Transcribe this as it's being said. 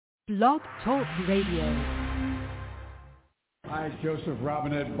Blog Talk Radio. I, Joseph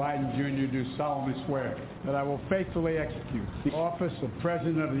Robinette Biden Jr., do solemnly swear that I will faithfully execute the office of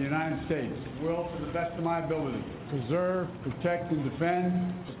President of the United States, will, to the best of my ability, preserve, protect, and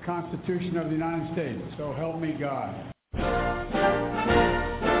defend the Constitution of the United States. So help me God.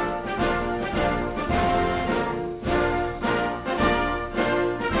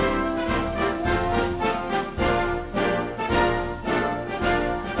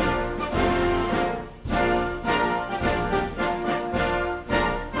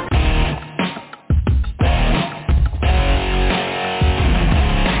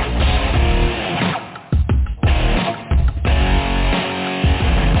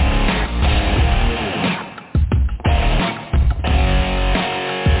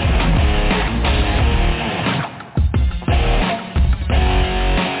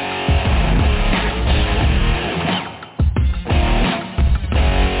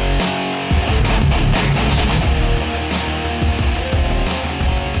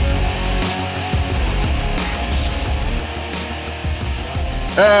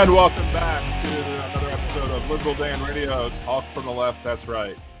 And welcome back to another episode of Liberal Dan Radio, Talk from the Left. That's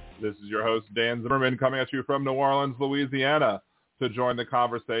right. This is your host, Dan Zimmerman, coming at you from New Orleans, Louisiana. To join the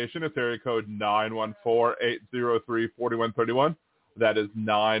conversation, it's area code 914-803-4131. That is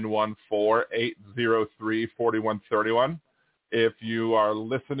 914-803-4131. If you are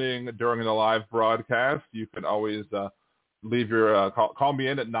listening during the live broadcast, you can always leave your call me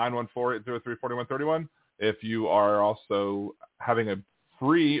in at 914-803-4131. If you are also having a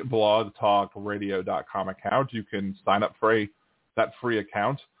free blogtalkradio.com account, you can sign up for that free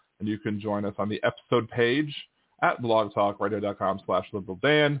account, and you can join us on the episode page at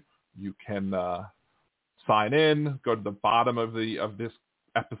blogtalkradio.com/liberaldan. You can sign in, go to the bottom of this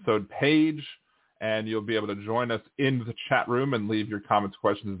episode page, and you'll be able to join us in the chat room and leave your comments,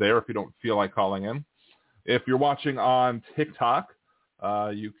 questions there if you don't feel like calling in. If you're watching on TikTok,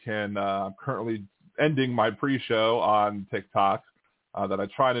 you can currently ending my pre-show on TikTok. That I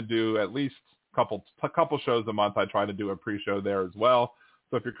try to do at least a couple shows a month. I try to do a pre-show there as well.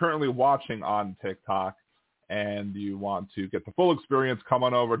 So if you're currently watching on TikTok and you want to get the full experience, come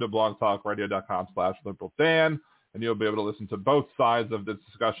on over to blogtalkradio.com/liberaldan, and you'll be able to listen to both sides of the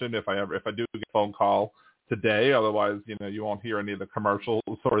discussion if I do get a phone call today. Otherwise, you won't hear any of the commercials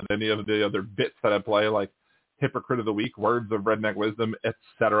or any of the other bits that I play, like Hypocrite of the Week, Words of Redneck Wisdom,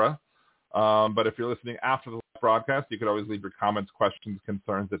 etc. But if you're listening after the broadcast, you could always leave your comments, questions,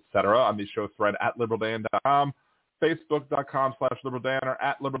 concerns, etc. on the show thread at liberaldan.com, facebook.com/liberaldan, or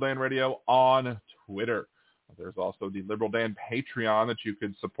at liberaldanradio on Twitter. There's also the Liberal Dan Patreon that you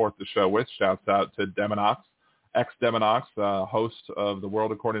could support the show with. Shouts out to Demonox, ex-Demonox, host of The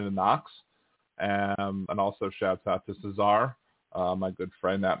World According to Knox, and also shouts out to Cesar, my good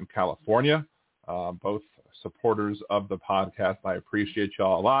friend out in California, both supporters of the podcast. I appreciate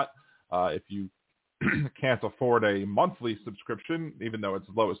y'all a lot. If you can't afford a monthly subscription, even though it's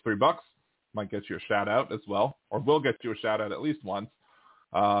as low as $3, might get you a shout out as well, or will get you a shout out at least once.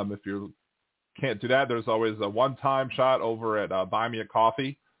 If you can't do that, there's always a one-time shot over at Buy Me a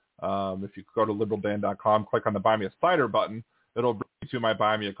Coffee. If you go to liberaldan.com, click on the Buy Me a Cider button, it'll bring you to my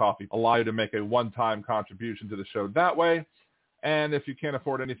Buy Me a Coffee, allow you to make a one-time contribution to the show that way. And if you can't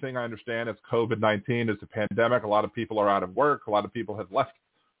afford anything, I understand it's COVID-19, it's a pandemic. A lot of people are out of work. A lot of people have left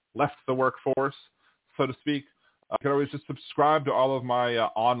the workforce, so to speak. You can always just subscribe to all of my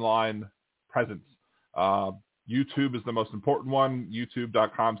online presence. YouTube is the most important one,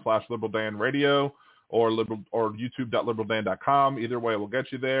 youtube.com/liberaldanradio or youtube.liberaldan.com. Either way will get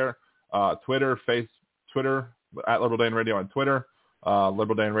you there. Twitter at Liberal Dan Radio on Twitter,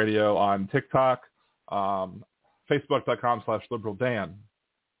 Liberal Dan Radio on TikTok, facebook.com/liberaldan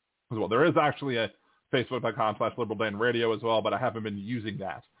as well. There is actually a facebook.com/liberaldanradio as well, but I haven't been using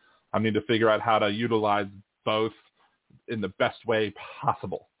that. I need to figure out how to utilize both in the best way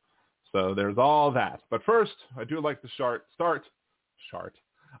possible. So there's all that. But first, I do like to start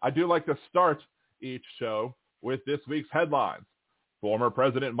each show with this week's headlines. Former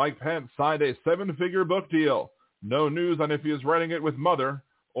President Mike Pence signed a 7-figure book deal. No news on if he is writing it with Mother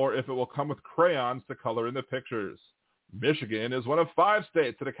or if it will come with crayons to color in the pictures. Michigan is one of 5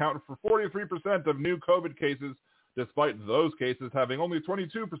 states that account for 43% of new COVID cases, despite those cases having only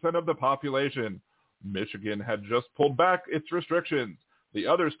 22% of the population. Michigan had just pulled back its restrictions. The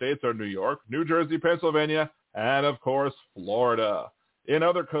other states are New York, New Jersey, Pennsylvania, and, of course, Florida. In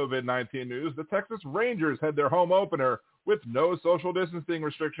other COVID-19 news, the Texas Rangers had their home opener with no social distancing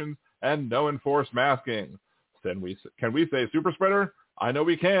restrictions and no enforced masking. Can we say super spreader? I know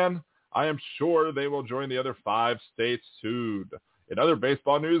we can. I am sure they will join the other 5 states soon. In other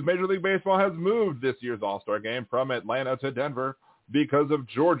baseball news, Major League Baseball has moved this year's All-Star Game from Atlanta to Denver because of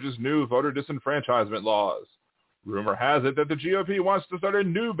Georgia's new voter disenfranchisement laws. Rumor has it that the GOP wants to start a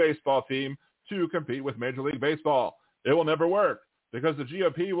new baseball team to compete with Major League Baseball. It will never work because the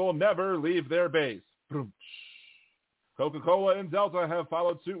GOP will never leave their base. Coca-Cola and Delta have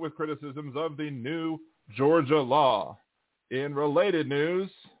followed suit with criticisms of the new Georgia law. In related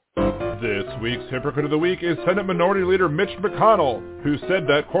news, this week's Hypocrite of the Week is Senate Minority Leader Mitch McConnell, who said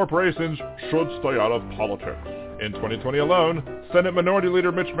that corporations should stay out of politics. In 2020 alone, Senate Minority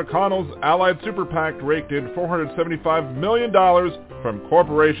Leader Mitch McConnell's Allied Super PAC raked in $475 million from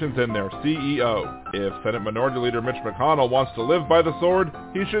corporations and their CEO. If Senate Minority Leader Mitch McConnell wants to live by the sword,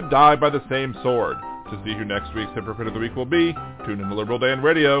 he should die by the same sword. To see who next week's Hypocrite of the Week will be, tune in to Liberal Dan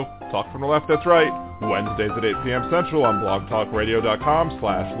Radio. Talk from the left, that's right. Wednesdays at 8 p.m. Central on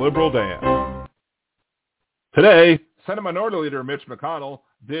blogtalkradio.com/LiberalDan. Today, Senate Minority Leader Mitch McConnell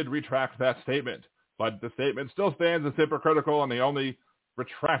did retract that statement, but the statement still stands as hypocritical, and he only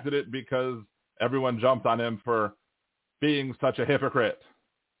retracted it because everyone jumped on him for being such a hypocrite.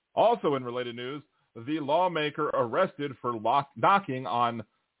 Also in related news, the lawmaker arrested for knocking on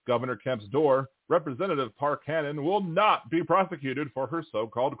Governor Kemp's door, Representative Park Cannon, will not be prosecuted for her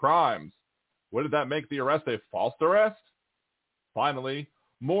so-called crimes. Would that make the arrest a false arrest? Finally,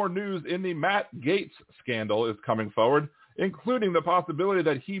 more news in the Matt Gaetz scandal is coming forward, including the possibility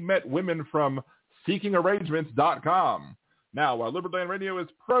that he met women from SeekingArrangements.com. Now, while Liberal Dan Radio is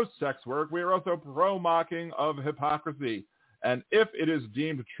pro-sex work, we are also pro-mocking of hypocrisy. And if it is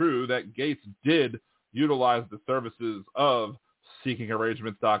deemed true that Gaetz did utilize the services of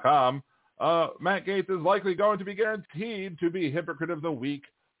SeekingArrangements.com, Matt Gaetz is likely going to be guaranteed to be Hypocrite of the Week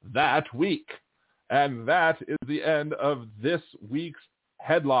that week. And that is the end of this week's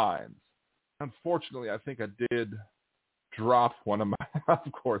headlines. Unfortunately, I think I did drop one of my...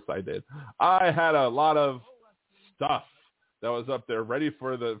 Of course I did. I had a lot of stuff that was up there ready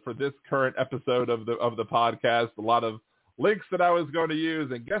for this current episode of the podcast. A lot of links that I was going to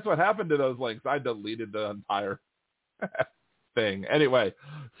use. And guess what happened to those links? I deleted the entire thing. Anyway,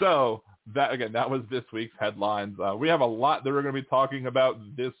 so that was this week's headlines. We have a lot that we're going to be talking about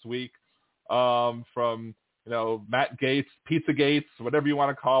this week, from Matt Gaetz, Pizza Gates, whatever you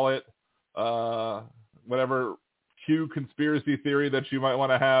want to call it, whatever Q conspiracy theory that you might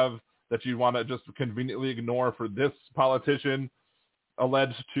want to have that you want to just conveniently ignore for this politician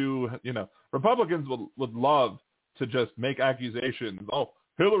alleged to, Republicans would love to just make accusations. Oh,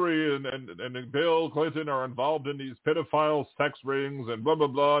 Hillary and Bill Clinton are involved in these pedophile sex rings and blah, blah,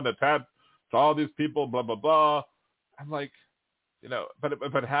 blah, and attached to all these people, blah, blah, blah. I'm like, but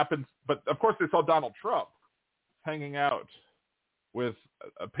it happens. But, of course, they saw Donald Trump hanging out with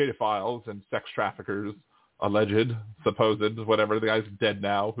pedophiles and sex traffickers, alleged, supposed, whatever. The guy's dead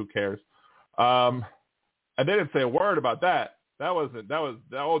now. Who cares? And they didn't say a word about that.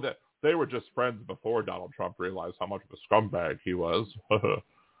 They were just friends before Donald Trump realized how much of a scumbag he was.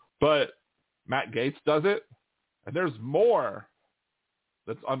 But Matt Gaetz does it, and there's more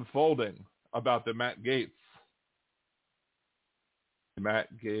that's unfolding about the Matt Gaetz. Matt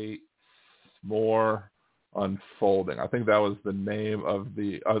Gaetz, more unfolding. I think that was the name of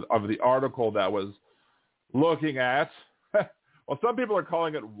the article that was looking at. Well, some people are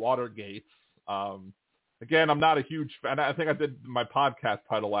calling it Watergate. Again, I'm not a huge fan. I think I did my podcast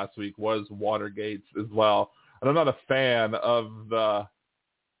title last week was Watergate as well. And I'm not a fan of the.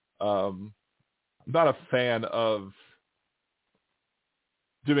 I'm not a fan of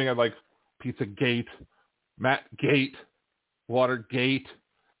doing it like Pizzagate, Matt Gate, Watergate.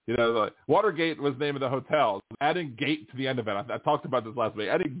 Like Watergate was the name of the hotel. Adding gate to the end of it, I talked about this last week.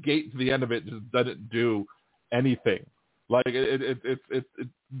 Adding gate to the end of it just doesn't do anything. Like it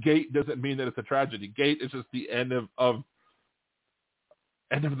gate doesn't mean that it's a tragedy. Gate is just the end of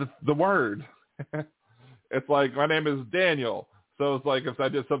the word. It's like my name is Daniel, so it's like if I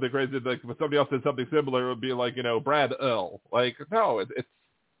did something crazy, like if somebody else did something similar, it would be like Brad Earl. Like no, it's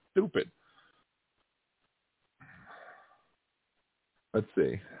stupid. Let's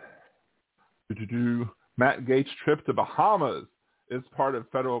see. Matt Gaetz' trip to Bahamas is part of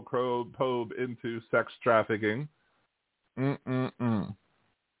federal probe into sex trafficking.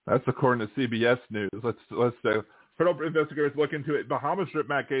 That's according to CBS News. Let's federal investigators look into it. Bahamas trip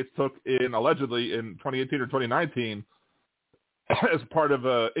Matt Gaetz took allegedly in 2018 or 2019 as part of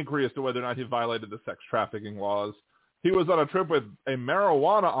an inquiry as to whether or not he violated the sex trafficking laws. He was on a trip with a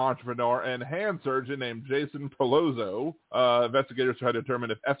marijuana entrepreneur and hand surgeon named Jason Peloso. Investigators tried to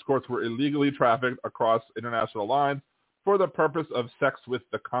determine if escorts were illegally trafficked across international lines for the purpose of sex with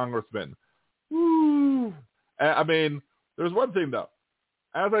the congressman. Woo! I mean, There's one thing, though.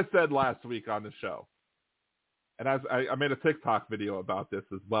 As I said last week on the show, and as I made a TikTok video about this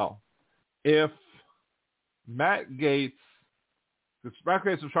as well, if Matt Gaetz was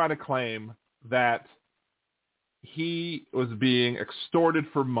trying to claim that he was being extorted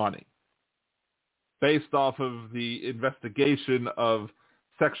for money based off of the investigation of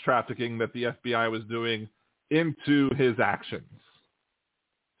sex trafficking that the FBI was doing into his actions.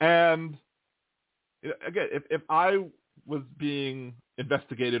 And again, if I was being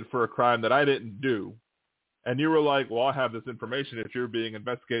investigated for a crime that I didn't do, and you were like, well, I have this information that you're being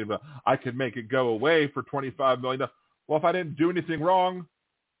investigated about, I could make it go away for $25 million. Well, if I didn't do anything wrong,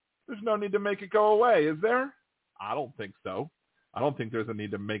 there's no need to make it go away, is there? I don't think so. I don't think there's a need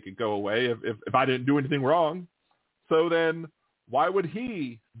to make it go away if I didn't do anything wrong. So then why would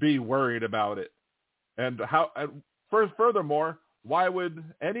he be worried about it? And furthermore, why would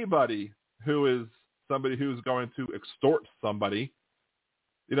anybody who is somebody who's going to extort somebody,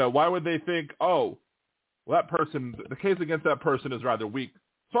 why would they think, oh, well, that person, the case against that person is rather weak,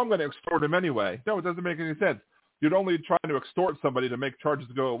 so I'm going to extort him anyway? No, it doesn't make any sense. You'd only try to extort somebody to make charges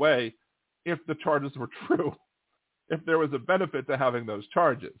go away if the charges were true, if there was a benefit to having those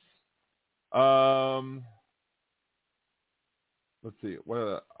charges. Let's see.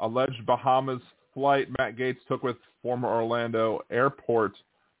 What alleged Bahamas flight Matt Gaetz took with former Orlando airport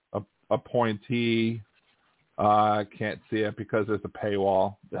appointee. I can't see it because there's a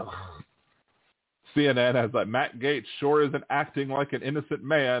paywall. CNN has like, Matt Gaetz sure isn't acting like an innocent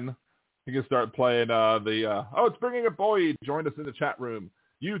man. You can start playing it's bringing a boy. Join us in the chat room.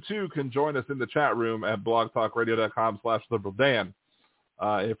 You too can join us in the chat room at blogtalkradio.com/liberaldan.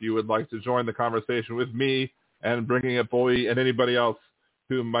 If you would like to join the conversation with me and Bringing It Boy and anybody else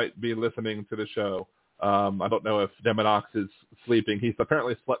who might be listening to the show. I don't know if Demonox is sleeping. He's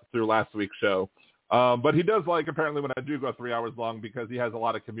apparently slept through last week's show. But he does like, apparently, when I do go 3 hours long because he has a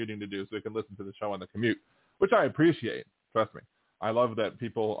lot of commuting to do, so he can listen to the show on the commute, which I appreciate. Trust me. I love that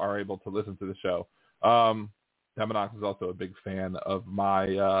people are able to listen to the show. Demonox is also a big fan of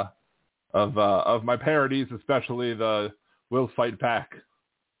my of my parodies, especially the We'll Fight Back.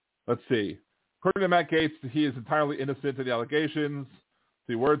 Let's see. According to Matt Gaetz, he is entirely innocent of the allegations.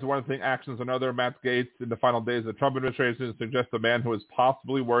 The words are one thing, actions another. Matt Gaetz, in the final days of the Trump administration, suggests a man who is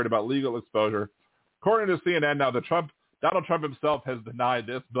possibly worried about legal exposure. According to CNN, now Donald Trump himself has denied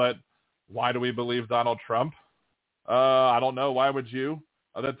this, but why do we believe Donald Trump? I don't know. Why would you?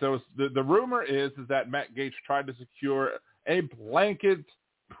 The rumor is that Matt Gaetz tried to secure a blanket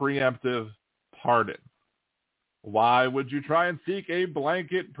preemptive pardon. Why would you try and seek a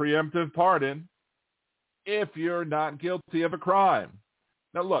blanket preemptive pardon if you're not guilty of a crime?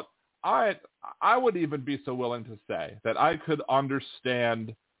 Now, look, I would even be so willing to say that I could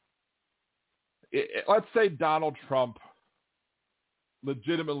understand. Let's say Donald Trump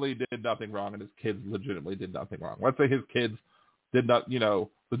legitimately did nothing wrong and his kids legitimately did nothing wrong. Let's say his kids did not,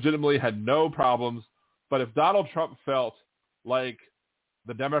 legitimately had no problems. But if Donald Trump felt like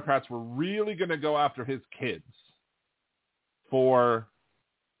the Democrats were really going to go after his kids for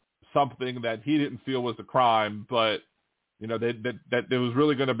something that he didn't feel was a crime, but that there was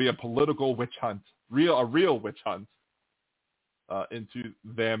really going to be a political witch hunt, a real witch hunt into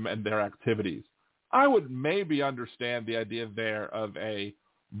them and their activities, I would maybe understand the idea there of a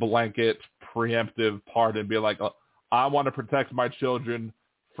blanket preemptive pardon, be like, I want to protect my children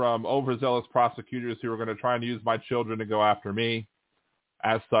from overzealous prosecutors who are going to try and use my children to go after me.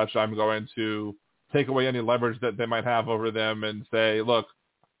 As such, I'm going to take away any leverage that they might have over them and say, look,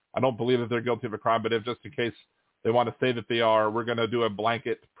 I don't believe that they're guilty of a crime, but if just in case they want to say that they are, we're going to do a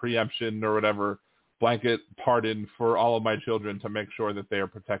blanket preemption or whatever, blanket pardon for all of my children to make sure that they are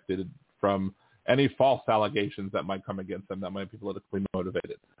protected from any false allegations that might come against them that might be politically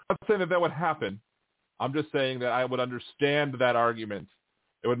motivated. I'm not saying that would happen. I'm just saying that I would understand that argument.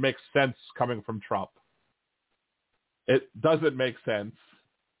 It would make sense coming from Trump. It doesn't make sense.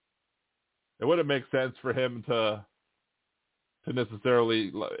 It wouldn't make sense for him to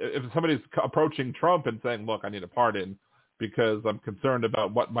necessarily, if somebody's approaching Trump and saying, look, I need a pardon because I'm concerned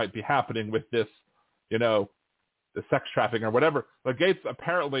about what might be happening with this, the sex trafficking or whatever. But Gaetz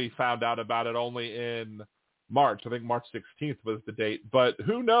apparently found out about it only in March. I think March 16th was the date. But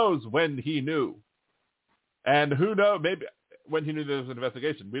who knows when he knew? And who knows, maybe when he knew there was an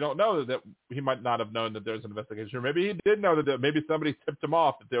investigation. We don't know that he might not have known that there was an investigation. Or maybe he did know that maybe somebody tipped him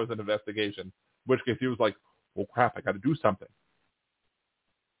off that there was an investigation, in which case he was like, well, crap, I got to do something.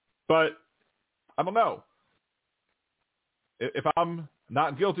 But I don't know. If I'm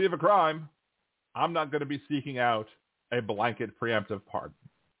not guilty of a crime, I'm not going to be seeking out a blanket preemptive pardon.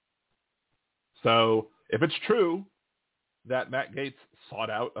 So if it's true that Matt Gaetz sought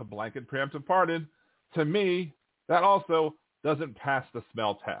out a blanket preemptive pardon, to me, that also doesn't pass the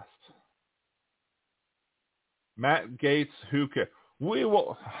smell test. Matt Gaetz, who can... We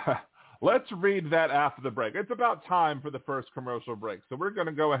will... Let's read that after the break. It's about time for the first commercial break. So we're going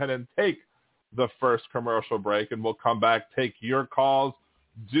to go ahead and take the first commercial break, and we'll come back, take your calls,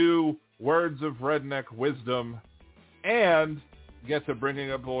 do words of redneck wisdom, and get to Bringing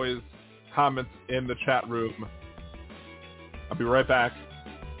Up Boys comments in the chat room. I'll be right back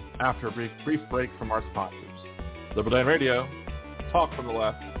after a brief break from our sponsors. Liberal Dan Radio, talk from the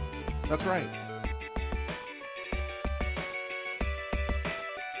left. That's right.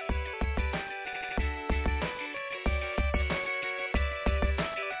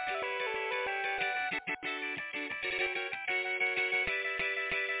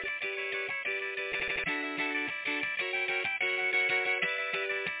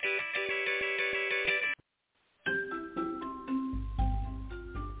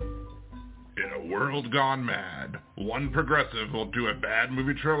 World gone mad. One progressive will do a bad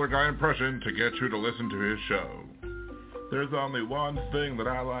movie trailer guy impression to get you to listen to his show. There's only one thing that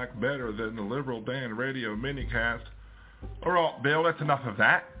I like better than the Liberal Dan Radio minicast. Alright, Bill, that's enough of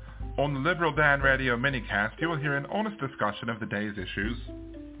that. On the Liberal Dan Radio minicast, you will hear an honest discussion of the day's issues,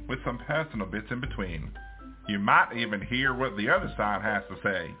 with some personal bits in between. You might even hear what the other side has to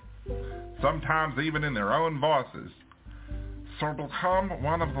say, sometimes even in their own voices. So become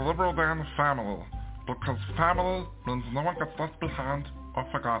one of the Liberal Dan family, because family means no one gets left behind or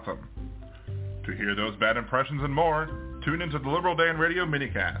forgotten. To hear those bad impressions and more, tune into the Liberal Dan Radio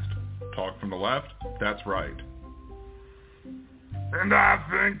minicast. Talk from the left, that's right. And I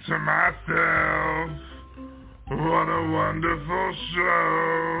think to myself, what a wonderful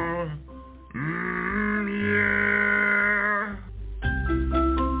show. Yeah.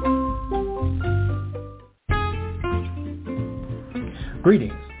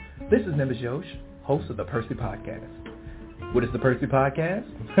 Greetings. This is Nimbus Yosh, host of the Percy Podcast. What is the Percy Podcast?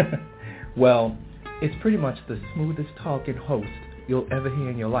 Well, it's pretty much the smoothest talking host you'll ever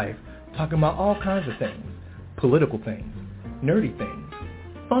hear in your life, talking about all kinds of things. Political things, nerdy things,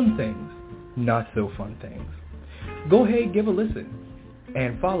 fun things, not so fun things. Go ahead, give a listen,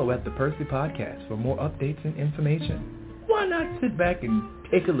 and follow at the Percy Podcast for more updates and information. Why not sit back and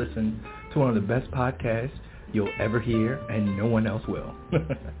take a listen to one of the best podcasts you'll ever hear, and no one else will.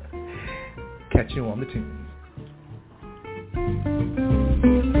 Catch you on the tunes.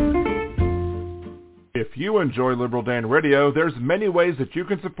 If you enjoy Liberal Dan Radio, there's many ways that you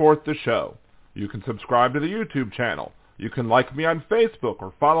can support the show. You can subscribe to the YouTube channel. You can like me on Facebook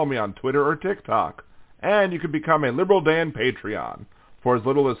or follow me on Twitter or TikTok. And you can become a Liberal Dan Patreon. For as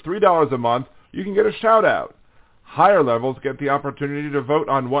little as $3 a month, you can get a shout-out. Higher levels get the opportunity to vote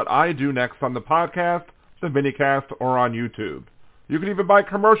on what I do next on the podcast, the minicast, or on YouTube. You can even buy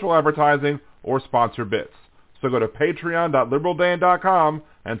commercial advertising or sponsor bits. So go to patreon.liberaldan.com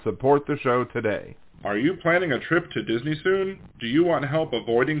and support the show today. Are you planning a trip to Disney soon? Do you want help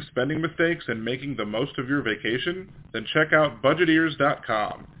avoiding spending mistakes and making the most of your vacation? Then check out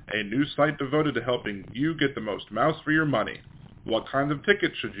budgeteers.com, a new site devoted to helping you get the most mouse for your money. What kinds of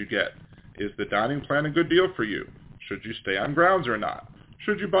tickets should you get? Is the dining plan a good deal for you? Should you stay on grounds or not?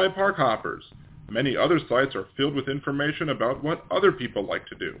 Should you buy park hoppers? Many other sites are filled with information about what other people like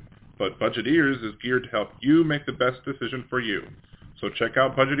to do, but Budgeteers is geared to help you make the best decision for you. So check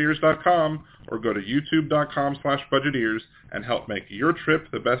out budgeteers.com or go to youtube.com/budgeteers and help make your trip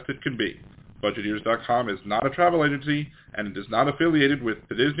the best it can be. Budgeteers.com is not a travel agency, and it is not affiliated with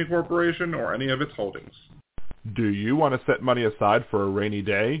the Disney Corporation or any of its holdings. Do you want to set money aside for a rainy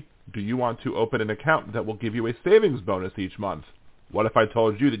day? Do you want to open an account that will give you a savings bonus each month? What if I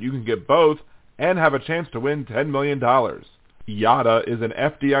told you that you can get both and have a chance to win $10 million? Yada is an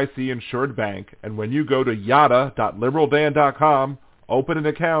FDIC-insured bank, and when you go to yada.liberaldan.com, open an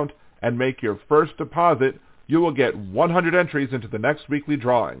account, and make your first deposit, you will get 100 entries into the next weekly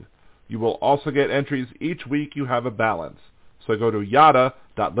drawing. You will also get entries each week you have a balance. So go to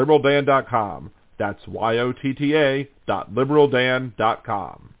yada.liberaldan.com. That's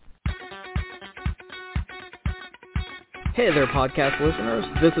YOTTA.liberaldan.com. Hey there, podcast listeners.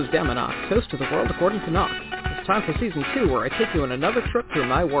 This is Deminox, host of The World According to Knox. It's time for Season 2, where I take you on another trip through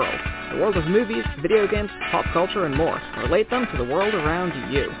my world. The world of movies, video games, pop culture, and more. Relate them to the world around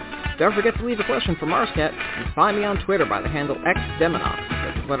you. Don't forget to leave a question for Marscat, and find me on Twitter by the handle XDeminox.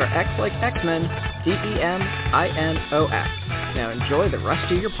 That's the letter X like X-Men, DEMINOX. Now enjoy the rest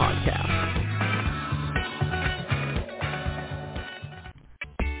of your podcast.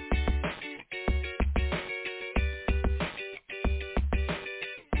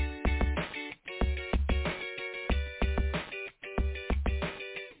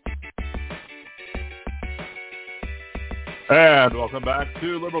 And welcome back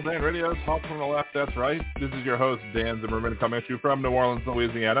to Liberal Dan Radio, Talk from the Left, that's right. This is your host, Dan Zimmerman, coming at you from New Orleans,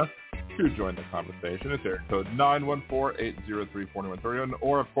 Louisiana. To join the conversation, it's area code 914-803-4131.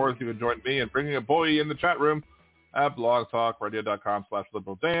 Or, of course, you can join me in bringing a boy in the chat room at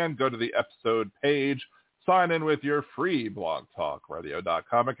blogtalkradio.com/liberaldan. Go to the episode page, sign in with your free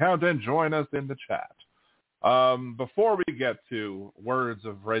blogtalkradio.com account, and join us in the chat. Before we get to words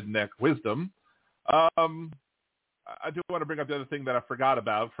of redneck wisdom, I do want to bring up the other thing that I forgot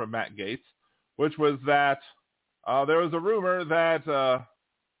about from Matt Gaetz, which was that there was a rumor that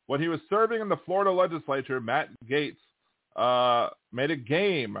when he was serving in the Florida legislature, Matt Gaetz made a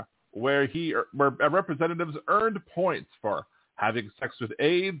game where representatives earned points for having sex with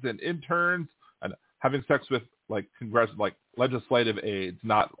aides and interns, and having sex with legislative aides,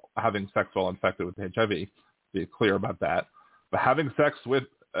 not having sex while infected with HIV. Be clear about that, but having sex with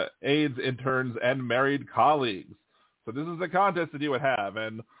aides, interns, and married colleagues. So this is a contest that you would have,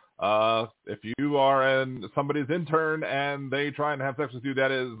 and if you are somebody's intern and they try and have sex with you,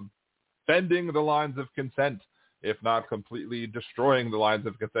 that is bending the lines of consent, if not completely destroying the lines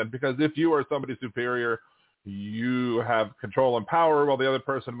of consent, because if you are somebody superior, you have control and power, while the other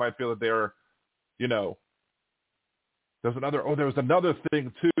person might feel that they're, there was another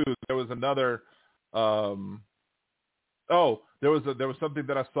thing too. There was another, there was something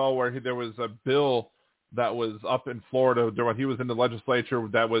that I saw where there was a bill that was up in Florida when he was in the legislature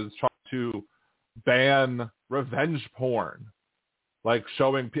that was trying to ban revenge porn, like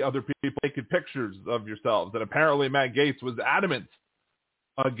showing other people taking pictures of yourselves. And apparently Matt Gaetz was adamant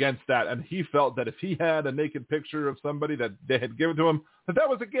against that, and he felt that if he had a naked picture of somebody that they had given to him, that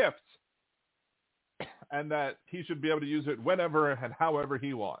was a gift, and that he should be able to use it whenever and however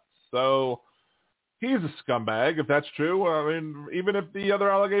he wants. So he's a scumbag, if that's true. I mean, even if the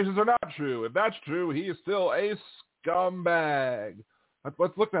other allegations are not true, if that's true, he is still a scumbag.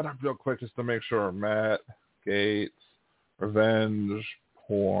 Let's look that up real quick just to make sure. Matt Gaetz revenge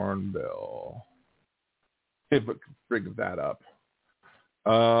porn bill. Bring that up.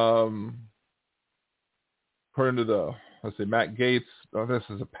 According to Matt Gaetz, this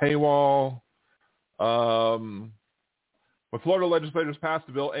is a paywall. When Florida legislators passed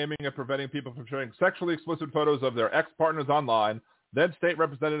a bill aiming at preventing people from sharing sexually explicit photos of their ex-partners online, then State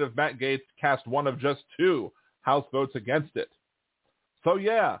Representative Matt Gaetz cast one of just 2 House votes against it. So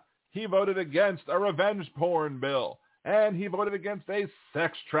yeah, he voted against a revenge porn bill, and he voted against a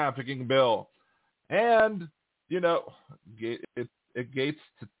sex trafficking bill. And,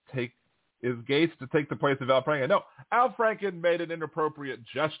 is Gaetz to take the place of Al Franken? No, Al Franken made an inappropriate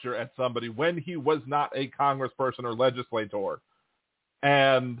gesture at somebody when he was not a congressperson or legislator,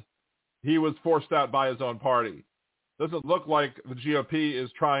 and he was forced out by his own party. Doesn't look like the GOP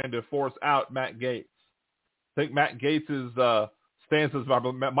is trying to force out Matt Gaetz. I think Matt Gaetz's stances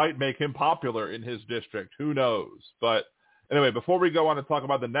might make him popular in his district. Who knows? But anyway, before we go on and talk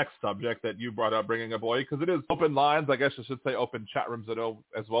about the next subject that you brought up, bringing up, boy, because it is open lines, I guess I should say open chat rooms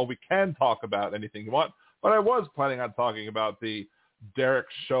as well. We can talk about anything you want, but I was planning on talking about the Derek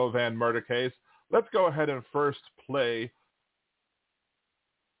Chauvin murder case. Let's go ahead and first play.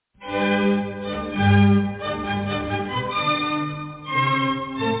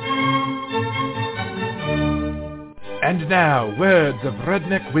 And now, words of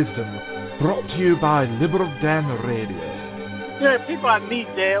redneck wisdom, brought to you by Liberal Dan Radio. People I meet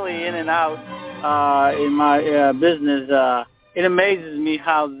daily in and out in my business, it amazes me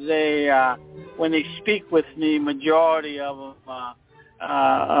how they, when they speak with me, majority of them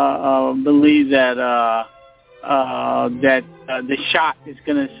believe that the shot is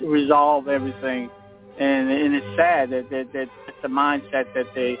going to resolve everything, and it's sad that that's the mindset that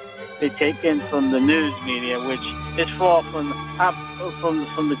they take in from the news media, which is far from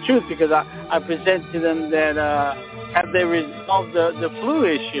the truth, because I present to them that have they resolved the flu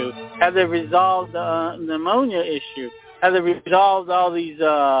issue? Have they resolved the pneumonia issue? Have they resolved all these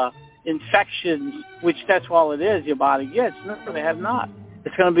infections, which that's all it is your body gets? No, they have not.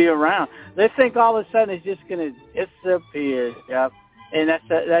 It's going to be around. They think all of a sudden it's just going to disappear. Yeah, and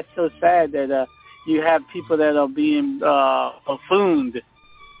that's so sad that you have people that are being buffooned.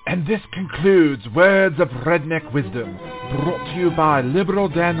 And this concludes Words of Redneck Wisdom, brought to you by Liberal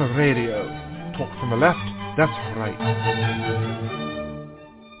Dan Radio. Talk from the left, that's right.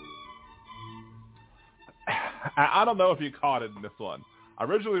 I don't know if you caught it in this one. I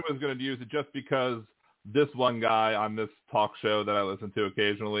originally was going to use it just because this one guy on this talk show that I listen to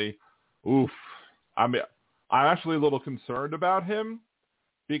occasionally, I'm actually a little concerned about him,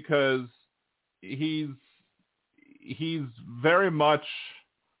 because he's very much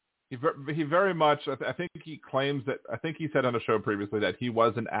he very much, I think he claims that, I think he said on a show previously that he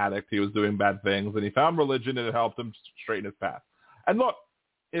was an addict, he was doing bad things, and he found religion and it helped him straighten his path. And look,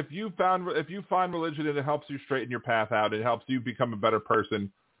 if you find religion and it helps you straighten your path out, it helps you become a better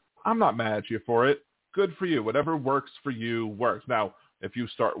person, I'm not mad at you for it. Good for you. Whatever works for you works. Now, if you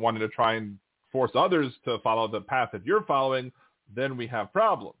start wanting to try and force others to follow the path that you're following, then we have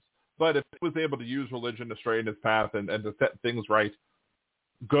problems. But if he was able to use religion to straighten his path and to set things right,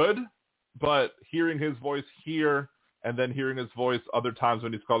 good. But hearing his voice here and then hearing his voice other times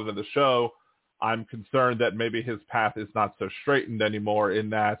when he's called into the show, I'm concerned that maybe his path is not so straightened anymore,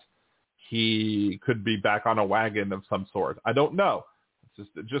 in that he could be back on a wagon of some sort. I don't know. It's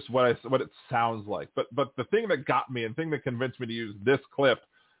just what it sounds like. But the thing that got me and thing that convinced me to use this clip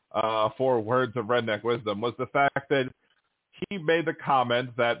for Words of Redneck Wisdom was the fact that he made the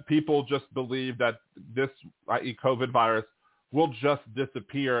comment that people just believe that this, i.e. COVID virus, will just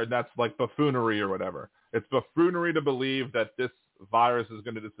disappear, and that's like buffoonery or whatever. It's buffoonery to believe that this virus is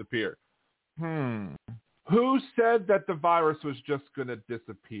going to disappear. Who said that the virus was just going to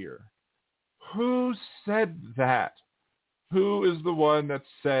disappear? Who said that? Who is the one that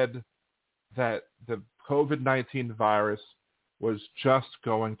said that the COVID-19 virus was just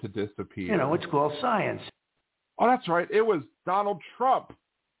going to disappear? You know, it's called science. Oh, that's right. It was Donald Trump.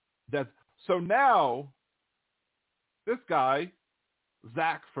 So now, this guy,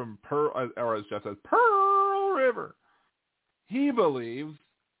 Zach from Pearl River, he believes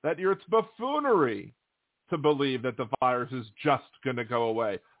that it's buffoonery to believe that the virus is just going to go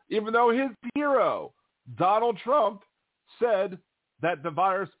away. Even though his hero, Donald Trump, said that the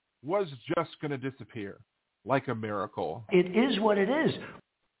virus was just going to disappear like a miracle. It is what it is.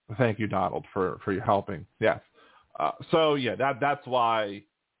 Thank you, Donald, for your helping. Yes. That's why,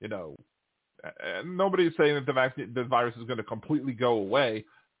 nobody's saying that the virus is going to completely go away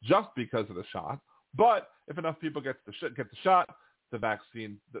just because of the shot. But if enough people get the shot, the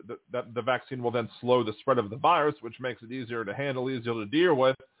vaccine will then slow the spread of the virus, which makes it easier to handle, easier to deal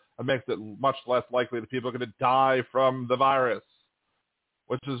with, and makes it much less likely that people are going to die from the virus,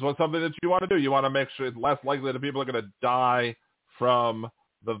 which is something that you want to do. You want to make sure it's less likely that people are going to die from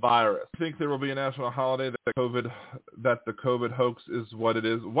the virus. I think there will be a national holiday that the COVID hoax is what it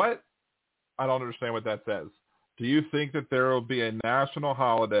is. What? I don't understand what that says. Do you think that there will be a national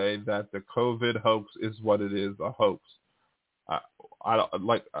holiday that the COVID hoax is what it is, a hoax? I don't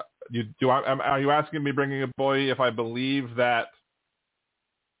like. Are you asking me, bringing a boy, if I believe that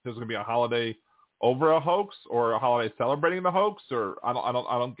there's going to be a holiday over a hoax or a holiday celebrating the hoax? Or I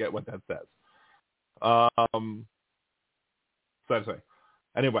don't get what that says. So I say.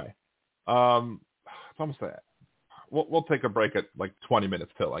 Anyway, it's almost that. We'll take a break at like 20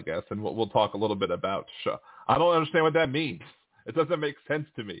 minutes till, I guess, and we'll talk a little bit about. I don't understand what that means. It doesn't make sense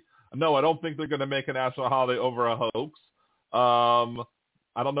to me. No, I don't think they're going to make a national holiday over a hoax.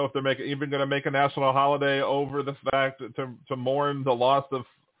 I don't know if they're even going to make a national holiday over the fact to mourn the loss of,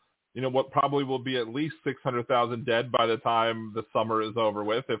 what probably will be at least 600,000 dead by the time the summer is over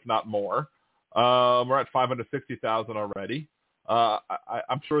with, if not more. We're at 560,000 already.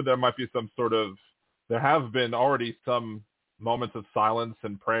 I'm sure there might be there have been already some moments of silence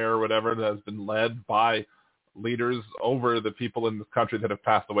and prayer or whatever that has been led by leaders over the people in this country that have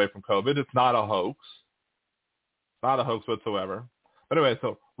passed away from COVID. It's not a hoax. Not a hoax whatsoever. But anyway,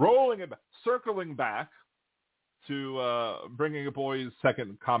 so circling back to bringing a boy's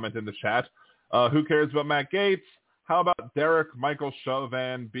second comment in the chat. Who cares about Matt Gaetz? How about Derek Michael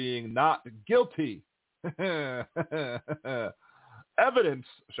Chauvin being not guilty? Evidence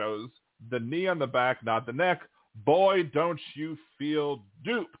shows the knee on the back, not the neck. Boy, don't you feel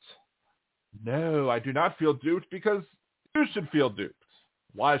duped. No, I do not feel duped because you should feel duped.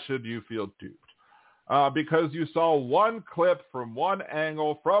 Why should you feel duped? Because you saw one clip from one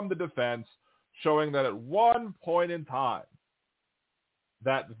angle from the defense showing that at one point in time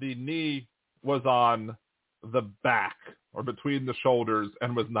that the knee was on the back or between the shoulders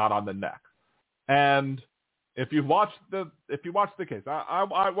and was not on the neck. And if you watch the case,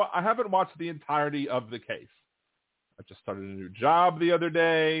 I haven't watched the entirety of the case. I just started a new job the other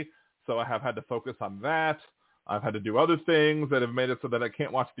day, so I have had to focus on that. I've had to do other things that have made it so that I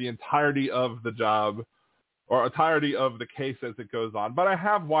can't watch the entirety of the job or entirety of the case as it goes on. But I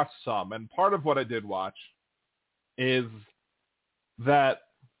have watched some, and part of what I did watch is that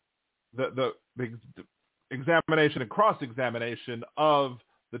the examination and cross-examination of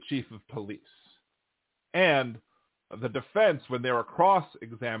the chief of police. And the defense, when they were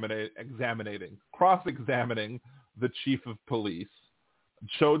cross-examining the chief of police,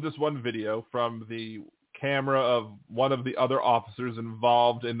 showed this one video from the camera of one of the other officers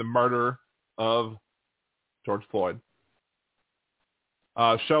involved in the murder of George Floyd,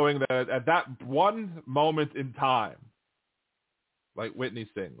 showing that at that one moment in time, like Whitney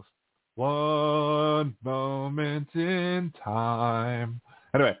sings, one moment in time.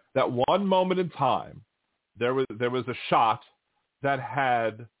 Anyway, that one moment in time, there was a shot that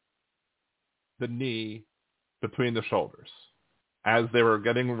had the knee between the shoulders as they were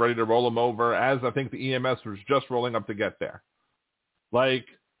getting ready to roll him over, as I think the EMS was just rolling up to get there. Like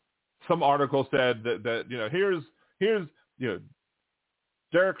some article said that here's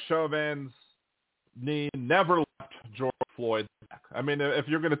Derek Chauvin's knee never left George Floyd's neck. I mean, if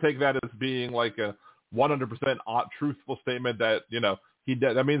you're going to take that as being like a 100% truthful statement that, he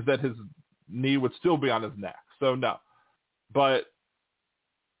did, that means that his knee would still be on his neck. So no. But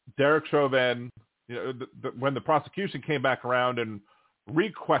Derek Chauvin, when the prosecution came back around and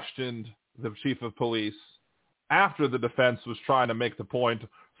re-questioned the chief of police after the defense was trying to make the point,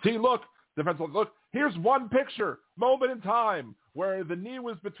 see, look, defense, look, here's one picture, moment in time, where the knee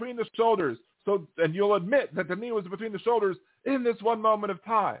was between the shoulders. So, and you'll admit that the knee was between the shoulders in this one moment of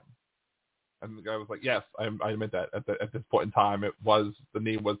time. And the guy was like, yes, I admit that at this point in time, the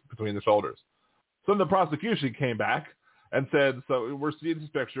knee was between the shoulders. So then the prosecution came back and said, so we're seeing this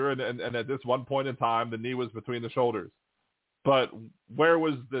picture, and at this one point in time, the knee was between the shoulders. But where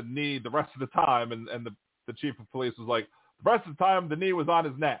was the knee the rest of the time? And the chief of police was like, the rest of the time, the knee was on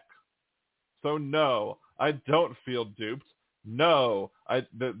his neck. So no, I don't feel duped. No,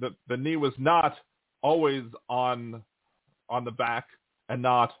 the knee was not always on the back and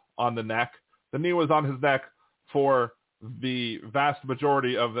not on the neck. The knee was on his neck for the vast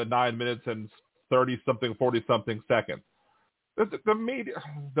majority of the 9 minutes and 30-something, 40-something seconds. The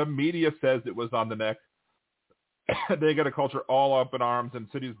media says it was on the neck. They get a culture all up in arms and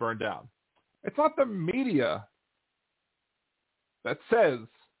cities burned down. It's not the media that says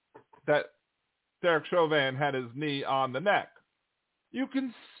that Derek Chauvin had his knee on the neck. You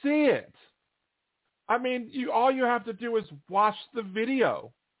can see it. I mean, all you have to do is watch the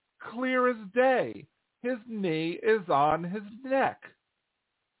video. Clear as day. His knee is on his neck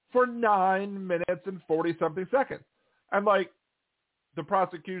for 9 minutes and 40-something seconds. And like the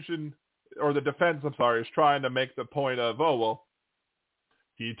prosecution or the defense, is trying to make the point of, oh, well,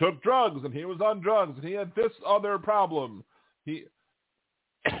 he took drugs and he was on drugs and he had this other problem. It's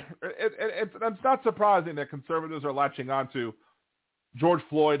not surprising that conservatives are latching onto George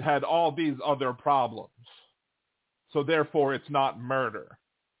Floyd had all these other problems. So therefore it's not murder.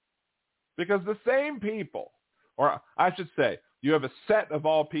 Because the same people, or I should say, you have a set of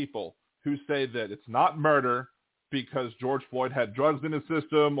all people who say that it's not murder because George Floyd had drugs in his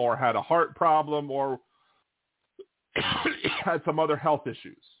system or had a heart problem or had some other health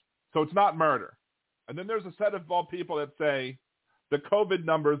issues. So it's not murder. And then there's a set of all people that say the COVID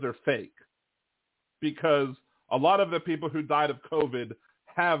numbers are fake because a lot of the people who died of COVID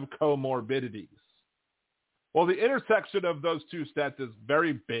have comorbidities. Well, the intersection of those two sets is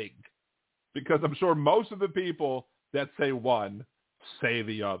very big because I'm sure most of the people that say one say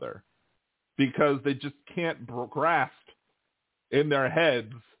the other because they just can't grasp in their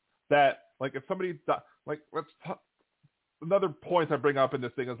heads that, like, if somebody, another point I bring up in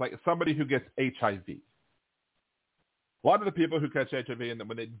this thing is like somebody who gets HIV. A lot of the people who catch HIV and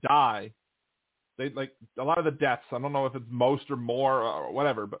when they die, a lot of the deaths, I don't know if it's most or more or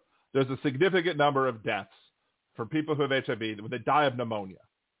whatever, but there's a significant number of deaths for people who have HIV when they die of pneumonia.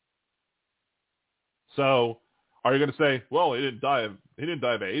 So are you going to say, well, he didn't die of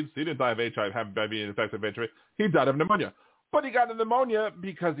AIDS, he didn't die of HIV, by being infected with HIV, he died of pneumonia. But he got the pneumonia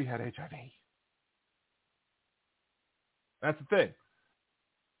because he had HIV. That's the thing.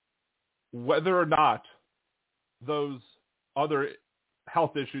 Whether or not those other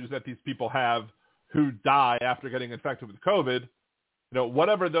health issues that these people have who die after getting infected with COVID,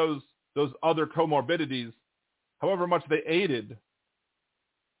 whatever those other comorbidities, however much they aided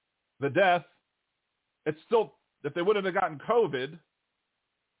the death, it's still, if they wouldn't have gotten COVID,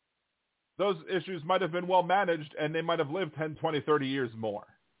 those issues might have been well managed and they might have lived 10, 20, 30 years more.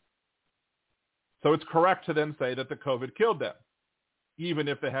 So it's correct to then say that the COVID killed them, even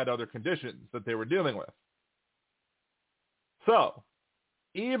if they had other conditions that they were dealing with. So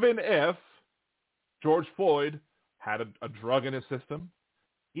even if George Floyd had a drug in his system,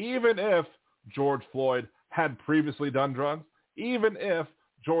 even if George Floyd had previously done drugs, even if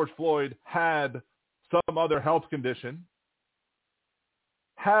George Floyd had some other health condition,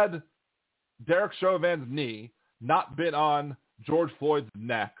 had Derek Chauvin's knee not been on George Floyd's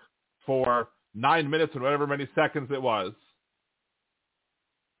neck for 9 minutes and whatever many seconds it was,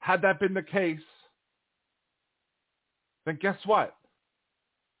 had that been the case, then guess what?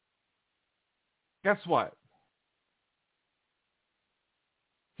 Guess what?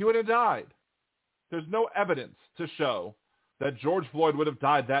 He would have died. There's no evidence to show that George Floyd would have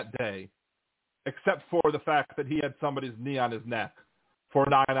died that day, except for the fact that he had somebody's knee on his neck for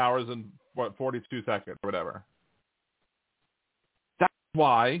 9 hours and 42 seconds or whatever. That's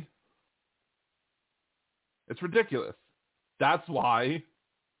why it's ridiculous. That's why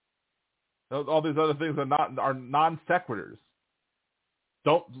all these other things are non sequiturs.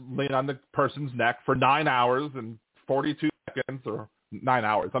 Don't lean on the person's neck for 9 hours and 42 seconds, or 9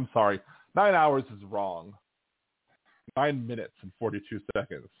 hours. I'm sorry. 9 hours is wrong. 9 minutes and 42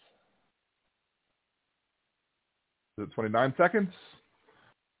 seconds. Is it 29 seconds?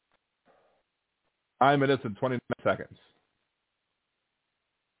 9 minutes and 29 seconds.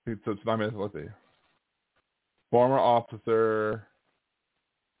 So it's 9 minutes. Let's see. Former officer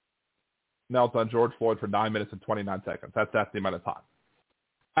knelt on George Floyd for 9 minutes and 29 seconds. That's the amount of time.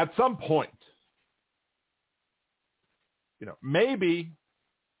 At some point, maybe,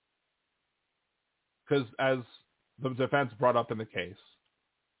 because as the defense brought up in the case,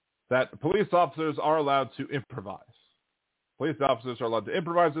 that police officers are allowed to improvise. Police officers are allowed to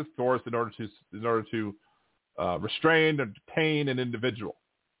improvise with force in order to restrain or detain an individual.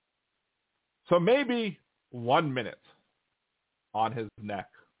 So maybe 1 minute on his neck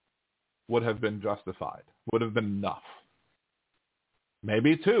would have been justified, would have been enough.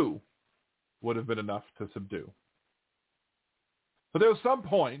 Maybe 2 would have been enough to subdue. But there was some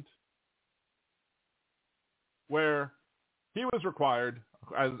point where he was required,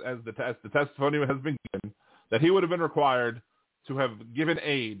 as the testimony has been given, that he would have been required to have given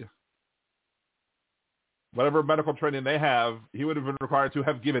aid. Whatever medical training they have, he would have been required to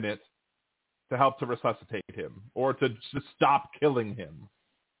have given it to help to resuscitate him or to stop killing him.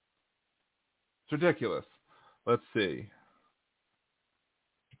 It's ridiculous. Let's see.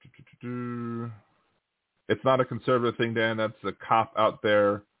 It's not a conservative thing, Dan. That's a cop out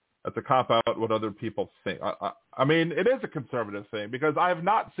there. That's a cop out what other people think. I mean, it is a conservative thing because I have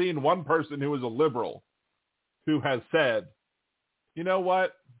not seen one person who is a liberal who has said, you know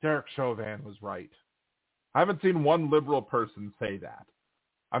what, Derek Chauvin was right. I haven't seen one liberal person say that.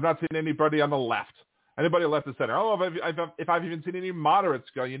 I've not seen anybody on the left, anybody left the center. Oh, if I've even seen any moderates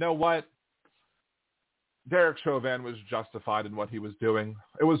go, you know what, Derek Chauvin was justified in what he was doing.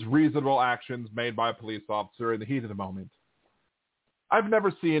 It was reasonable actions made by a police officer in the heat of the moment. I've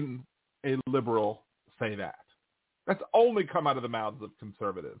never seen a liberal say that. That's only come out of the mouths of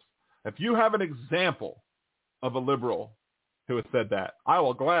conservatives. If you have an example of a liberal who has said that, I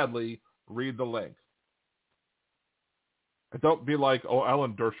will gladly read the link. And don't be like, oh,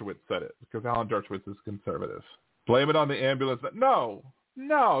 Alan Dershowitz said it, because Alan Dershowitz is conservative. Blame it on the ambulance. No,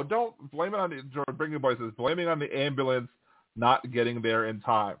 don't blame it on the, George Brinkley Boy says, blaming on the ambulance not getting there in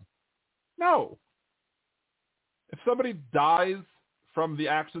time. No. If somebody dies from the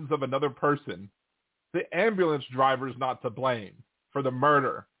actions of another person, the ambulance driver is not to blame for the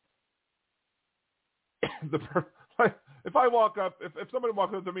murder. If I walk up, if somebody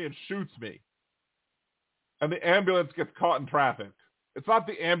walks up to me and shoots me, and the ambulance gets caught in traffic, it's not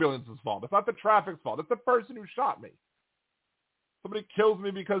the ambulance's fault. It's not the traffic's fault. It's the person who shot me. Somebody kills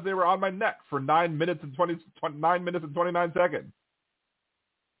me because they were on my neck for 9 minutes and 29 seconds.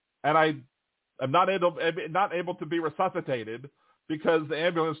 And I am not able to be resuscitated because the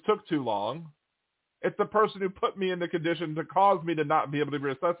ambulance took too long. It's the person who put me in the condition to cause me to not be able to be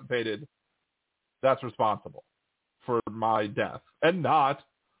resuscitated that's responsible for my death, and not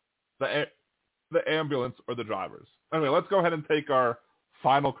the ambulance or the drivers. Anyway, let's go ahead and take our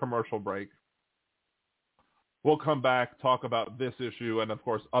final commercial break. We'll come back, talk about this issue, and of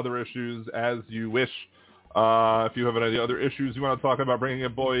course other issues as you wish. If you have any other issues you want to talk about bringing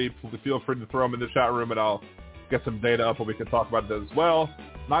in, boy, feel free to throw them in the chat room, and I'll get some data up where we can talk about it as well.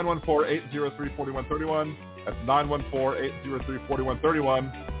 914-803-4131. That's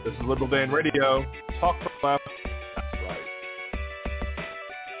 914-803-4131. This is Liberal Dan Radio. Talk from the left. That's right.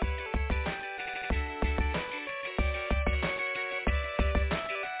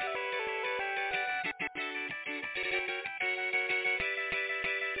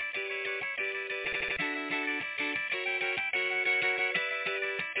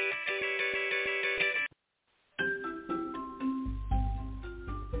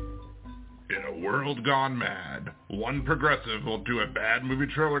 World Gone Mad. One progressive will do a bad movie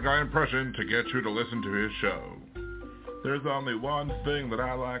trailer guy impression to get you to listen to his show. There's only one thing that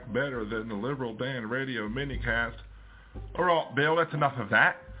I like better than the Liberal Dan Radio minicast. Alright, Bill, that's enough of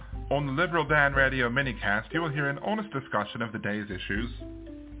that. On the Liberal Dan Radio minicast, you will hear an honest discussion of the day's issues,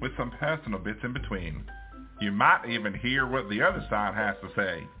 with some personal bits in between. You might even hear what the other side has to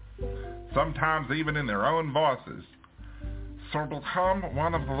say, sometimes even in their own voices. So become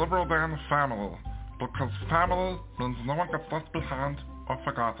one of the Liberal Dan family, because family means no one gets left behind or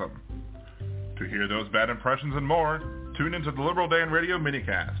forgotten. To hear those bad impressions and more, tune into the Liberal Dan Radio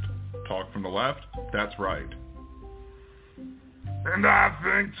minicast. Talk from the left, that's right. And I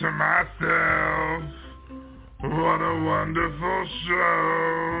think to myself, what a wonderful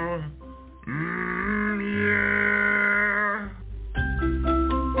show. Yeah.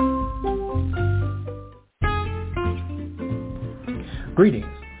 Greetings.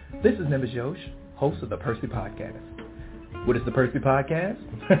 This is Nimbus Yosh, host of the Percy Podcast. What is the Percy Podcast?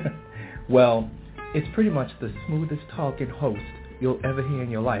 Well, it's pretty much the smoothest talking host you'll ever hear in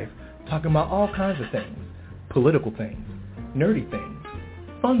your life, talking about all kinds of things. Political things, nerdy things,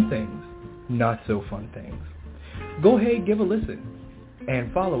 fun things, not so fun things. Go ahead, give a listen,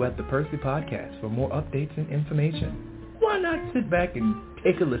 and follow at the Percy Podcast for more updates and information. Why not sit back and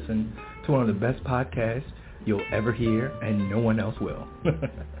take a listen to one of the best podcasts you'll ever hear, and no one else will.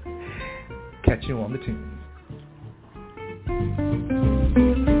 Catch you on the tunes.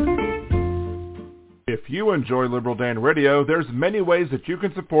 If you enjoy Liberal Dan Radio, there's many ways that you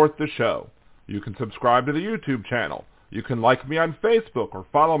can support the show. You can subscribe to the YouTube channel. You can like me on Facebook or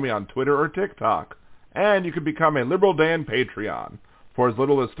follow me on Twitter or TikTok. And you can become a Liberal Dan Patreon. For as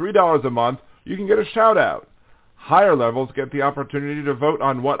little as $3 a month, you can get a shout-out. Higher levels get the opportunity to vote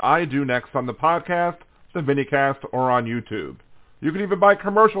on what I do next on the podcast, the minicast, or on YouTube. You can even buy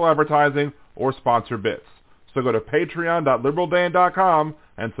commercial advertising or sponsor bits. So go to patreon.liberaldan.com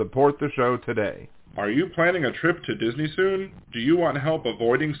and support the show today. Are you planning a trip to Disney soon? Do you want help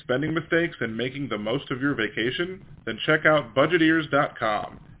avoiding spending mistakes and making the most of your vacation? Then check out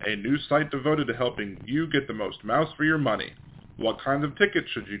Budgeteers.com, a new site devoted to helping you get the most mouse for your money. What kinds of tickets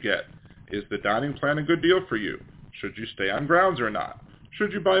should you get? Is the dining plan a good deal for you? Should you stay on grounds or not?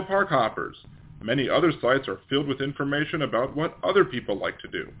 Should you buy park hoppers? Many other sites are filled with information about what other people like to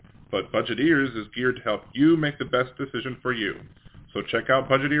do, but Budgeteers is geared to help you make the best decision for you. So check out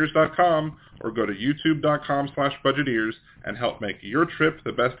Budgeteers.com or go to youtube.com/Budgeteers and help make your trip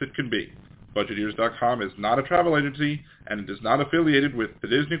the best it can be. Budgeteers.com is not a travel agency and it is not affiliated with the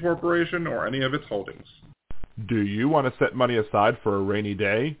Disney Corporation or any of its holdings. Do you want to set money aside for a rainy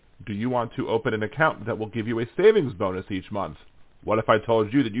day? Do you want to open an account that will give you a savings bonus each month? What if I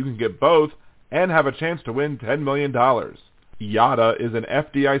told you that you can get both and have a chance to win $10 million? Yada is an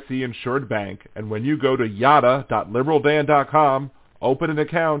FDIC-insured bank, and when you go to yada.liberaldan.com, open an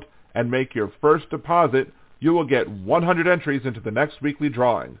account, and make your first deposit, you will get 100 entries into the next weekly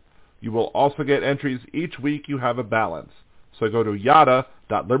drawing. You will also get entries each week you have a balance. So go to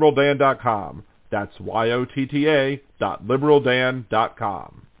yada.liberaldan.com. That's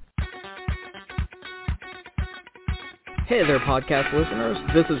YOTTA.liberaldan.com. Hey there, podcast listeners.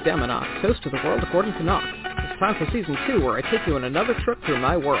 This is Deminox, host of The World According to Knox. It's time for Season 2, where I take you on another trip through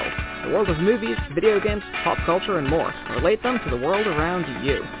my world. The world of movies, video games, pop culture, and more. Relate them to the world around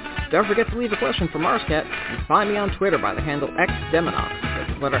you. Don't forget to leave a question for Marscat, and find me on Twitter by the handle XDeminox.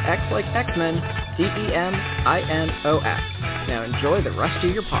 That's the letter X like X-Men, DEMINOX. Now enjoy the rest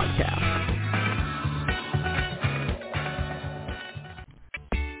of your podcast.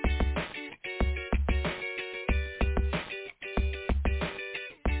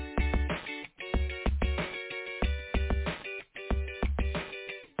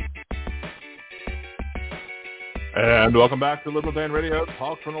 And welcome back to Liberal Dan Radio,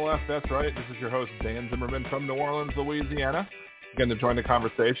 Talk from the Left, that's right. This is your host, Dan Zimmerman from New Orleans, Louisiana. Again, to join the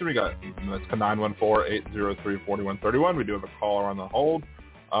conversation, we got, that's 914-803-4131. We do have a caller on the hold.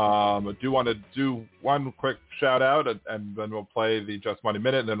 I do want to do one quick shout out, and then we'll play the Just Money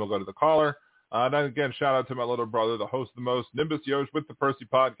Minute, and then we'll go to the caller. And then again, shout out to my little brother, the host of the most, Nimbus Yosh with the Percy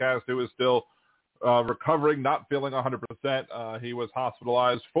Podcast, who is still recovering, not feeling 100%. He was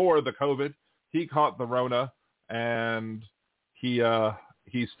hospitalized for the COVID. He caught the Rona. And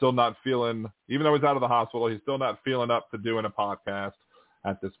he's still not feeling, even though he's out of the hospital, he's still not feeling up to doing a podcast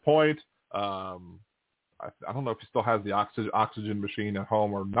at this point. I don't know if he still has the oxygen machine at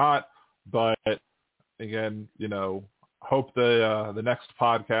home or not, but again, you know, hope the next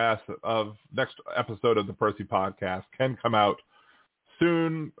episode of the Percy Podcast can come out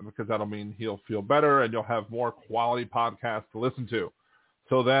soon, because that'll mean he'll feel better and you'll have more quality podcasts to listen to.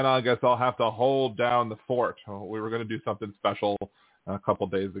 So then I guess I'll have to hold down the fort. We were going to do something special a couple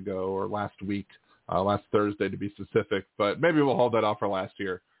days ago, or last week, last Thursday to be specific, but maybe we'll hold that off for last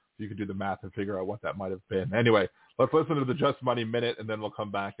year. You can do the math and figure out what that might have been. Anyway, let's listen to the Just Money Minute, and then we'll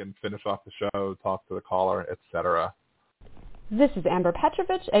come back and finish off the show, talk to the caller, etc. This is Amber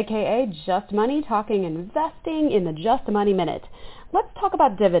Petrovich, aka Just Money, talking investing in the Just Money Minute. Let's talk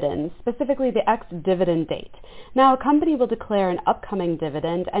about dividends, specifically the ex-dividend date. Now, a company will declare an upcoming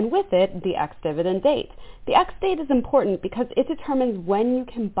dividend, and with it, the ex-dividend date. The ex-date is important because it determines when you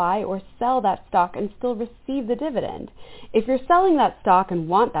can buy or sell that stock and still receive the dividend. If you're selling that stock and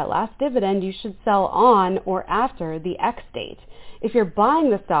want that last dividend, you should sell on or after the ex-date. If you're buying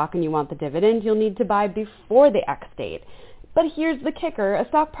the stock and you want the dividend, you'll need to buy before the ex-date. But here's the kicker. A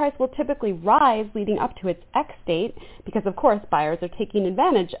stock price will typically rise leading up to its ex-date because, of course, buyers are taking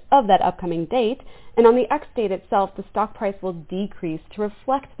advantage of that upcoming date. And on the ex-date itself, the stock price will decrease to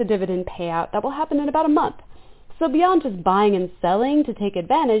reflect the dividend payout that will happen in about a month. So beyond just buying and selling to take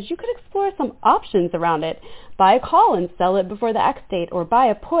advantage, you could explore some options around it. Buy a call and sell it before the ex-date, or buy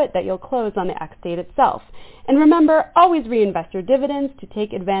a put that you'll close on the ex-date itself. And remember, always reinvest your dividends to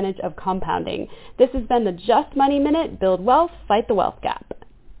take advantage of compounding. This has been the Just Money Minute. Build wealth, fight the wealth gap.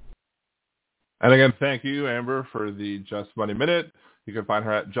 And again, thank you, Amber, for the Just Money Minute. You can find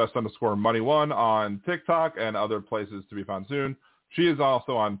her at just_money1 on TikTok and other places to be found soon. She is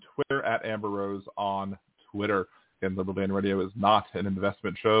also on Twitter at Amber Rose on Twitter. Again, Liberal Dan Radio is not an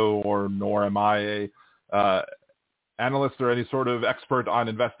investment show, nor am I a analyst or any sort of expert on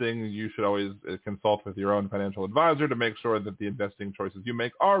investing. You should always consult with your own financial advisor to make sure that the investing choices you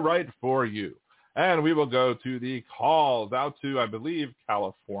make are right for you. And we will go to the calls out to, I believe,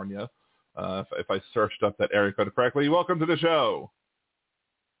 California, if I searched up that area code correctly. Welcome to the show.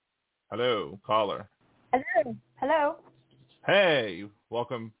 Hello, caller. Hello. Hey,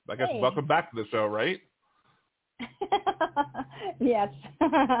 welcome. I guess welcome back to the show, right? Yes.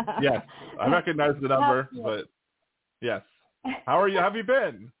 Yes, I recognize the number, but yes. How are you? How have you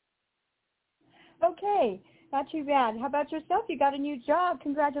been? Okay, not too bad. How about yourself? You got a new job.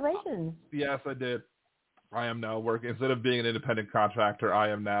 Congratulations. Yes, I did. I am now working, instead of being an independent contractor, I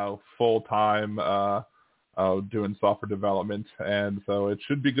am now full-time doing software development, and so it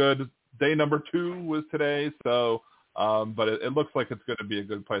should be good. Day number 2 was today, so but it looks like it's going to be a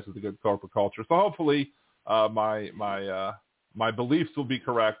good place with a good corporate culture. So hopefully my beliefs will be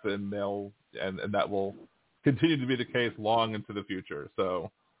correct, and that will continue to be the case long into the future. So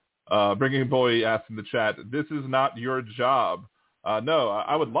Bringing Boy asked in the chat, this is not your job. No,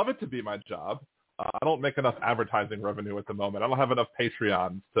 I would love it to be my job. I don't make enough advertising revenue at the moment. I don't have enough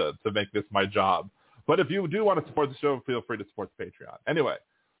Patreons to make this my job. But if you do want to support the show, feel free to support the Patreon. Anyway.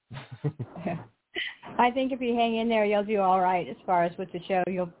 I think if you hang in there, you'll do all right as far as with the show.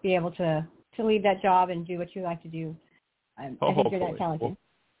 You'll be able to leave that job and do what you like to do. I think you're that talented.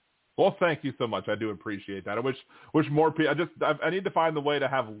 Well, thank you so much. I do appreciate that. I wish more people. I need to find the way to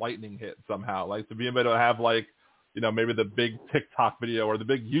have lightning hit somehow, like to be able to have maybe the big TikTok video or the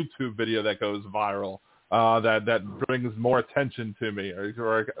big YouTube video that goes viral that brings more attention to me.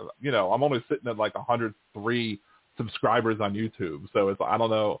 Or I'm only sitting at 103 subscribers on YouTube, so I don't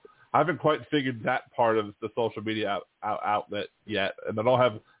know. I haven't quite figured that part of the social media outlet yet, and I don't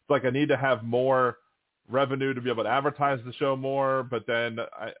have. It's like I need to have more revenue to be able to advertise the show more, but then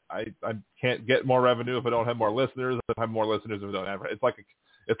I can't get more revenue if I don't have more listeners. If I have more listeners, if I don't advertise,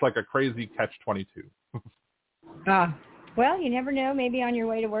 it's like a crazy catch-22. Well, you never know. Maybe on your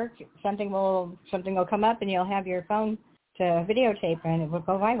way to work, something will come up, and you'll have your phone to videotape, and it will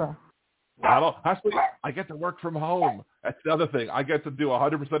go viral. I get to work from home. That's the other thing. I get to do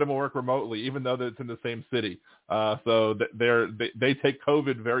 100% of my work remotely, even though it's in the same city. So they take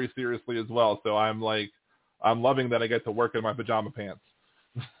COVID very seriously as well. So I'm loving that I get to work in my pajama pants.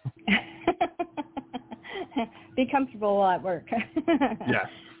 Be comfortable at work. Yes.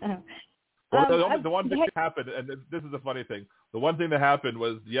 Well, the one thing that happened, and this is a funny thing. The one thing that happened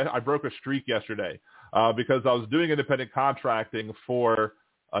was, I broke a streak yesterday because I was doing independent contracting for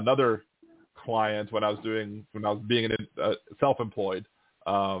another client when I was being self-employed.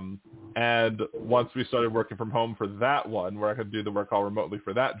 And once we started working from home for that one, where I could do the work all remotely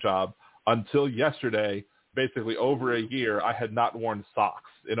for that job, until yesterday, basically over a year, I had not worn socks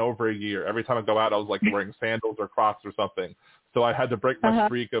in over a year. Every time I go out, I was wearing sandals or Crocs or something. So I had to break my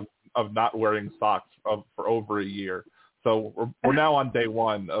streak of not wearing socks for over a year. So we're now on day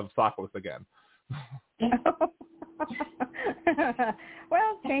 1 of sockless again.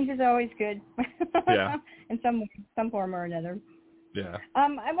 Well, change is always good. Yeah. In some form or another. Yeah.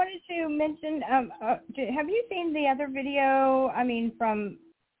 I wanted to mention, have you seen the other video, from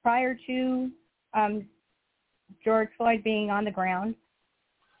prior to George Floyd being on the ground?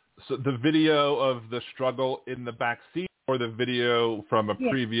 So the video of the struggle in the back seat, or the video from a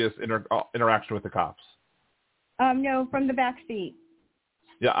previous interaction with the cops? No, from the back seat.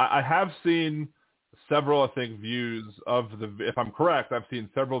 Yeah, I have seen several, I think, views of if I'm correct, I've seen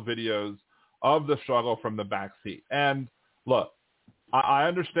several videos of the struggle from the back seat. And look, I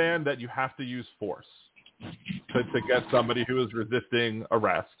understand that you have to use force to get somebody who is resisting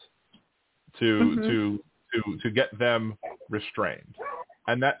arrest to get them restrained,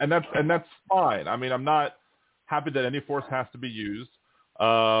 and that's fine. I mean, I'm not happy that any force has to be used.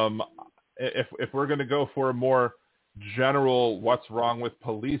 If we're going to go for a more general "what's wrong with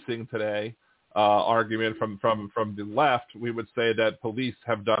policing today" argument from the left, we would say that police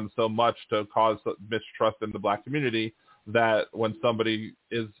have done so much to cause mistrust in the Black community that when somebody's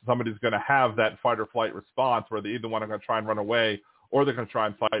going to have that fight or flight response where they either want to try and run away or they're going to try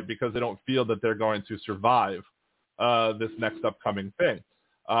and fight because they don't feel that they're going to survive this next upcoming thing.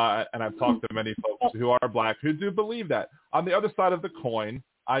 And I've talked to many folks who are Black who do believe that. On the other side of the coin,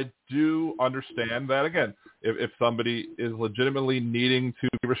 I do understand that, again, if somebody is legitimately needing to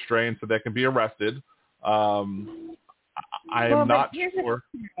be restrained so they can be arrested, I am not sure.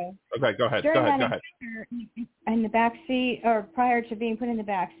 Okay, go ahead. In the back seat, or prior to being put in the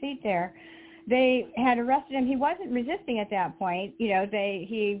back seat there, they had arrested him. He wasn't resisting at that point.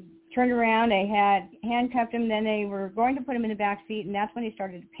 He turned around, they had handcuffed him, then they were going to put him in the back seat, and that's when he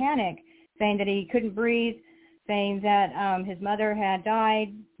started to panic, saying that he couldn't breathe, saying that his mother had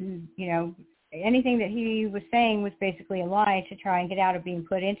died. Anything that he was saying was basically a lie to try and get out of being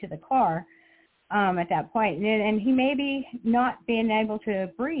put into the car at that point. And he may be not being able to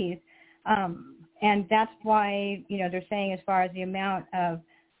breathe, and that's why, they're saying as far as the amount of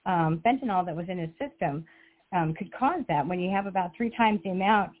fentanyl that was in his system could cause that. When you have about 3 times the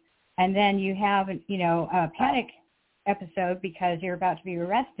amount, and then you have, a panic episode because you're about to be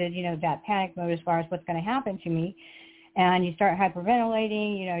arrested, that panic mode as far as what's going to happen to me, and you start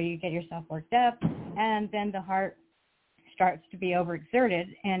hyperventilating, you get yourself worked up, and then the heart starts to be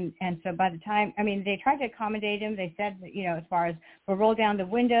overexerted. And so by the time, they tried to accommodate him. They said, as far as we'll roll down the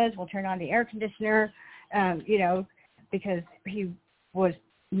windows, we'll turn on the air conditioner, because he was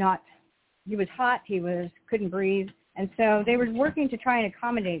hot, couldn't breathe. And so they were working to try and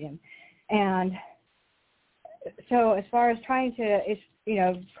accommodate him. And so as far as trying to,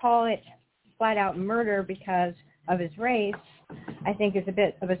 call it flat out murder because of his race, I think is a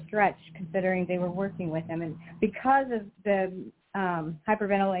bit of a stretch considering they were working with him. And because of the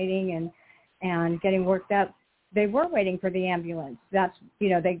hyperventilating and getting worked up, they were waiting for the ambulance. That's, he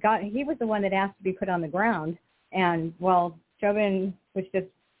was the one that asked to be put on the ground. And while Chauvin was just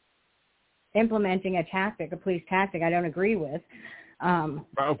implementing a police tactic I don't agree with. But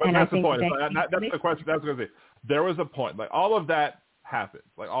that's the point. That's the question. That's going to be. There was a point. Like, all of that happened.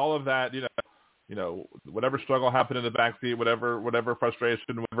 Like, all of that, whatever struggle happened in the backseat, whatever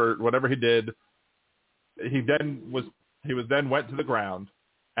frustration, whatever he did, he then went to the ground,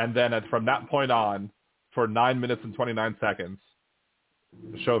 and then from that point on, for 9 minutes and 29 seconds,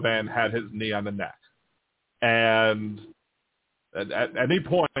 Chauvin had his knee on the neck. And at any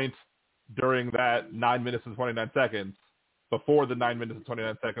point during that 9 minutes and 29 seconds, before the 9 minutes and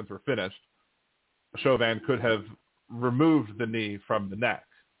 29 seconds were finished, Chauvin could have removed the knee from the neck.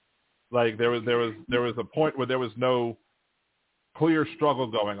 Like, there was a point where there was no clear struggle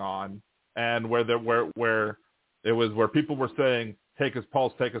going on, and where people were saying, take his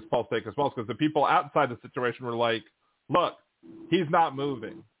pulse, because the people outside the situation were like, look, he's not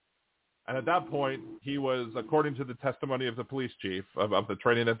moving. And at that point, he was, according to the testimony of the police chief, of the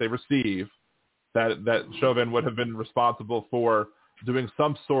training that they receive, that Chauvin would have been responsible for doing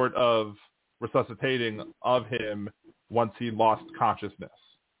some sort of resuscitating of him once he lost consciousness.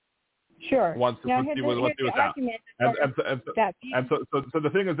 Once he was out. And so the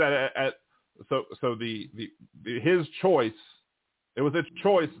thing is that his choice, it was a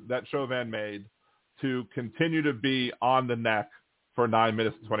choice that Chauvin made to continue to be on the neck for 9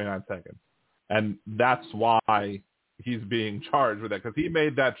 minutes and 29 seconds. And that's why he's being charged with that, because he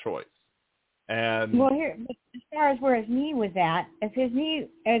made that choice. And here, as far as where his knee was at, if his knee,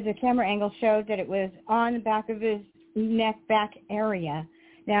 as the camera angle showed, that it was on the back of his neck back area.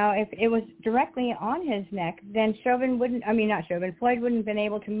 Now, if it was directly on his neck, then Floyd wouldn't have been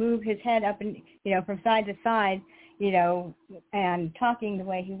able to move his head up and, from side to side, and talking the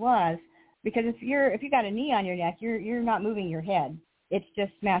way he was. Because if you got a knee on your neck, you're not moving your head. It's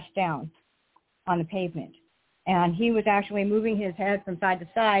just smashed down on the pavement. And he was actually moving his head from side to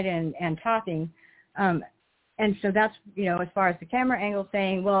side and talking. And so that's, as far as the camera angle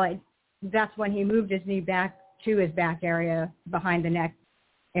saying, well, that's when he moved his knee back to his back area, behind the neck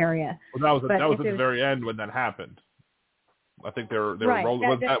area. Well, that was at the very end when that happened. I think they were rolling.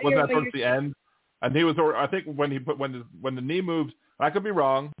 Was that towards the end? And he was, I think, when the knee moved. I could be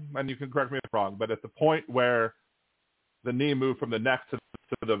wrong, and you can correct me if I'm wrong. But at the point where the knee moved from the neck to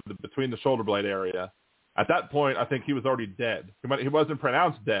the between the shoulder blade area, at that point, I think he was already dead. He wasn't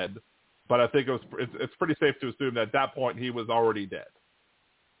pronounced dead, but I think it's pretty safe to assume that at that point he was already dead.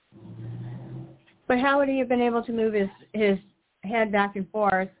 But how would he have been able to move his head back and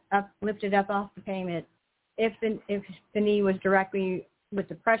forth, lifted up off the pavement, if the knee was directly with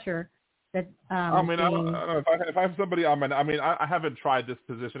the pressure that? I mean, I don't know if I have somebody on my. I mean, I haven't tried this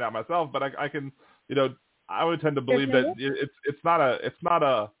position out myself, but I can, I would tend to believe that it's not a.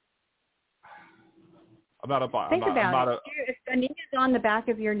 Think about it. If the knee is on the back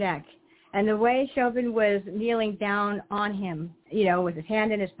of your neck, and the way Chauvin was kneeling down on him, with his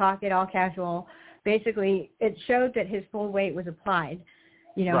hand in his pocket, all casual, basically it showed that his full weight was applied.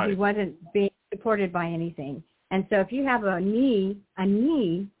 Right. He wasn't being supported by anything. And so if you have a knee,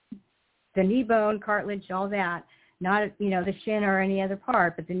 the knee bone, cartilage, all that, not, the shin or any other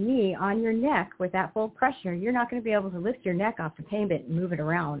part, but the knee on your neck with that full pressure, you're not going to be able to lift your neck off the pavement and move it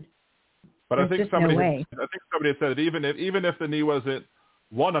around. But I think somebody had said that even if the knee wasn't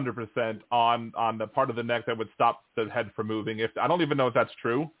 100% on the part of the neck that would stop the head from moving, I don't even know if that's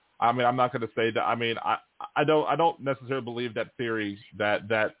true. I mean, I'm not going to say that. I mean, I don't necessarily believe that theory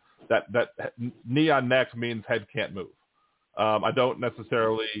that knee on neck means head can't move. I don't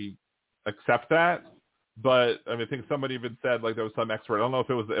necessarily accept that, but I mean, I think somebody even said like there was some expert. I don't know if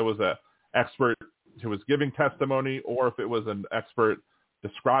it was a expert who was giving testimony or if it was an expert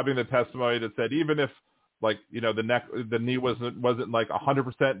describing the testimony that said even if the knee wasn't like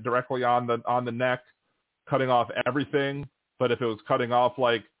 100% directly on the neck, cutting off everything, but if it was cutting off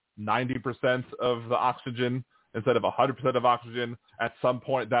like 90% of the oxygen instead of 100% of oxygen, at some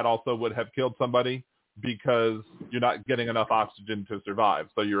point that also would have killed somebody because you're not getting enough oxygen to survive.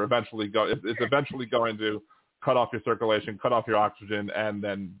 So you're it's eventually going to cut off your circulation, cut off your oxygen, and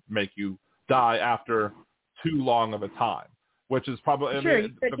then make you die after too long of a time. Which is probably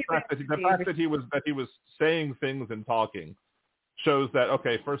the fact that he was saying things and talking shows that,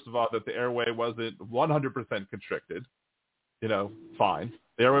 okay, first of all, that the airway wasn't 100% constricted. Fine.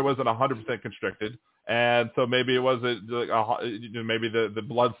 The airway wasn't 100% constricted, and so maybe it wasn't maybe the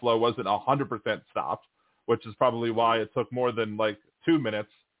blood flow wasn't 100% stopped, which is probably why it took more than like 2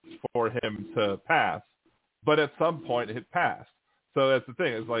 minutes for him to pass. But at some point, it passed. So that's the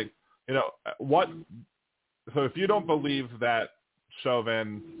thing. It's like, what. So if you don't believe that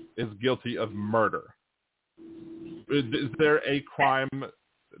Chauvin is guilty of murder, is there a crime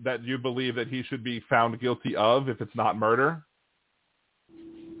that you believe that he should be found guilty of if it's not murder?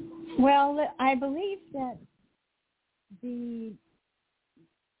 Well, I believe that the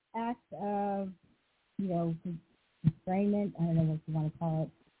act of, constrainment, I don't know what you want to call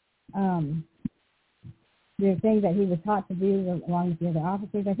it, the thing that he was taught to do along with the other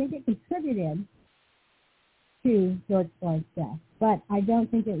officers, I think it contributed to George Floyd's death. But I don't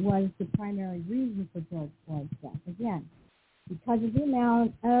think it was the primary reason for George Floyd's death. Again, because of the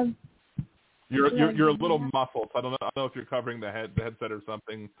amount of... You're a little muffled. I don't know if you're covering the headset or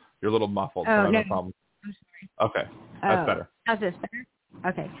something. You're a little muffled. Oh, no problem. I'm sorry. Okay, that's better. How's this better?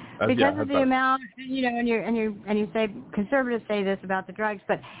 Okay. Because of the amount, and you say, conservatives say this about the drugs,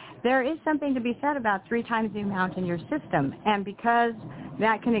 but there is something to be said about 3 times the amount in your system. And because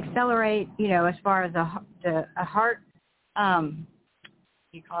that can accelerate, as far as a heart,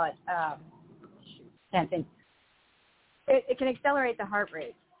 you call it, can't think. It can accelerate the heart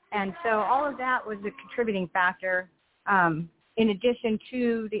rate. And so all of that was a contributing factor in addition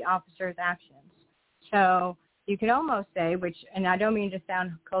to the officer's actions. So you could almost say, and I don't mean to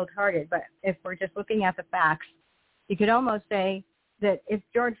sound cold-hearted, but if we're just looking at the facts, you could almost say that if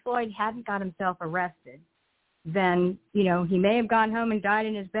George Floyd hadn't got himself arrested, then, he may have gone home and died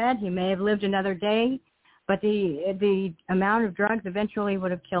in his bed. He may have lived another day, but the amount of drugs eventually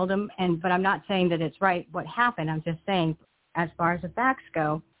would have killed him. But I'm not saying that it's right what happened. I'm just saying, as far as the facts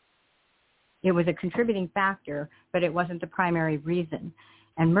go, it was a contributing factor, but it wasn't the primary reason.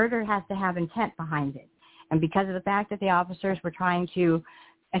 And murder has to have intent behind it. And because of the fact that the officers were trying to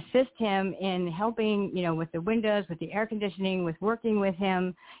assist him in helping, with the windows, with the air conditioning, with working with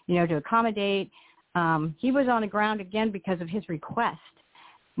him, to accommodate, he was on the ground again because of his request.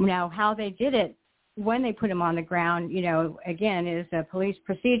 Now, how they did it when they put him on the ground, again, is a police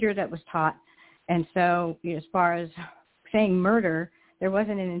procedure that was taught. And so, as far as saying murder, there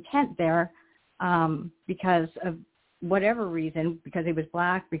wasn't an intent there because of whatever reason, because he was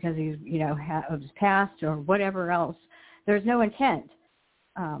black, because he of his past or whatever else. There's no intent.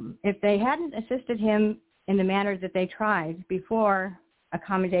 If they hadn't assisted him in the manner that they tried before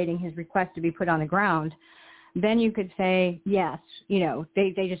accommodating his request to be put on the ground, then you could say, yes,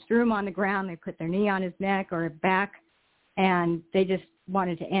 they just threw him on the ground, they put their knee on his neck or back, and they just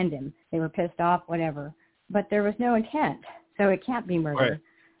wanted to end him. They were pissed off, whatever. But there was no intent, so it can't be murder. Right.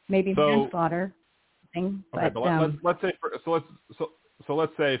 Maybe manslaughter. But let's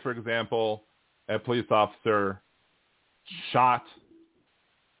say, for example, a police officer shot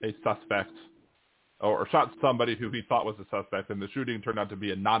a suspect or shot somebody who he thought was a suspect, and the shooting turned out to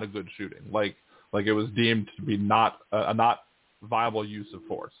be not a good shooting. Like it was deemed to be not a not viable use of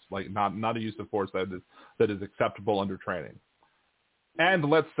force, like not a use of force that is acceptable under training. And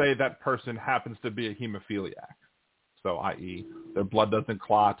let's say that person happens to be a hemophiliac, so i.e. their blood doesn't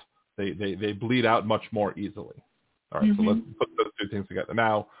clot, they bleed out much more easily. All right, so let's put those two things together.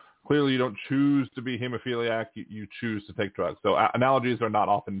 Now, clearly you don't choose to be hemophiliac, you choose to take drugs. So analogies are not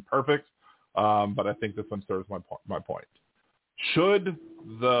often perfect, but I think this one serves my point. Should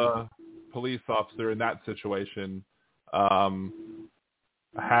the police officer in that situation should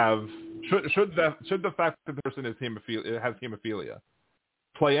the fact that the person has hemophilia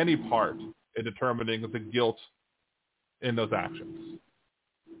play any part in determining the guilt in those actions?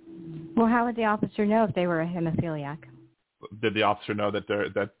 Well, how would the officer know if they were a hemophiliac? Did the officer know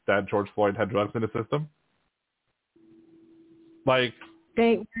that George Floyd had drugs in his system? When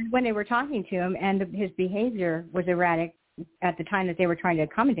they were talking to him and his behavior was erratic at the time that they were trying to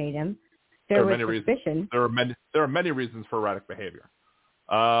accommodate him, there was suspicion. There are many reasons for erratic behavior.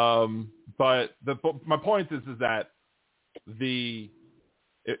 But my point is that if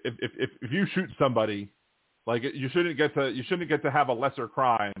you shoot somebody, like you shouldn't get to have a lesser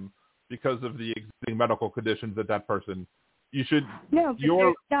crime because of the existing medical conditions that person. You should. No, but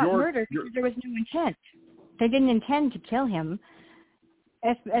it's not murder because there was no intent. They didn't intend to kill him.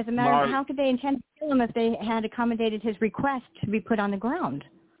 As a matter of how could they intend to kill him if they had accommodated his request to be put on the ground?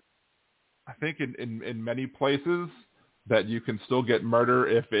 I think in many places that you can still get murder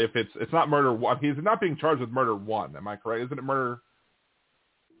if it's not murder one. He's not being charged with murder one. Am I correct? Isn't it murder?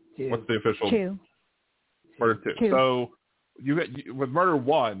 Two. What's the official? Two. Murder two. So you with murder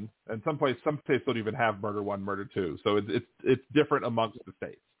one, and some states don't even have murder one, murder two. So it's different amongst the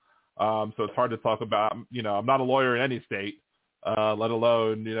states. So it's hard to talk about. I'm not a lawyer in any state, let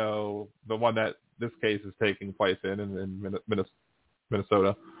alone the one that this case is taking place in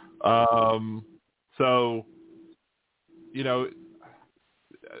Minnesota. So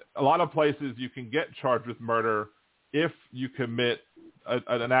a lot of places you can get charged with murder if you commit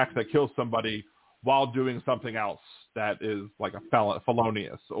an act that kills somebody while doing something else that is like a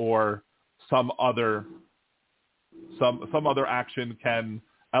felonious, or some other action can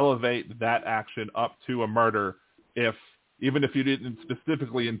elevate that action up to a murder even if you didn't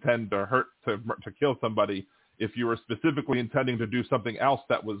specifically intend to kill somebody. If you were specifically intending to do something else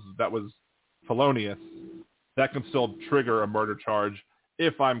that was felonious, that can still trigger a murder charge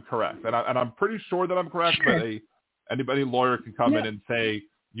if I'm correct. And I'm pretty sure that I'm correct, sure. But anybody lawyer can come in and say,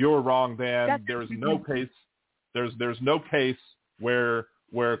 you're wrong, Dan. There's no case. There's no case where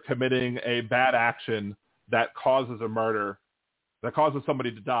committing a bad action that causes a murder, that causes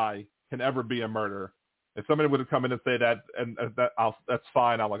somebody to die, can ever be a murder. If somebody would have come in and say that, that's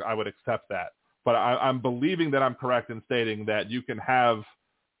fine. I would accept that. But I'm believing that I'm correct in stating that you could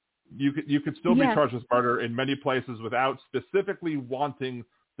still be charged with murder in many places without specifically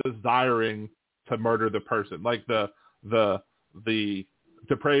desiring to murder the person. Like the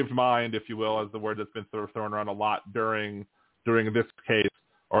depraved mind, if you will, is the word that's been thrown around a lot during this case,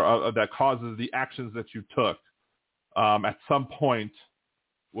 or that causes the actions that you took at some point,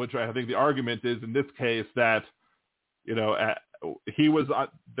 which I think the argument is in this case that he was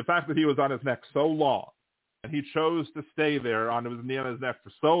the fact that he was on his neck so long, and he chose to stay there on his knee on his neck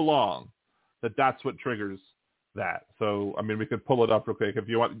for so long, that's what triggers that. So I mean, we could pull it up real quick if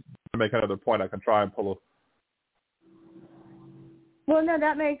you want to make another point. I can try and pull it. Well, no,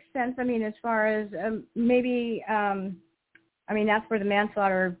 that makes sense. I mean, as far as maybe, that's where the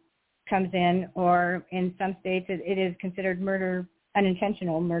manslaughter comes in, or in some states it is considered murder,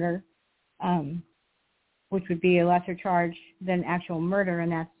 unintentional murder, which would be a lesser charge than actual murder,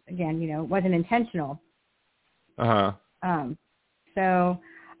 and that's, again, wasn't intentional. Uh-huh. So,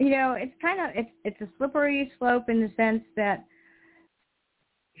 it's kind of, it's a slippery slope in the sense that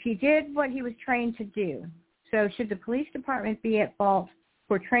he did what he was trained to do. So should the police department be at fault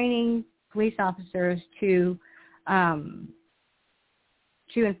for training police officers to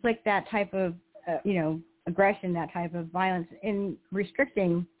inflict that type of, aggression, that type of violence in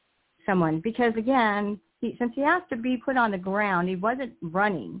restricting someone? Because, again, since he has to be put on the ground, he wasn't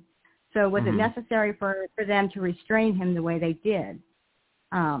running. So was it necessary for them to restrain him the way they did?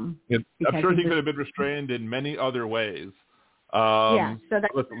 I'm sure he could have been restrained in many other ways. So here's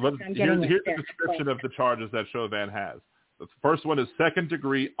the description of the charges that Chauvin has. The first one is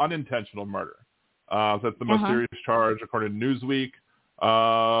second-degree unintentional murder. That's the most serious charge according to Newsweek.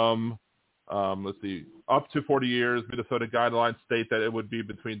 Let's see, up to 40 years. Minnesota guidelines state that it would be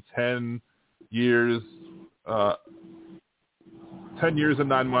between 10 years and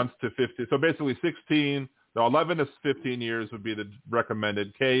 9 months to 50. So basically 11 to 15 years would be the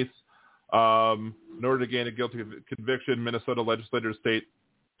recommended case. In order to gain a guilty conviction, Minnesota legislators state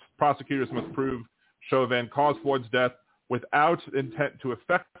prosecutors must prove Chauvin caused Floyd's death without intent to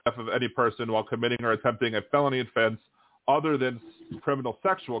affect the death of any person while committing or attempting a felony offense other than criminal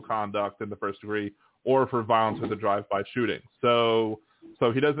sexual conduct in the first degree or for violence with a drive-by shooting. So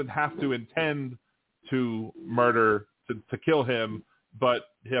he doesn't have to intend to murder to kill him, but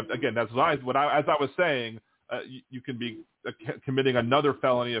again, as I was saying, you can be committing another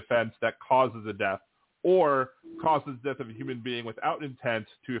felony offense that causes a death or causes the death of a human being without intent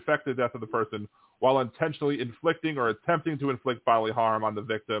to effect the death of the person while intentionally inflicting or attempting to inflict bodily harm on the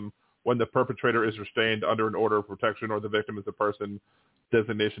victim when the perpetrator is restrained under an order of protection or the victim is a person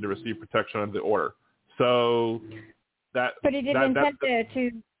designation to receive protection under the order. So that. But he didn't intend to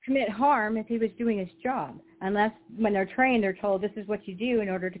commit harm if he was doing his job, unless when they're trained, they're told this is what you do in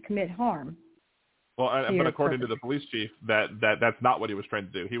order to commit harm. Well, but according to the police chief, that's not what he was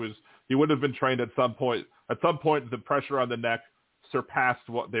trained to do. He would have been trained at some point. At some point, the pressure on the neck surpassed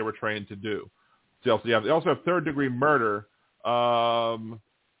what they were trained to do. So they also have third-degree murder,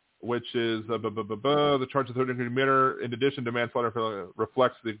 which is the charge of third-degree murder. In addition to manslaughter,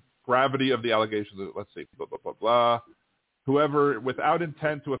 reflects the gravity of the allegations. Let's see, blah blah blah blah. Whoever, without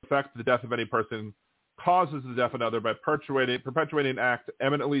intent to affect the death of any person, causes the death of another by perpetuating an act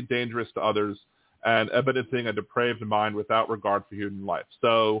eminently dangerous to others and evidencing a depraved mind without regard for human life.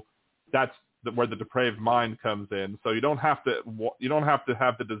 So that's where the depraved mind comes in. So you don't have to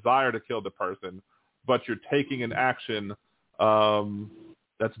have the desire to kill the person, but you're taking an action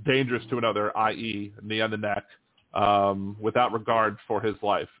that's dangerous to another, i.e., knee on the neck, without regard for his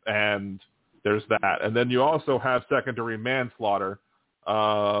life. And there's that. And then you also have secondary manslaughter,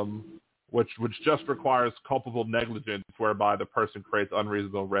 which just requires culpable negligence, whereby the person creates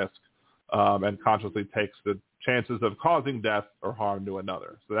unreasonable risk and consciously takes the chances of causing death or harm to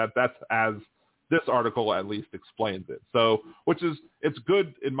another. So that's as this article at least explains it. So, it's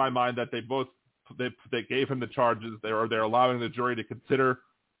good in my mind that they gave him the charges. They're allowing the jury to consider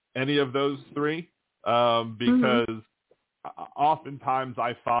any of those three because oftentimes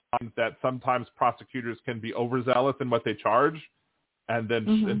I find that sometimes prosecutors can be overzealous in what they charge and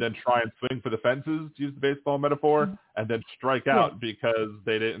then try and swing for the fences, to use the baseball metaphor, and then strike out because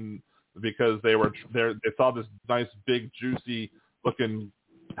they saw this nice big juicy looking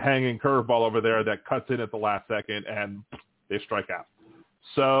hanging curveball over there that cuts in at the last second and they strike out.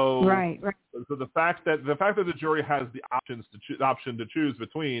 So right. So the fact that the jury has the option to choose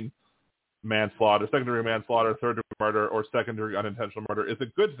between manslaughter, secondary manslaughter, third-degree murder, or secondary unintentional murder is a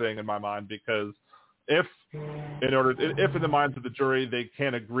good thing in my mind, because if in the minds of the jury they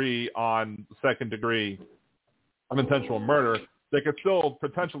can't agree on second-degree unintentional murder, they could still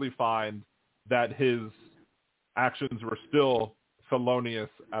potentially find that his actions were still felonious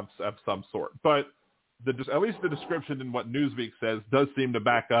of some sort. But at least the description in what Newsweek says does seem to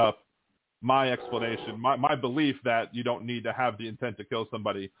back up my explanation, my belief that you don't need to have the intent to kill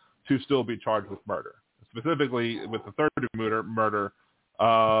somebody to still be charged with murder. Specifically with the third-degree murder,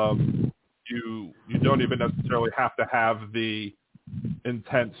 you don't even necessarily have to have the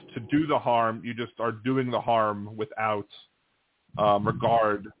intent to do the harm. You just are doing the harm without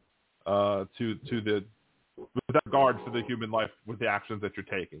regard without regard for the human life with the actions that you're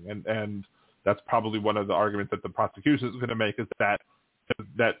taking. And that's probably one of the arguments that the prosecution is going to make, is that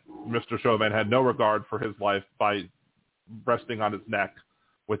Mr. Chauvin had no regard for his life by resting on his neck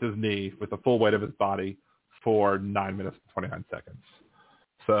with his knee, with the full weight of his body for 9 minutes and 29 seconds.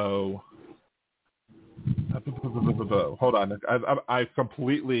 So, hold on. I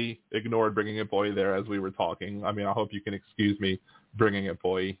completely ignored bringing employee there as we were talking. I mean, I hope you can excuse me bringing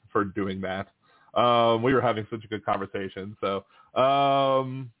employee for doing that. We were having such a good conversation. So,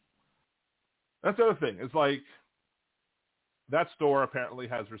 that's the other thing. It's like that store apparently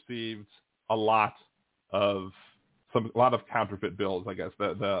has received a lot of counterfeit bills. I guess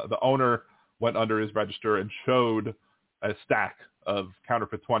the owner went under his register and showed a stack of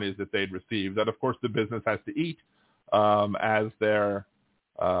counterfeit 20s that they'd received. That of course the business has to eat as their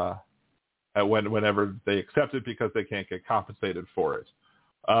whenever they accept it, because they can't get compensated for it.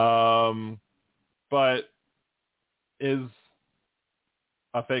 But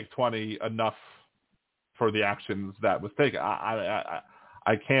a fake 20 enough for the actions that was taken. I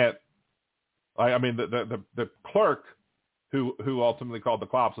can't. I mean, the clerk who ultimately called the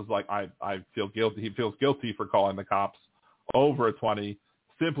cops was like, I feel guilty. He feels guilty for calling the cops over a 20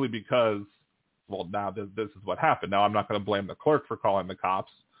 simply because, well, now this is what happened. Now I'm not going to blame the clerk for calling the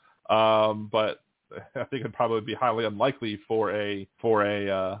cops, but I think it'd probably be highly unlikely for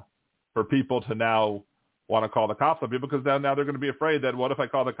people to now want to call the cops on people, because now they're going to be afraid that what if I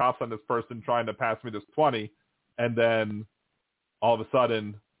call the cops on this person trying to pass me this 20, and then all of a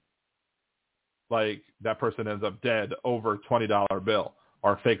sudden, like, that person ends up dead over a $20 bill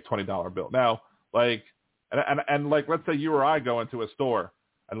or a fake $20 bill. Now, like, and like, let's say you or I go into a store,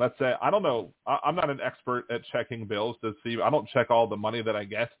 and let's say, I don't know, I'm not an expert at checking bills to see, I don't check all the money that I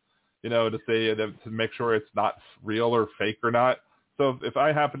get, to say, to make sure it's not real or fake or not. So if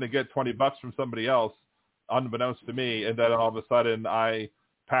I happen to get $20 from somebody else, unbeknownst to me, and then all of a sudden I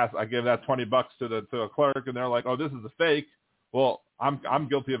give that $20 to a clerk, and they're like, oh, this is a fake. Well, I'm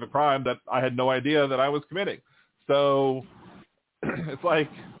guilty of a crime that I had no idea that I was committing. So it's like,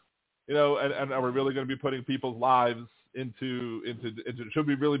 and are we really going to be putting people's lives into should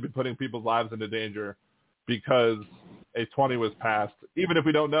we really be putting people's lives into danger because a 20 was passed, even if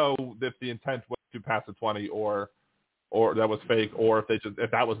we don't know if the intent was to pass a 20 or that was fake, or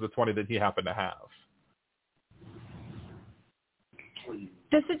if that was the 20 that he happened to have.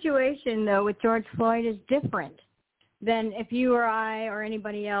 The situation, though, with George Floyd is different than if you or I or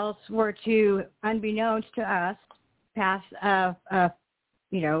anybody else were to, unbeknownst to us, pass a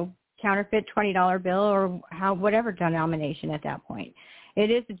counterfeit $20 bill or whatever denomination at that point. It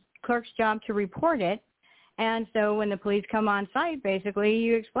is the clerk's job to report it. And so when the police come on site, basically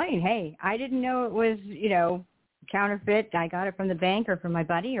you explain, hey, I didn't know it was, counterfeit. I got it from the bank or from my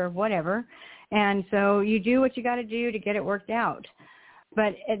buddy or whatever. And so you do what you got to do to get it worked out.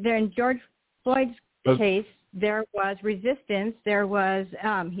 But in George Floyd's case, there was resistance. There was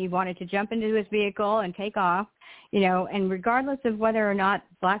he wanted to jump into his vehicle and take off, and regardless of whether or not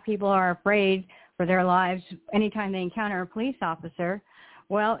black people are afraid for their lives anytime they encounter a police officer,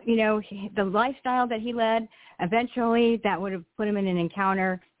 well, the lifestyle that he led, eventually that would have put him in an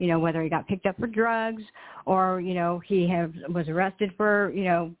encounter, whether he got picked up for drugs or, he was arrested for,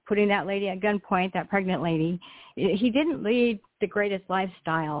 putting that lady at gunpoint, that pregnant lady. He didn't lead the greatest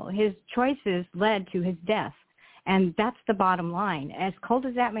lifestyle. His choices led to his death. And that's the bottom line. As cold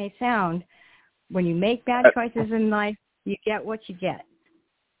as that may sound, when you make bad choices in life, you get what you get.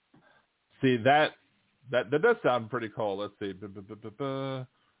 See, that does sound pretty cool. Let's see.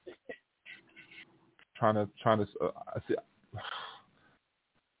 Trying to see.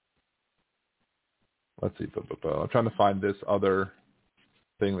 Let's see. I'm trying to find this other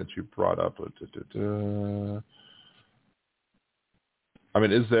thing that you brought up. I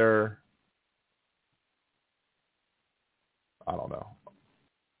mean, is there? I don't know.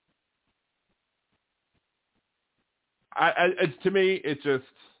 To me, it's just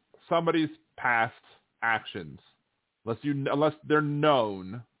somebody's past actions, unless they're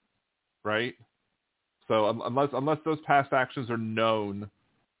known, right? So unless those past actions are known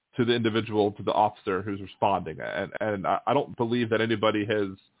to the individual, to the officer who's responding, and I don't believe that anybody has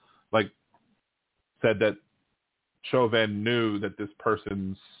said that Chauvin knew that this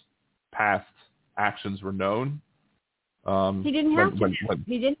person's past actions were known. He didn't have to.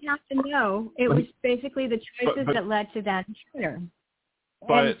 He didn't have to know. It was basically the choices that led to that encounter.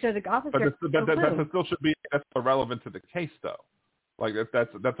 And so the officer. That still should be irrelevant to the case, though. Like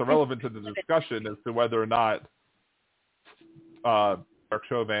that's irrelevant to the discussion as to whether or not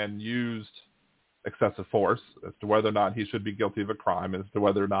Chauvin used excessive force, as to whether or not he should be guilty of a crime, as to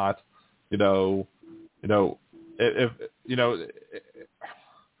whether or not, if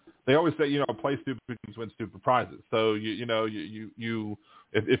they always say, play stupid games, win stupid prizes. So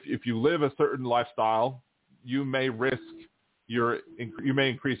if you live a certain lifestyle, you may increase your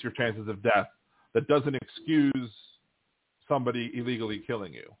chances of death. That doesn't excuse somebody illegally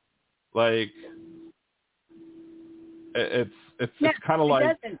killing you. Like it's kind of like.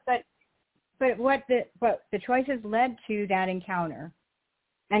 It doesn't. But what the choices led to that encounter.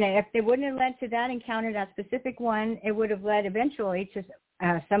 And if they wouldn't have led to that encounter, that specific one, it would have led eventually to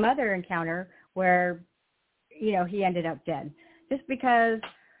some other encounter where, he ended up dead. Just because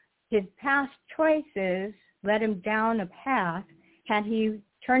his past choices led him down a path, had he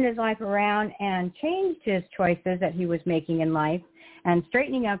turned his life around and changed his choices that he was making in life and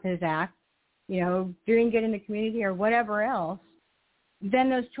straightening up his act, doing good in the community or whatever else, then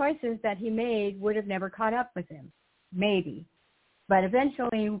those choices that he made would have never caught up with him, maybe. But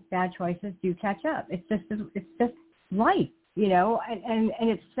eventually, bad choices do catch up. It's just life. you know, and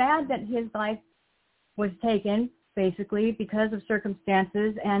it's sad that his life was taken basically because of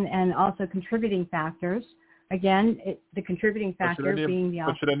circumstances and also contributing factors. Again, the contributing factor being the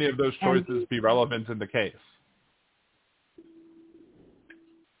But should any of those choices be relevant in the case?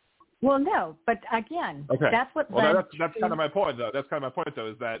 Well, no, but again, that's what. Well, that's kind of my point, though. That's kind of my point, though.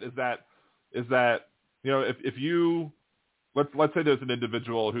 Is that you know, if you let's say there's an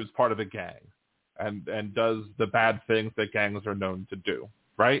individual who's part of a gang and does the bad things that gangs are known to do,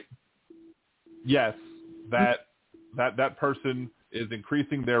 right? Yes, that person is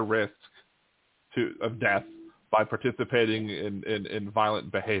increasing their risk of death by participating in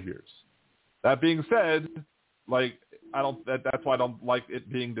violent behaviors. That being said, like that's why I don't like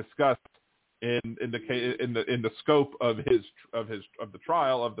it being discussed in the scope of the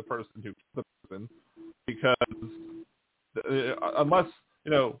trial of the person who killed the person, because unless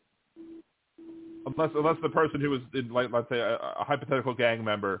the person who was in, like, let's say a hypothetical gang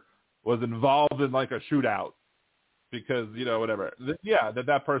member was involved in like a shootout, because, you know, whatever,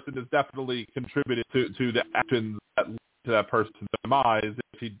 that person is definitely contributed to the actions that lead to that person's demise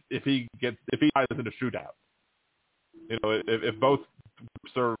if he dies in a shootout. You know, if both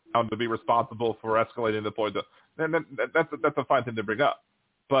groups are found to be responsible for escalating the point, then that's a fine thing to bring up.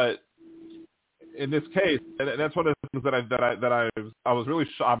 But in this case, and that's one of the things that I was really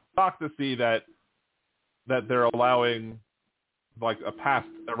shocked to see that they're allowing like a past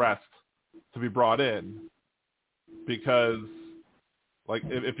arrest to be brought in, because like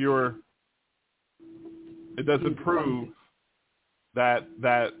if it doesn't prove that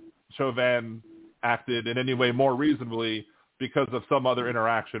Chauvin acted in any way more reasonably because of some other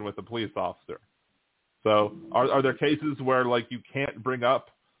interaction with a police officer. So are there cases where like you can't bring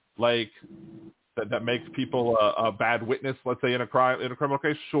up like that makes people a bad witness, let's say in a criminal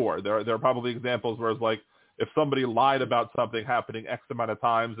case? Sure. There are probably examples where it's like if somebody lied about something happening X amount of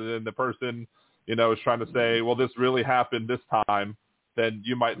times and then the person, you know, is trying to say, well, this really happened this time, then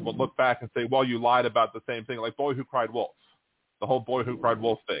you might look back and say, well, you lied about the same thing, like Boy Who Cried Wolf, the whole Boy Who Cried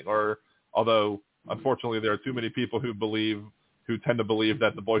Wolf thing. Or although unfortunately there are too many people who tend to believe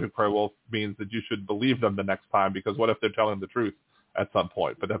that the Boy Who Cried Wolf means that you should believe them the next time, because what if they're telling the truth at some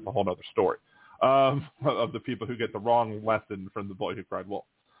point? But that's a whole other story of the people who get the wrong lesson from the Boy Who Cried Wolf.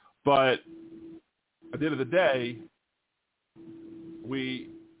 But at the end of the day,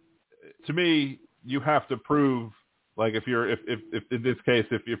 to me, you have to prove, like if in this case,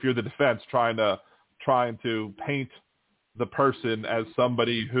 if you're the defense trying to paint the person as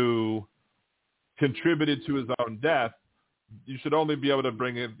somebody who contributed to his own death, you should only be able to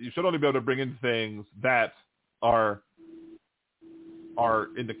bring in things that are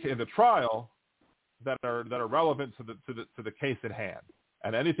in the trial that are relevant to the case at hand,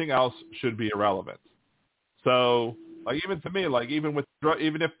 and anything else should be irrelevant. So, like, even to me, like, even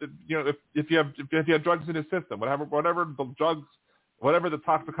if you have drugs in his system, whatever the drugs, whatever the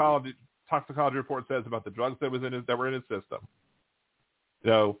toxicology report says about the drugs that were in his system, you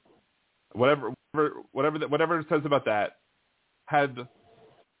know, whatever it says about that,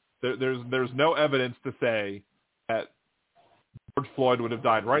 there's no evidence to say that George Floyd would have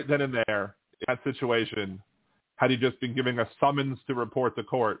died right then and there in that situation had he just been giving a summons to report to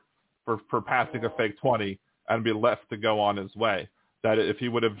court for passing a fake 20 and be left to go on his way. That if he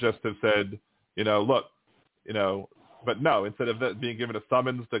would have just have said, you know, look, you know, but no, instead of that being given a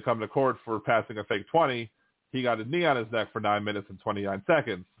summons to come to court for passing a fake 20, he got a knee on his neck for 9 minutes and 29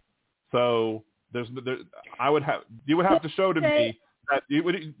 seconds. So you would have to show to me that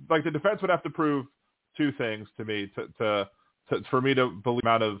the defense would have to prove two things to me for me to believe the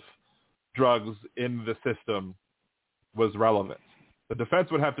amount of drugs in the system was relevant. The defense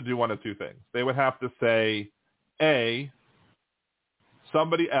would have to do one of two things. They would have to say,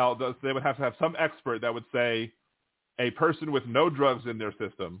 somebody else, they would have to have some expert that would say a person with no drugs in their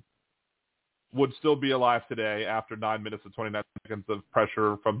system would still be alive today after 9 minutes and 29 seconds of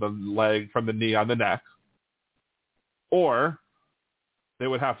pressure from the knee on the neck. Or they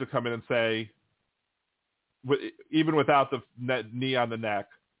would have to come in and say, even without the knee on the neck,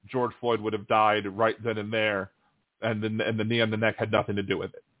 George Floyd would have died right then and there, and the knee on the neck had nothing to do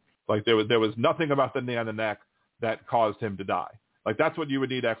with it. Like there was nothing about the knee on the neck that caused him to die. Like that's what you would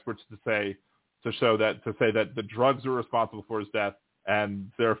need experts to say to say that the drugs were responsible for his death,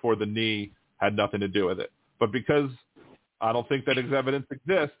 and therefore the knee had nothing to do with it. But because I don't think that evidence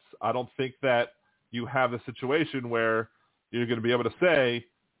exists, I don't think that you have a situation where you're going to be able to say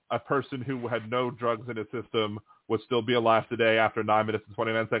a person who had no drugs in his system would still be alive today after 9 minutes and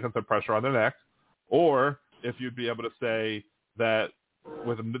 29 seconds of pressure on their neck, or if you'd be able to say that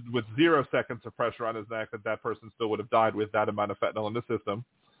with 0 seconds of pressure on his neck, that person still would have died with that amount of fentanyl in the system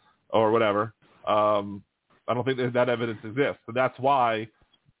or whatever. I don't think that evidence exists. So that's why,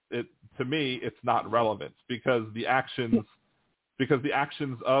 to me, it's not relevant, because the actions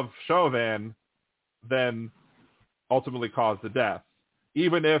of Chauvin then ultimately caused the death,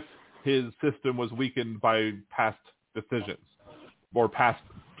 even if his system was weakened by past decisions or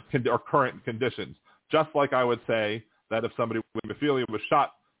current conditions. Just like I would say that if somebody with hemophilia was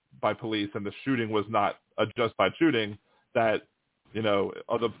shot by police and the shooting was not a justified shooting, that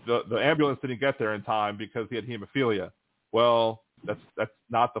the ambulance didn't get there in time because he had hemophilia. Well, that's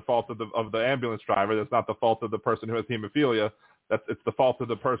not the fault of the ambulance driver. That's not the fault of the person who has hemophilia. It's the fault of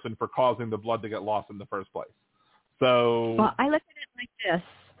the person for causing the blood to get lost in the first place. So, well, I look at it like this.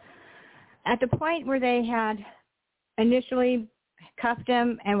 At the point where they had initially cuffed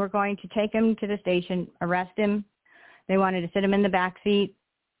him and were going to take him to the station, arrest him, they wanted to sit him in the back seat,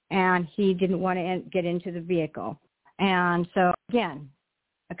 and he didn't want to get into the vehicle. And so, again,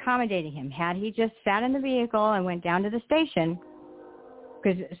 accommodating him. Had he just sat in the vehicle and went down to the station,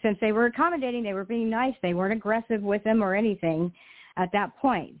 because since they were accommodating, they were being nice, they weren't aggressive with him or anything at that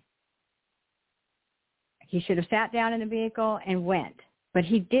point. He should have sat down in the vehicle and went, but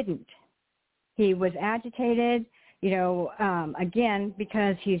he didn't. He was agitated, again,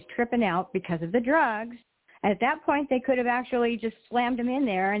 because he's tripping out because of the drugs. At that point, they could have actually just slammed him in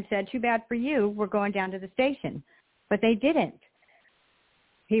there and said, too bad for you, we're going down to the station. But they didn't.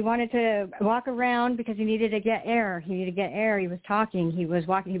 He wanted to walk around because he needed to get air. He was talking. He was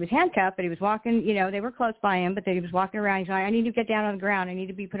walking. He was handcuffed, but he was walking. They were close by him, but he was walking around. He's like, I need to get down on the ground. I need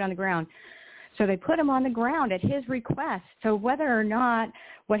to be put on the ground. So they put him on the ground at his request. So whether or not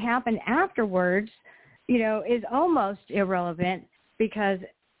what happened afterwards, is almost irrelevant, because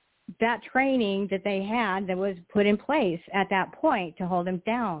that training that they had that was put in place at that point to hold him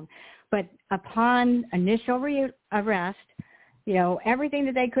down. But upon initial arrest, everything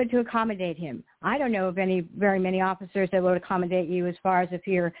that they could to accommodate him. I don't know of very many officers that would accommodate you as far as if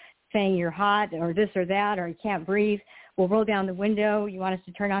you're saying you're hot or this or that, or you can't breathe. We'll roll down the window. You want us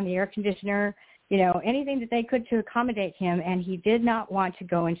to turn on the air conditioner, anything that they could to accommodate him. And he did not want to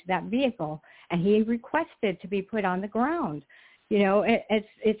go into that vehicle, and he requested to be put on the ground.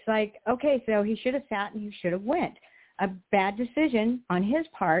 It's like, okay, so he should have sat and he should have went. A bad decision on his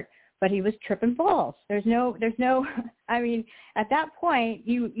part, but he was tripping balls. There's no, I mean, at that point,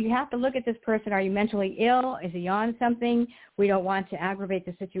 you have to look at this person. Are you mentally ill? Is he on something? We don't want to aggravate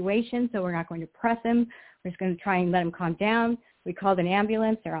the situation, so we're not going to press him. We're just going to try and let him calm down. We called an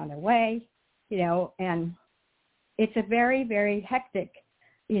ambulance. They're on their way, and it's a very, very hectic,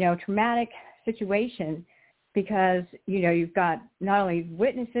 traumatic situation, because, you've got not only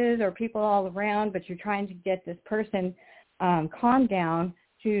witnesses or people all around, but you're trying to get this person calmed down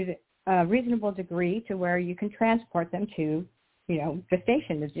to a reasonable degree to where you can transport them to, the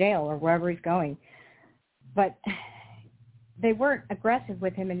station, the jail, or wherever he's going. But they weren't aggressive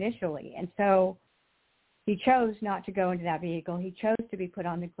with him initially, and so he chose not to go into that vehicle. He chose to be put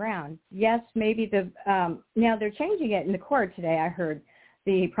on the ground. Yes, maybe now they're changing it in the court today. I heard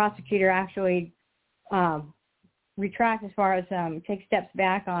the prosecutor actually retract as far as take steps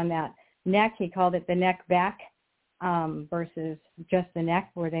back on that neck. He called it the neck back versus just the neck,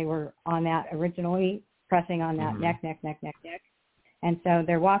 where they were on that originally, pressing on that neck. And so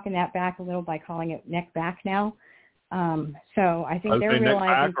they're walking that back a little by calling it neck back now. So I think they're realizing.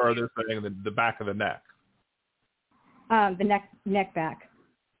 Neck back, or they're saying the back of the neck? The neck back.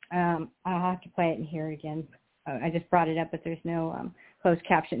 I'll have to play it and hear it again. I just brought it up, but there's no closed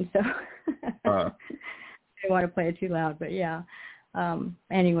caption, so I don't want to play it too loud. But yeah.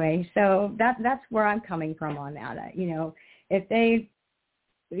 Anyway, so that's where I'm coming from on that. If they,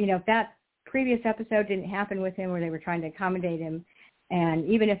 if that previous episode didn't happen with him, where they were trying to accommodate him, and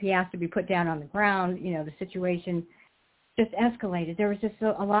even if he has to be put down on the ground, the situation just escalated. There was just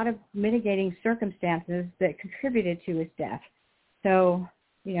a lot of mitigating circumstances that contributed to his death. So,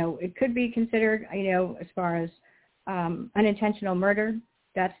 it could be considered, as far as unintentional murder.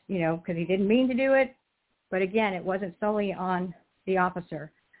 That's, because he didn't mean to do it. But again, it wasn't solely on the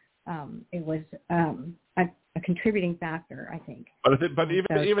officer. It was a contributing factor, I think. But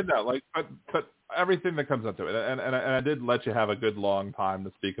even that, but everything that comes into it, and I did let you have a good long time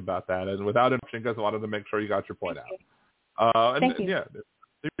to speak about that, and without interrupting, because I wanted to make sure you got your point out. Thank you. Yeah,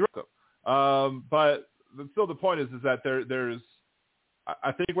 you're welcome. But still, the point is that there's,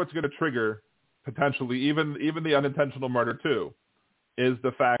 I think what's going to trigger potentially even the unintentional murder too, is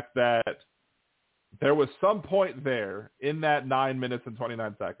the fact that there was some point there in that 9 minutes and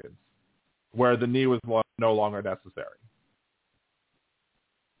 29 seconds where the knee was no longer necessary.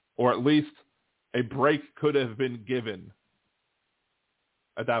 or at least a break could have been given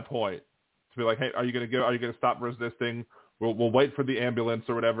at that point to be like, hey, are you going to stop resisting? We'll wait for the ambulance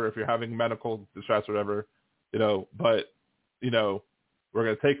or whatever if you're having medical distress or whatever, but we're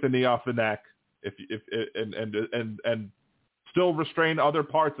going to take the knee off the neck and still restrain other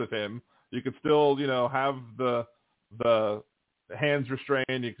parts of him. You could still, have the hands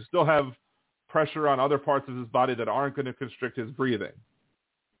restrained. You can still have pressure on other parts of his body that aren't going to constrict his breathing.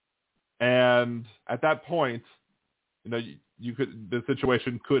 And at that point, the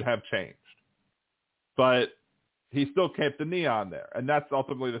situation could have changed. But he still kept the knee on there. And that's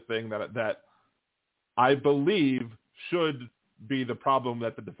ultimately the thing that I believe should be the problem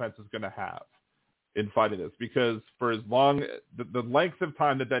that the defense is going to have in fighting this, because for as long the length of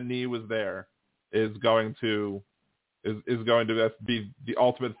time that knee was there is going to be the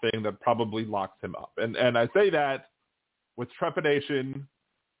ultimate thing that probably locks him up. And I say that with trepidation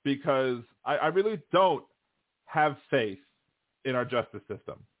because I really don't have faith in our justice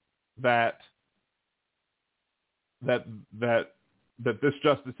system that this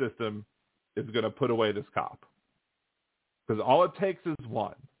justice system is going to put away this cop. Because all it takes is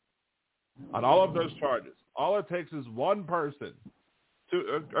one. On all of those charges, all it takes is one person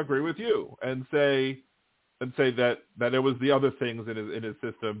to agree with you and say that it was the other things in his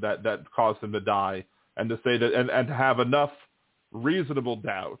system that caused him to die, and to say that and to have enough reasonable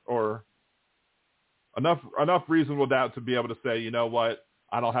doubt or enough reasonable doubt to be able to say, you know what,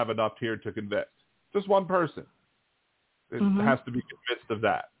 I don't have enough here to convict. Just one person. It has to be convinced of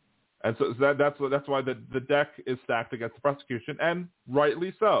that. And so that's why the deck is stacked against the prosecution, and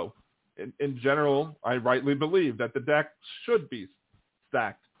rightly so. In general, I rightly believe that the deck should be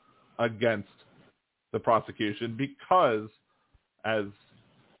stacked against the prosecution because, as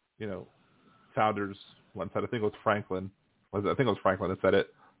founders once said, I think it was Franklin that said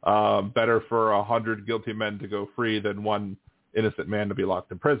it. Better for 100 guilty men to go free than one innocent man to be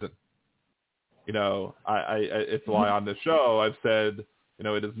locked in prison. It's why on this show I've said,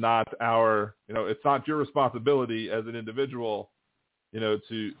 it is not it's not your responsibility as an individual,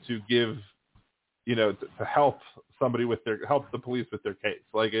 to give, to help somebody help the police with their case.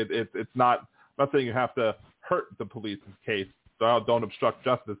 Like it's not, I'm not saying you have to hurt the police's case. So don't obstruct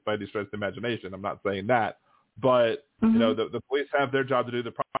justice by any stretch of the imagination. I'm not saying that, but the police have their job to do,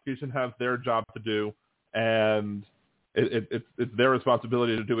 the prosecution has their job to do, and it's their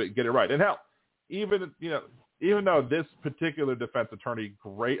responsibility to do it and get it right. And hell, even though this particular defense attorney,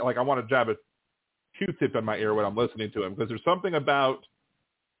 I want to jab a Q-tip in my ear when I'm listening to him, because there's something about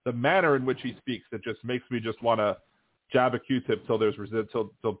the manner in which he speaks that just makes me just want to jab a Q-tip till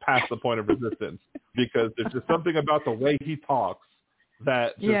past the point of resistance, because there's just something about the way he talks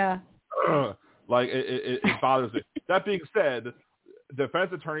that just, it bothers me. That being said,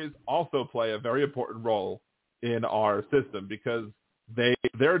 defense attorneys also play a very important role in our system, because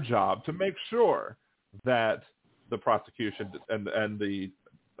their job to make sure that the prosecution and the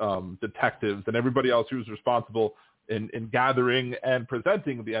detectives and everybody else who's responsible in gathering and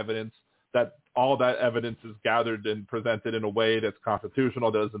presenting the evidence, that all that evidence is gathered and presented in a way that's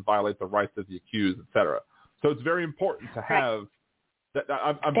constitutional, doesn't violate the rights of the accused, etc. So it's very important to have that.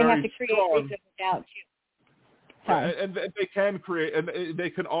 I'm they very have to create strong. reasonable doubt too. And they can create, and they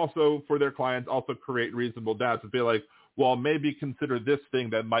can also, for their clients, also create reasonable doubt to be like, well, maybe consider this thing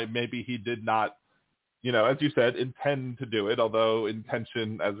that maybe he did not, as you said, intend to do it, although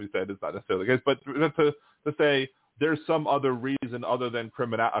intention, as we said, is not necessarily the case. But to say there's some other reason other than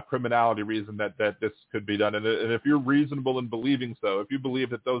a criminality reason that this could be done. And if you're reasonable in believing so, if you believe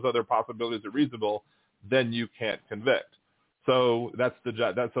that those other possibilities are reasonable, then you can't convict. So the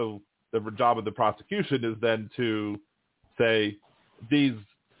job of the prosecution is then to say these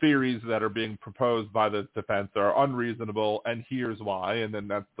theories that are being proposed by the defense are unreasonable, and here's why. And then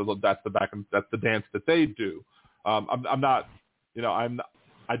that's the dance that they do. I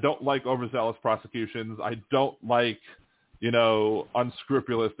don't like overzealous prosecutions. I don't like,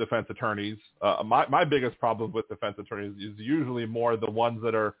 unscrupulous defense attorneys. My biggest problem with defense attorneys is usually more the ones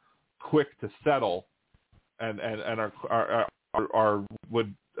that are quick to settle and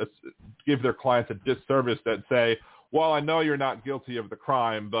would give their clients a disservice, that say, well, I know you're not guilty of the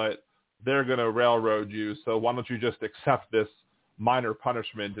crime, but they're going to railroad you, so why don't you just accept this minor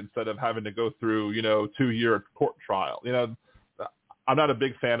punishment instead of having to go through, 2-year court trial. I'm not a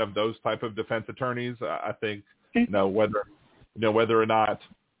big fan of those type of defense attorneys. I think, whether or not,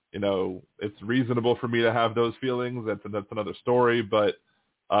 it's reasonable for me to have those feelings, that's another story. But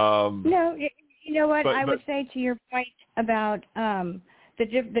no, you know what I would say to your point about the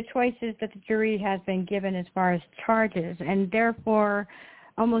choices that the jury has been given as far as charges, and therefore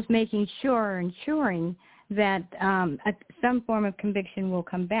almost ensuring that some form of conviction will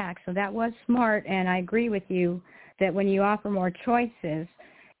come back. So that was smart, and I agree with you that when you offer more choices,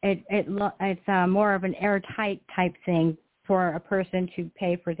 it's more of an airtight type thing for a person to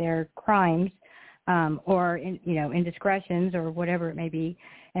pay for their crimes or indiscretions or whatever it may be.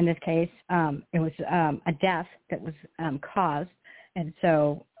 In this case, it was a death that was caused, and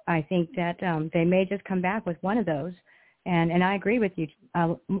so I think that they may just come back with one of those. And I agree with you.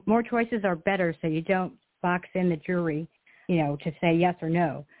 More choices are better, so you don't box in the jury, to say yes or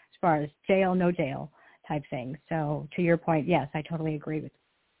no as far as jail, no jail type thing. So to your point, yes, I totally agree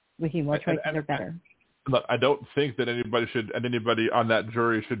with you. More choices are better. Look, I don't think that anybody on that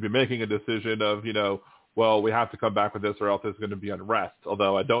jury should be making a decision of, well, we have to come back with this or else there's going to be unrest.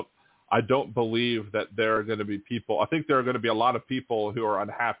 Although I don't believe that there are going to be people. I think there are going to be a lot of people who are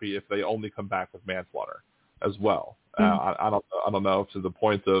unhappy if they only come back with manslaughter as well. I don't know to the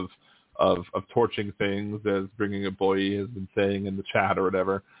point of torching things, as Bringing a Boy has been saying in the chat or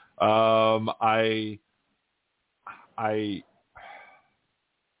whatever. I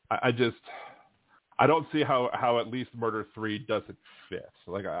don't see how at least Murder 3 doesn't fit.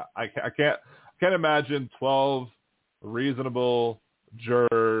 Like I can't imagine 12 reasonable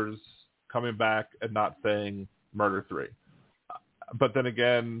jurors coming back and not saying Murder 3. But then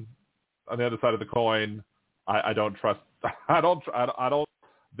again, on the other side of the coin, I don't trust.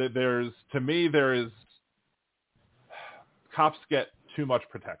 There's cops get too much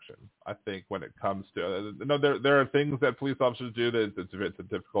protection, I think, when it comes to there are things that police officers do that it's a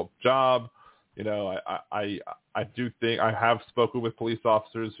difficult job. I do think I have spoken with police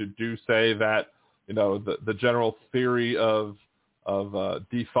officers who do say that the general theory of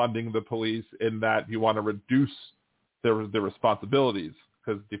defunding the police, in that you want to reduce their responsibilities,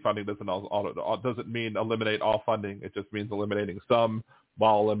 because defunding doesn't mean eliminate all funding. It just means eliminating some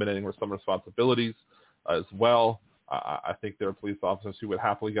while eliminating some responsibilities as well. I think there are police officers who would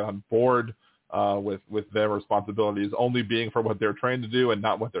happily get on board with their responsibilities only being for what they're trained to do and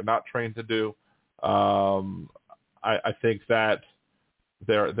not what they're not trained to do. I think that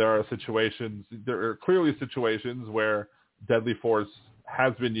there are clearly situations where deadly force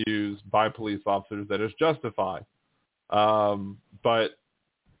has been used by police officers that is justified. But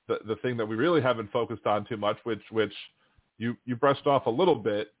the thing that we really haven't focused on too much, which you brushed off a little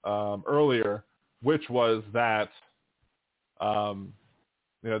bit earlier, which was that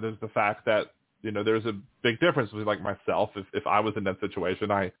there's the fact that there's a big difference between, like, myself. If I was in that situation,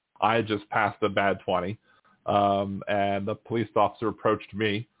 I just passed a bad 20, and the police officer approached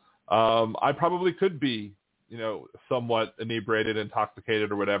me. I probably could be somewhat inebriated,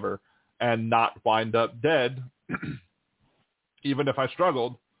 intoxicated, or whatever, and not wind up dead, even if I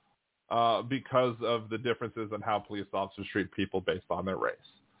struggled, because of the differences in how police officers treat people based on their race.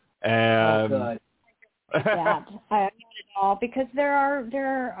 And that not at all, because there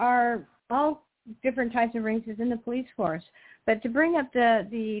are all different types of races in the police force. But to bring up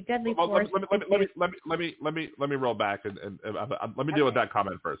the deadly force, let me roll back and let me deal with that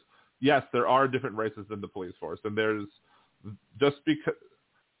comment first. Yes, there are different races in the police force, and there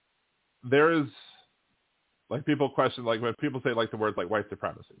is, like, people question, like, when people say, like, the words like white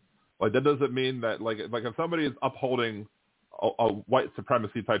supremacy, like, that doesn't mean that, like if somebody is upholding a white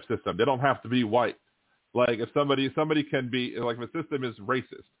supremacy type system, they don't have to be white. Like, if somebody can be, like, if a system is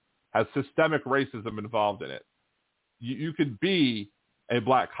racist, has systemic racism involved in it, you could be a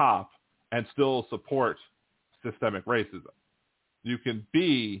black cop and still support systemic racism. You can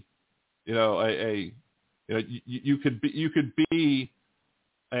be, you could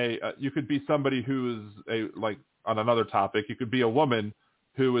be somebody who is like, on another topic, you could be a woman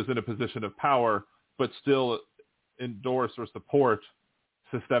who is in a position of power but still endorse or support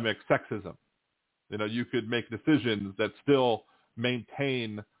systemic sexism. You could make decisions that still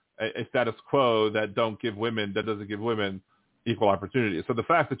maintain a status quo that doesn't give women equal opportunity. So the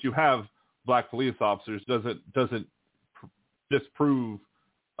fact that you have black police officers doesn't disprove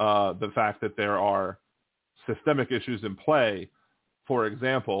the fact that there are systemic issues in play. For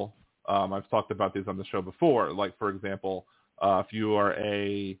example, I've talked about these on the show before. Like, for example, if you are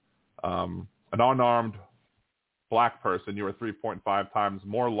an unarmed black person, you are 3.5 times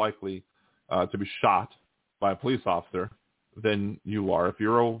more likely to be shot by a police officer than you are if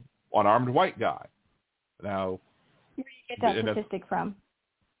you're an unarmed white guy. Now, where do you get that statistic from?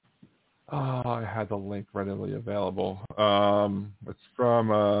 Oh, I had the link readily available. It's from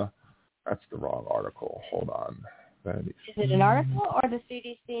that's the wrong article. Hold on. Is it an article or the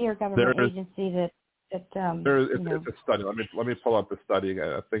CDC or government agency that it's a study. Let me pull up the study.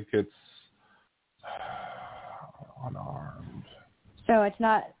 I think it's unarmed. So it's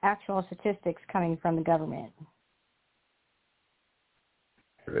not actual statistics coming from the government.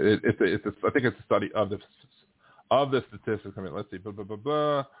 I think it's a study of the statistics. I mean, let's see. Blah, blah, blah,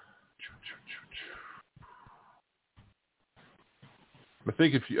 blah. I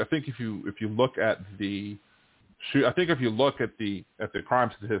think if you look at the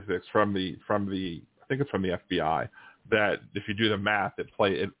crime statistics from the I think it's from the FBI, that if you do the math, it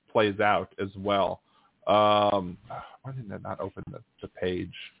plays out as well. Why didn't that not open the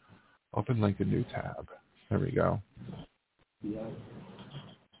page? Open link a new tab. There we go. Yeah.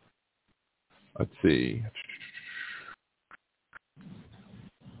 Let's see.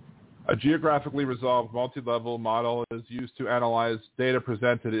 A geographically resolved multi-level model is used to analyze data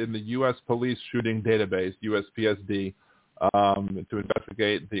presented in the U.S. Police Shooting Database, USPSD, to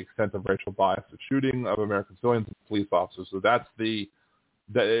investigate the extent of racial bias of shooting of American civilians and police officers. So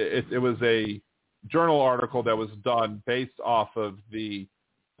it was a journal article that was done based off of the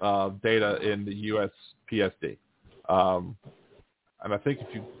data in the USPSD. And I think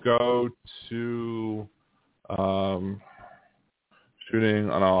if you go to shooting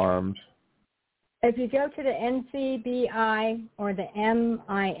unarmed. If you go to the NCBI or the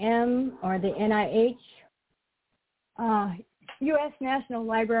MIM or the NIH, U.S. National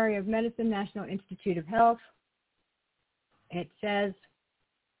Library of Medicine, National Institute of Health, it says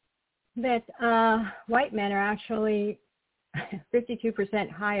that white men are actually 52%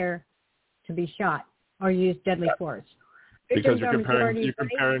 higher to be shot or use deadly force. Because you're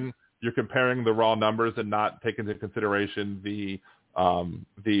comparing the raw numbers and not taking into consideration the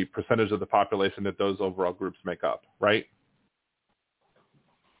percentage of the population that those overall groups make up, right?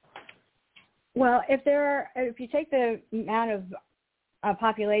 Well, if you take the amount of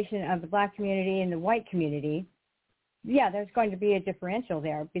population of the black community and the white community, yeah, there's going to be a differential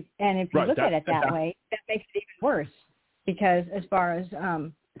there. And if you look at it that way, that makes it even worse, because as far as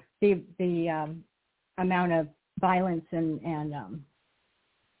the amount of violence and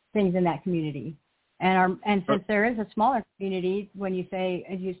things in that community. And since there is a smaller community, when you say,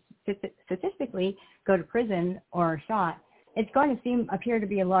 as you statistically go to prison or are shot, it's going to appear to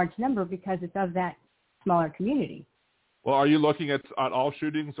be a large number because it's of that smaller community. Well, are you looking at all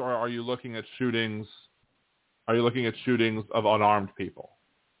shootings, or are you looking at shootings? Are you looking at shootings of unarmed people?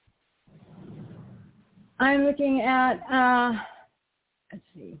 I'm looking at let's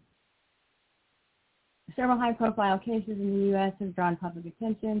see. Several high-profile cases in the U.S. have drawn public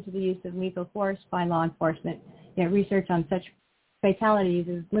attention to the use of lethal force by law enforcement, yet research on such fatalities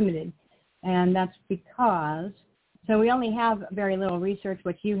is limited. And that's because, so we only have very little research,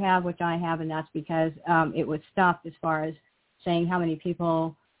 which you have, which I have, and that's because it was stopped as far as saying how many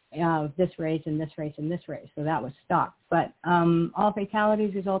people this race and this race and this race. So that was stopped. But all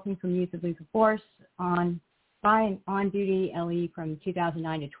fatalities resulting from use of lethal force by an on-duty LE from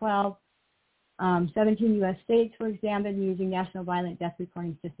 2009 to 12. 17 U.S. states were examined using National Violent Death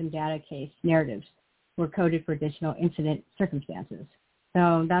Reporting System data case narratives were coded for additional incident circumstances.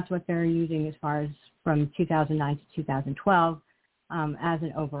 So that's what they're using as far as from 2009 to 2012 as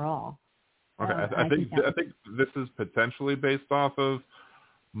an overall. Okay, I think this is potentially based off of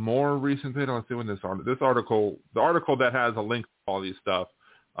more recent data. Let's see when the article that has a link to all these stuff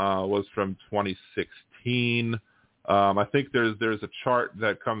was from 2016. I think there's a chart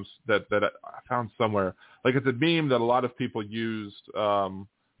that comes that I found somewhere. Like, it's a meme that a lot of people used.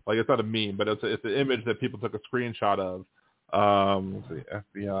 Like, it's not a meme, but it's an image that people took a screenshot of. Let's see,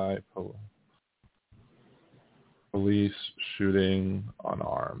 FBI police shooting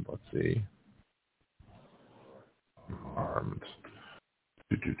unarmed. Let's see, armed.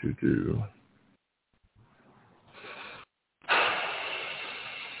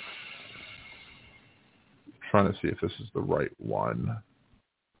 Trying to see if this is the right one.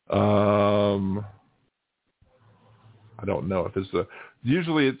 I don't know if it's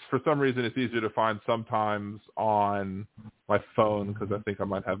usually it's, for some reason, it's easier to find sometimes on my phone because I think I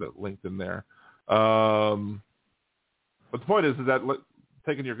might have it linked in there. But the point is that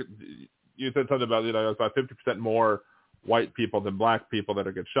taking you said something about, about 50% more white people than black people that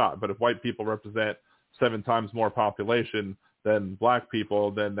are get shot. But if white people represent 7 times more population than black people,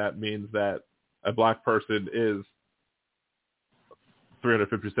 then that means that a black person is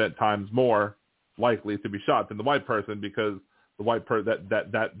 350% times more likely to be shot than the white person, because the white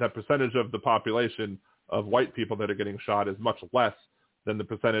that percentage of the population of white people that are getting shot is much less than the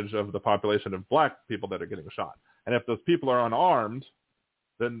percentage of the population of black people that are getting shot. And if those people are unarmed,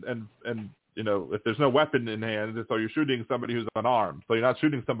 then and if there's no weapon in hand, so you're shooting somebody who's unarmed. So you're not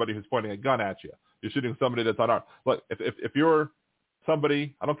shooting somebody who's pointing a gun at you. You're shooting somebody that's unarmed. Look, if you're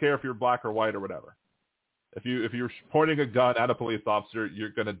somebody, I don't care if you're black or white or whatever, If you're pointing a gun at a police officer, you're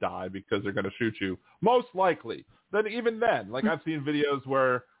going to die because they're going to shoot you. Most likely. Then even then, like I've seen videos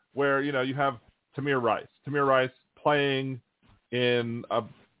where you have Tamir Rice playing in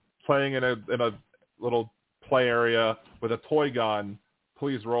a little play area with a toy gun.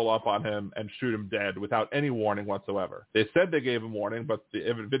 Police roll up on him and shoot him dead without any warning whatsoever. They said they gave him warning, but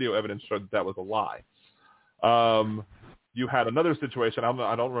the video evidence showed that was a lie. You had another situation.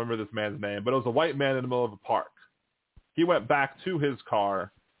 I don't remember this man's name, but it was a white man in the middle of a park. He went back to his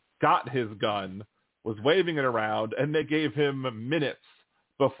car, got his gun, was waving it around, and they gave him minutes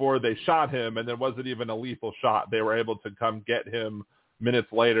before they shot him, and there wasn't even a lethal shot. They were able to come get him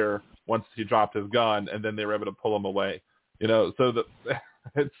minutes later once he dropped his gun, and then they were able to pull him away. So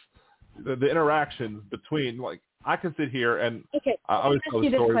it's the interactions between, like, I can sit here and I always tell the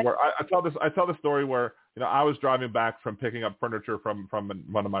story where I tell the story where I was driving back from picking up furniture from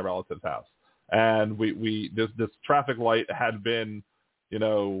one of my relatives' house, and this traffic light had been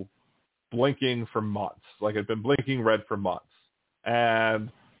blinking for months, like it had been blinking red for months,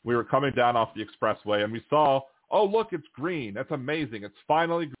 and we were coming down off the expressway and we saw, oh look, it's green, that's amazing, it's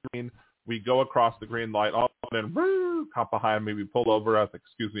finally green. We go across the green light, all of a sudden, cop behind me. We pull over. I was like,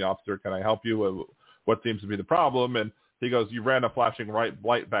 excuse me, officer, can I help you? What seems to be the problem? And he goes, you ran a flashing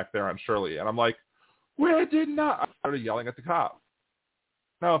light back there on Shirley. And I'm like, where did not? I started yelling at the cop.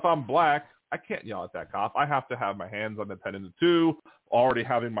 Now, if I'm black, I can't yell at that cop. I have to have my hands on the 10 and the 2, already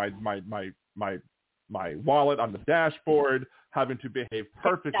having my wallet on the dashboard, having to behave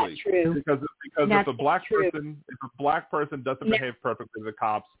perfectly. That's true. Because if a black person doesn't behave perfectly to the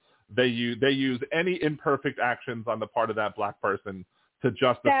cops, they use any imperfect actions on the part of that black person to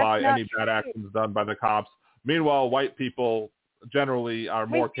justify any bad actions done by the cops. Meanwhile, white people generally are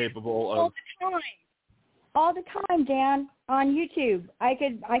more capable of all the time, Dan, on YouTube. I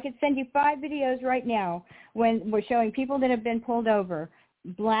could send you 5 videos right now when we're showing people that have been pulled over,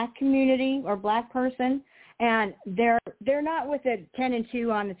 black community or black person, and they're not with a 10 and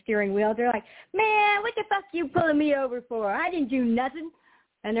 2 on the steering wheel. They're like, man, what the fuck you pulling me over for? I didn't do nothing.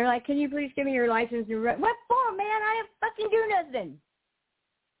 And they're like, can you please give me your license? What for, man? I didn't fucking do nothing.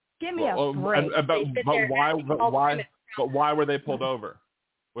 Give me a break. But why were they pulled over?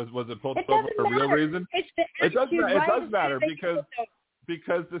 Was it pulled over for a real reason? It does matter because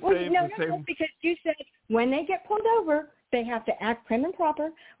because you said when they get pulled over, they have to act prim and proper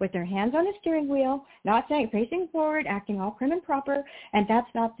with their hands on the steering wheel, not facing forward, acting all prim and proper, and that's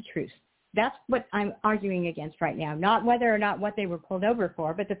not the truth. That's what I'm arguing against right now, not whether or not what they were pulled over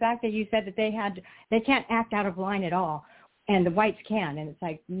for, but the fact that you said that they can't act out of line at all, and the whites can, and it's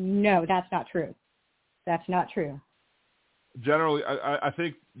like, no, that's not true. That's not true. Generally, I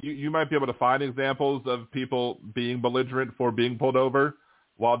think you might be able to find examples of people being belligerent for being pulled over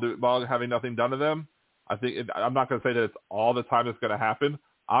while having nothing done to them. I'm not going to say that it's all the time it's going to happen.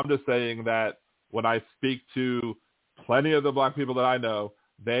 I'm just saying that when I speak to plenty of the black people that I know,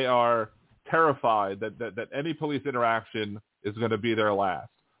 they are terrified that any police interaction is going to be their last.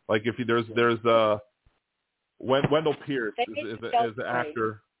 Like if there's Wendell Pierce is an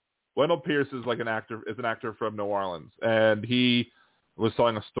actor. Wendell Pierce is an actor from New Orleans, and he was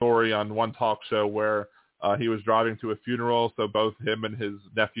telling a story on one talk show where he was driving to a funeral. So both him and his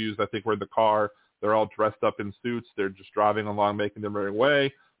nephews, I think, were in the car. They're all dressed up in suits. They're just driving along, making their merry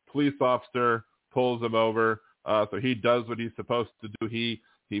way. Police officer pulls him over. So he does what he's supposed to do. He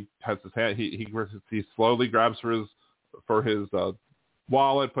has his hand. He slowly grabs for his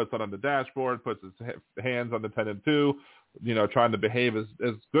wallet, puts it on the dashboard, puts his hands on the 10 and 2, trying to behave as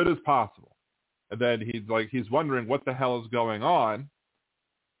good as possible. And then he's wondering what the hell is going on.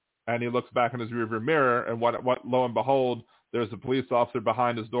 And he looks back in his rearview mirror, and what lo and behold, there's a police officer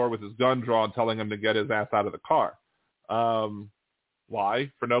behind his door with his gun drawn, telling him to get his ass out of the car.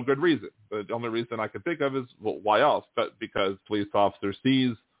 Why? For no good reason. The only reason I could think of is, well, why else? But because police officer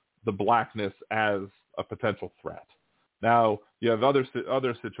sees the blackness as a potential threat. Now, you have other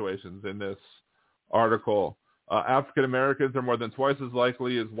situations in this article. African Americans are more than twice as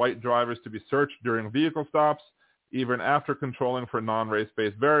likely as white drivers to be searched during vehicle stops, even after controlling for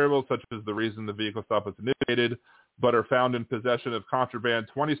non-race-based variables, such as the reason the vehicle stop is initiated, but are found in possession of contraband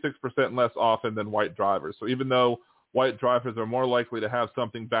 26% less often than white drivers. So even though white drivers are more likely to have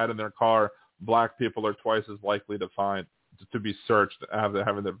something bad in their car, black people are twice as likely to be searched after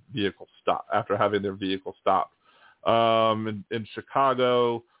having their vehicle stopped. In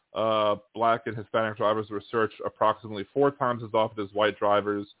Chicago, black and Hispanic drivers were searched approximately 4 times as often as white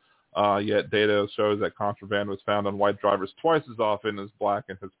drivers, yet data shows that contraband was found on white drivers twice as often as black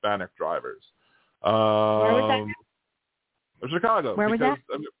and Hispanic drivers. Where was that? Chicago. Where was that?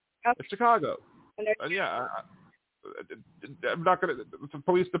 Chicago. I'm not going to. The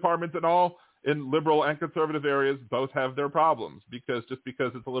police departments and all in liberal and conservative areas both have their problems, because just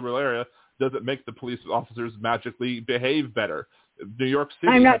because it's a liberal area doesn't make the police officers magically behave better. New York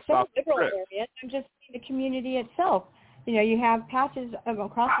City. I'm not saying liberal areas. I'm just saying the community itself. You have patches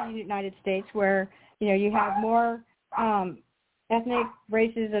across the United States where you have more ethnic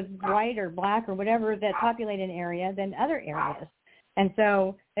races of white or black or whatever that populate an area than other areas. And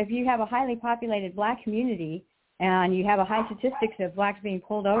so if you have a highly populated black community and you have a high statistics of blacks being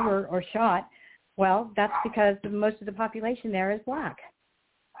pulled over or shot, well, that's because most of the population there is black.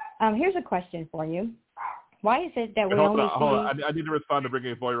 Here's a question for you. Why is it that we only see... Hold on. I need to respond to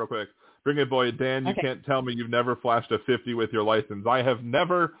Bringing a Boy real quick. Bringing a Boy, Dan, you can't tell me you've never flashed a 50 with your license. I have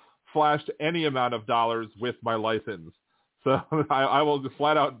never flashed any amount of dollars with my license. So I will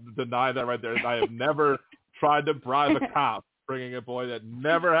flat out deny that right there. I have never tried to bribe a cop. Bringing a Boy, that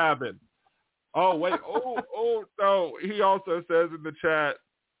never happened. Oh, wait. Oh, no. He also says in the chat,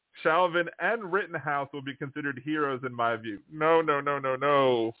 Chauvin and Rittenhouse will be considered heroes in my view.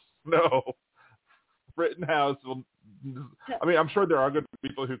 No. Rittenhouse will... I mean, I'm sure there are good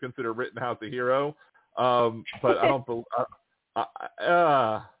people who consider Rittenhouse a hero, but I don't believe...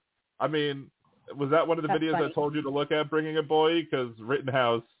 I mean, was that one of the videos I told you to look at, Bringing a Boy? Because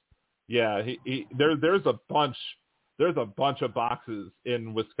Rittenhouse, yeah, there's a bunch of boxes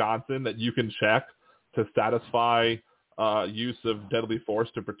in Wisconsin that you can check to satisfy use of deadly force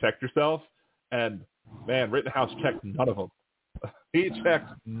to protect yourself. And, man, Rittenhouse checked none of them. He checked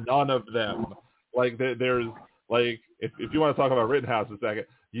none of them. Like, there's, like, if you want to talk about Rittenhouse a second,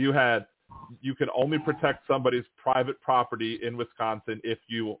 you can only protect somebody's private property in Wisconsin if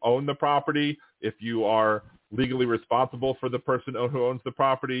you own the property, if you are legally responsible for the person who owns the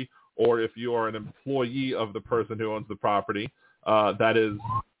property, or if you are an employee of the person who owns the property. That is,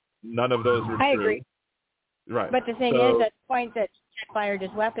 none of those were true. I agree. Right. But the thing is, at the point that Jack fired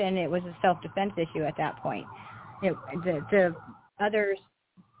his weapon, it was a self-defense issue at that point. The other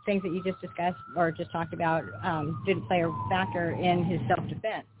things that you just discussed or just talked about didn't play a factor in his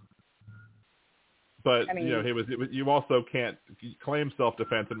self-defense. But, I mean, you also can't claim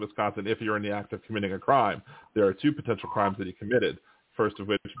self-defense in Wisconsin if you're in the act of committing a crime. There are two potential crimes that he committed, first of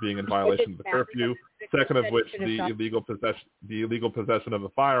which being in violation of the curfew, second of which the illegal possession of a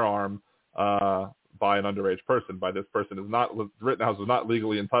firearm by an underage person. By this person Rittenhouse is not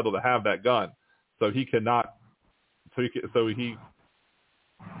legally entitled to have that gun. So he cannot, had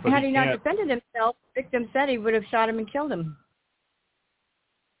he not defended himself, the victim said he would have shot him and killed him.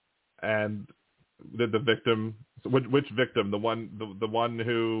 And did the victim, which victim? The one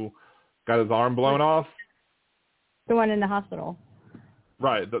who got his arm blown off? The one in the hospital.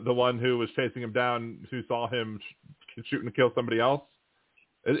 Right, the one who was chasing him down, who saw him shoot and kill somebody else.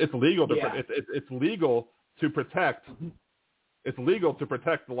 It's legal to it's legal to protect. It's legal to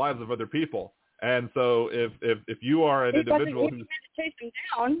protect the lives of other people. And so if you are an individual who's chasing him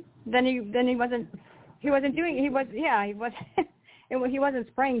down, then he wasn't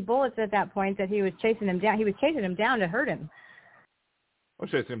spraying bullets at that point. That he was chasing him down. He was chasing him down to hurt him. I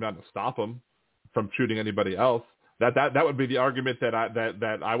was chasing him down to stop him from shooting anybody else. That would be the argument that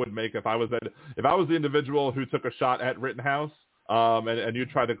I would make if I was the individual who took a shot at Rittenhouse, and you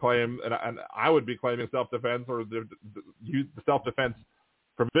tried to claim, and I would be claiming self-defense or the self-defense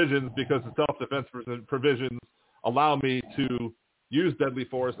provisions, because the self-defense provisions allow me to use deadly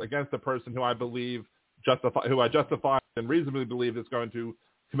force against a person who I justify and reasonably believe is going to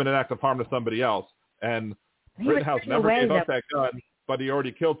commit an act of harm to somebody else. And Rittenhouse never gave up that gun, but he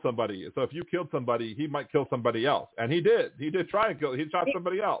already killed somebody. So if you killed somebody, he might kill somebody else. And he did. He did try and kill. He shot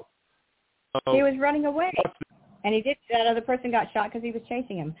somebody else. So, he was running away. And he did. That other person got shot because he was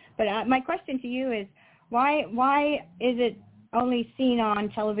chasing him. But my question to you is, why is it only seen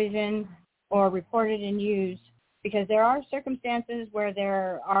on television or reported and used? Because there are circumstances where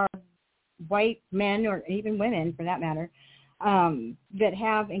there are white men, or even women for that matter, that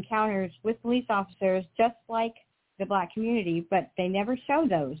have encounters with police officers just like the black community, but they never show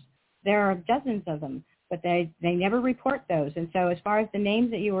those. There are dozens of them, but they never report those. And so as far as the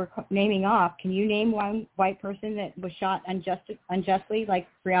names that you were naming off, can you name one white person that was shot unjustly, like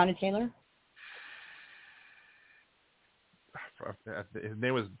Breonna Taylor? His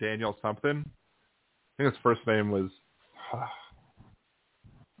name was Daniel something. I think his first name was...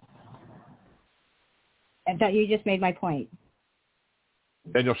 I thought you just made my point.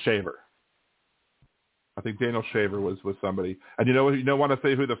 Daniel Shaver. I think Daniel Shaver was somebody. And want to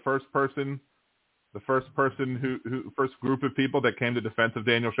say who the first group of people that came to defense of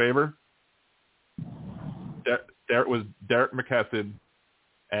Daniel Shaver? It was Derek McKesson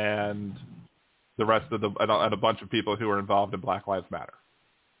and the rest of and a bunch of people who are involved in Black Lives Matter.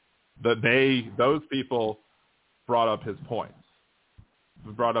 Those people brought up his points,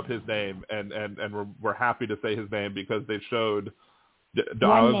 brought up his name, and we're happy to say his name because they showed.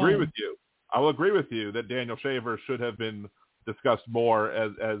 I'll agree with you. I will agree with you that Daniel Shaver should have been discussed more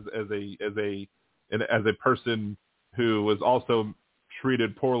as a person who was also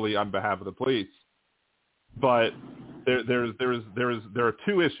treated poorly on behalf of the police. But there are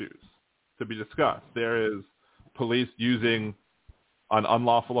two issues to be discussed. There is police using an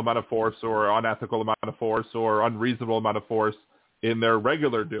unlawful amount of force or unethical amount of force or unreasonable amount of force in their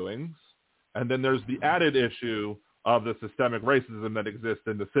regular doings. And then there's the added issue of the systemic racism that exists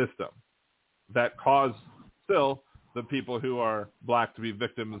in the system that cause still the people who are black to be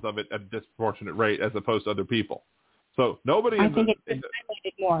victims of it at a disproportionate rate as opposed to other people. So nobody. I think it's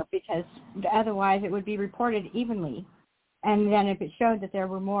highlighted more because otherwise it would be reported evenly. And then if it showed that there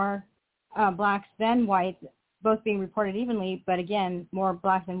were more blacks than whites, both being reported evenly, but again, more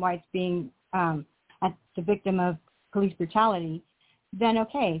blacks than whites being at the victim of police brutality, then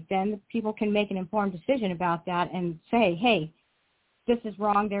okay, then people can make an informed decision about that and say, hey, this is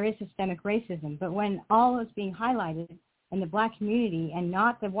wrong, there is systemic racism. But when all is being highlighted in the black community and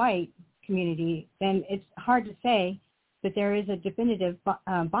not the white community, then it's hard to say that there is a definitive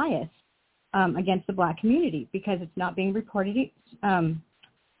bias against the black community because it's not being reported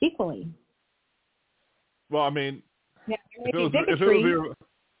equally. Well, I mean, yeah,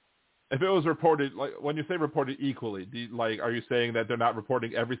 if it was reported, like when you say reported equally, are you saying that they're not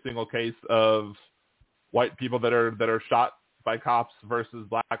reporting every single case of white people that are shot by cops versus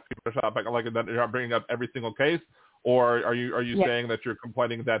black people shot by, like, that you're not bringing up every single case, or are you saying that you're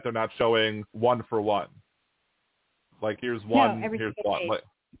complaining that they're not showing one for one? Like here's one, here's one. Like,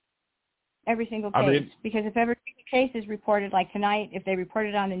 every single case, because if every single case is reported, like tonight, if they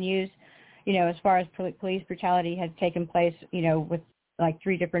reported on the news, as far as police brutality had taken place, with like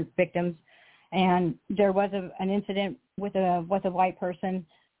 3 different victims, and there was an incident with a white person,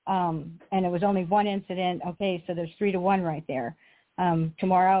 and it was only one incident. Okay, so there's 3-1 right there.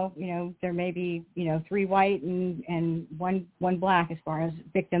 Tomorrow, there may be 3 white and one black as far as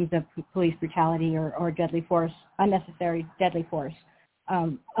victims of police brutality or deadly force, unnecessary deadly force,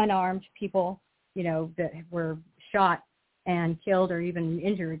 unarmed people, that were shot and killed or even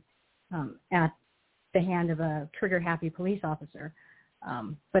injured at the hand of a trigger-happy police officer.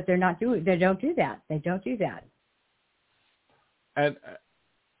 But they don't do that. They don't do that. And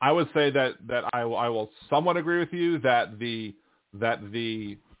I would say that I will somewhat agree with you that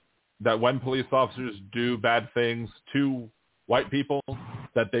when police officers do bad things to white people,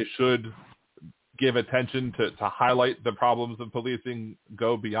 that they should give attention to highlight the problems of policing,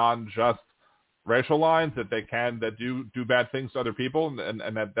 go beyond just racial lines, that do bad things to other people, and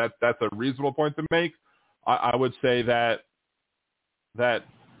that's a reasonable point to make. I would say that the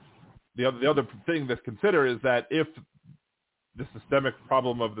other thing to consider is that if the systemic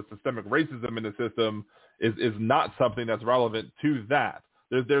problem of the systemic racism in the system is not something that's relevant to that,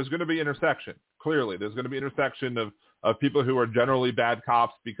 there's going to be intersection. Clearly, there's going to be intersection of people who are generally bad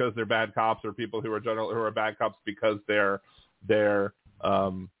cops because they're bad cops, or people who are bad cops because they are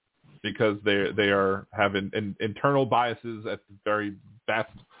having internal biases at the very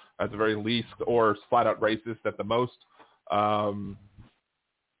best, at the very least, or flat out racist at the most.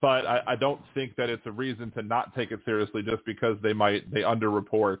 But I don't think that it's a reason to not take it seriously just because they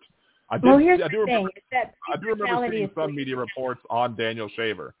underreport. I do remember seeing some media reports on Daniel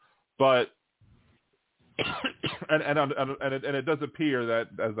Shaver, but and it does appear that,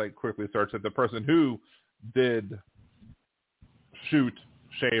 as I quickly searched, that the person who did shoot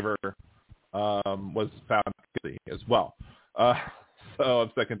Shaver was found guilty as well. So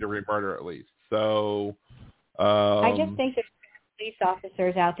of second-degree murder, at least. So I just think there's police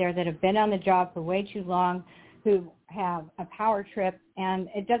officers out there that have been on the job for way too long, who have a power trip, and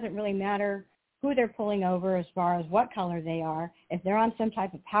it doesn't really matter who they're pulling over as far as what color they are. If they're on some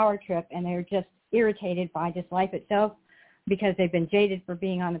type of power trip and they're just irritated by just life itself because they've been jaded for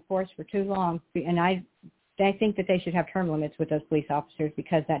being on the force for too long, and I think that they should have term limits with those police officers,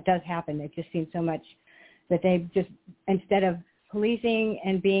 because that does happen. They've just seen so much that they've just, instead of policing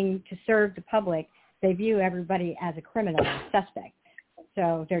and being to serve the public, they view everybody as a criminal, a suspect.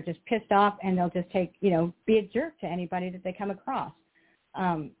 So they're just pissed off, and they'll just be a jerk to anybody that they come across.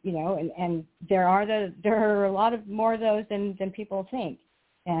 And there are a lot of more of those than people think.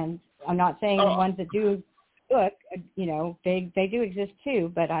 And I'm not saying the ones that do look, they do exist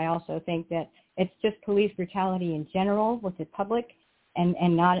too, but I also think that it's just police brutality in general with the public,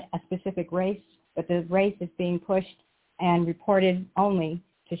 and not a specific race, but the race is being pushed and reported only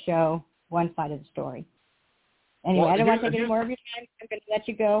to show one side of the story. Anyway, I don't want to take any more of your time. I'm going to let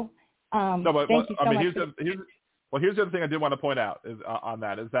you go. Thank you so much. Here's the other thing I did want to point out is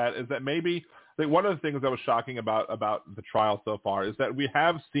that maybe one of the things that was shocking about the trial so far is that we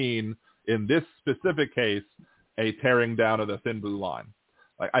have seen in this specific case a tearing down of the thin blue line.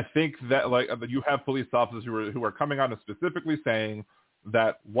 Like, I think that you have police officers who are coming on and specifically saying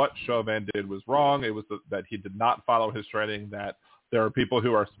that what Chauvin did was wrong. It was that he did not follow his training. That there are people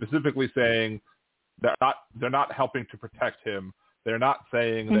who are specifically saying that they're not helping to protect him. They're not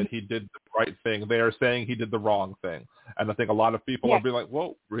saying that he did the right thing. They are saying he did the wrong thing. And I think a lot of people are being like,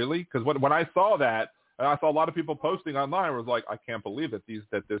 "Whoa, really?" Because when I saw that, and I saw a lot of people posting online, I was like, "I can't believe that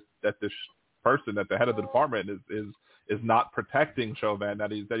this person at the head of the department is not protecting Chauvin. That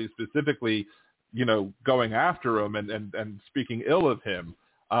he's specifically, going after him and speaking ill of him."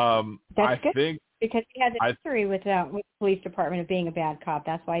 That's good. Because he has a history with the police department of being a bad cop.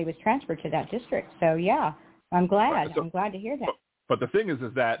 That's why he was transferred to that district. So, yeah, I'm glad. Right. I'm glad to hear that. But the thing is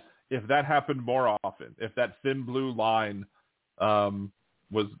that if that happened more often, if that thin blue line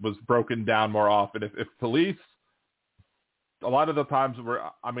was broken down more often, if police, a lot of the times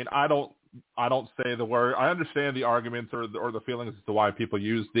I don't say the word. I understand the arguments or the feelings as to why people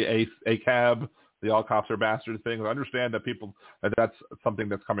use the ACAB, the all cops are bastards thing. I understand that that's something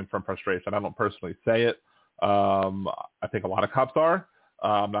that's coming from frustration. I don't personally say it. I think a lot of cops are.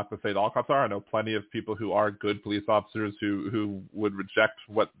 I'm not going to say that all cops are. I know plenty of people who are good police officers who would reject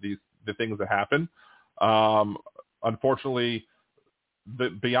the things that happen. Unfortunately,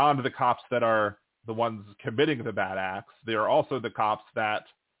 beyond the cops that are the ones committing the bad acts, there are also the cops that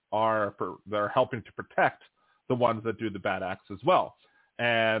are helping to protect the ones that do the bad acts as well.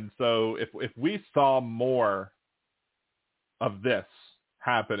 And so if we saw more of this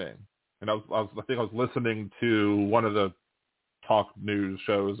happening, and I think I was listening to one of the talk news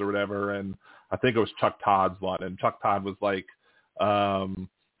shows or whatever, and I think it was Chuck Todd's one, and Chuck Todd was like,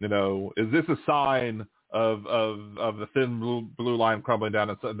 is this a sign of the thin blue line crumbling down?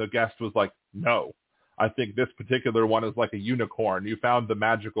 And the guest was like, no. I think this particular one is like a unicorn. You found the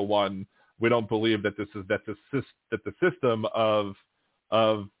magical one. We don't believe that the system of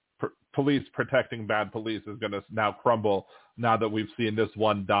police protecting bad police is going to now crumble now that we've seen this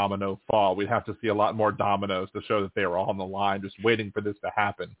one domino fall. We'd have to see a lot more dominoes to show that they were all on the line, just waiting for this to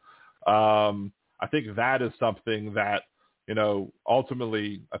happen. I think that is something that,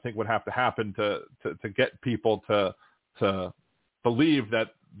 ultimately I think would have to happen to get people to believe that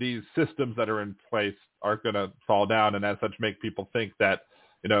these systems that are in place are going to fall down, and as such make people think that,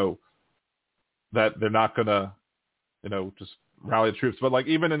 that they're not going to, just rally the troops. But like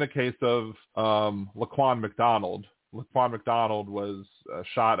even in the case of Laquan McDonald was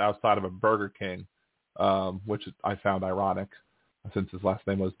shot outside of a Burger King, which I found ironic since his last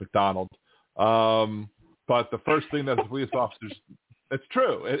name was McDonald. But the first thing that the police officers, it's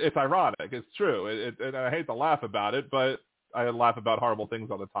true. It's ironic. It's true. And I hate to laugh about it, but I laugh about horrible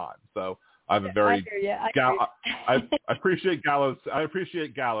things all the time. So I have a very I appreciate gallows. I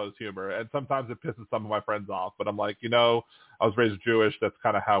appreciate gallows humor, and sometimes it pisses some of my friends off. But I'm like, I was raised Jewish. That's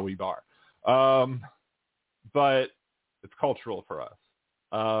kind of how we are. But it's cultural for us.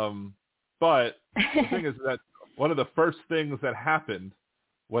 But the thing is that one of the first things that happened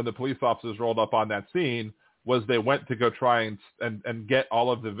when the police officers rolled up on that scene was they went to go try and get all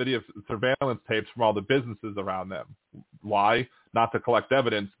of the video surveillance tapes from all the businesses around them. Why? Not to collect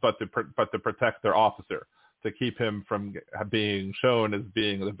evidence, but to protect their officer, to keep him from being shown as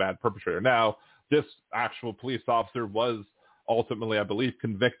being the bad perpetrator. Now, this actual police officer was ultimately, I believe,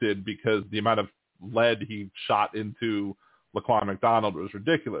 convicted because the amount of lead he shot into Laquan McDonald was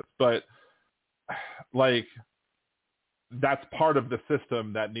ridiculous. But like, that's part of the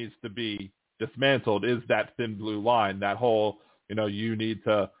system that needs to be dismantled, is that thin blue line, that whole, you need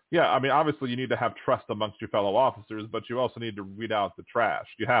to, obviously you need to have trust amongst your fellow officers, but you also need to weed out the trash.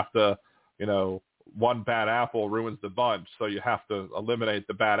 You have to, one bad apple ruins the bunch, so you have to eliminate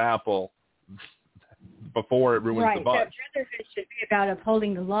the bad apple before it ruins the bunch. Right, so brotherhood should be about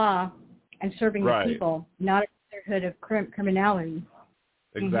upholding the law and serving the people, not a brotherhood of criminality.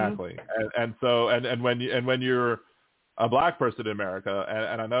 Exactly. Mm-hmm. And so when you're a black person in America,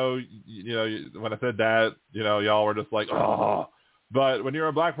 and I know, when I said that, y'all were just like, oh, but when you're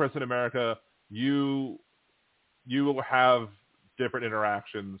a black person in America, you have different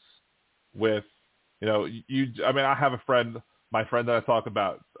interactions with, I have a friend, my friend that I talk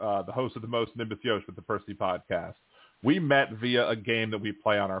about, the host of the most, Nimbus Yosh with the Percy podcast. We met via a game that we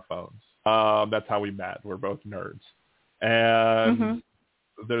play on our phones. That's how we met. We're both nerds. And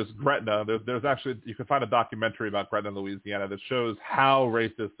Gretna. There's actually, you can find a documentary about Gretna, Louisiana that shows how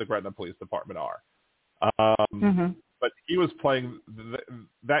racist the Gretna Police Department are. But he was playing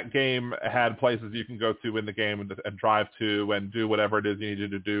that game had places you can go to in the game and drive to and do whatever it is you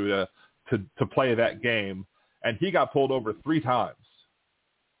needed to do to play that game. And he got pulled over 3 times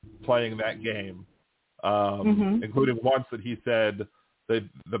playing that game, including once that he said that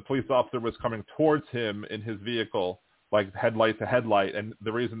the police officer was coming towards him in his vehicle, like headlight to headlight. And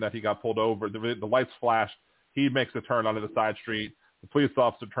the reason that he got pulled over, the lights flashed, he makes a turn onto the side street. The police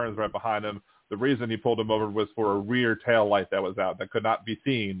officer turns right behind him. The reason he pulled him over was for a rear tail light that was out that could not be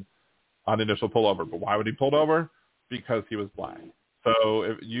seen on initial pullover. But why would he pulled over? Because he was black. So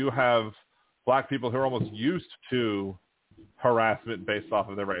if you have black people who are almost used to harassment based off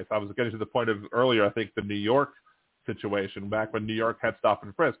of their race. I was getting to the point of earlier, I think, the New York situation, back when New York had stop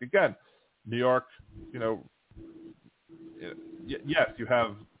and frisk. Again, New York, yes, you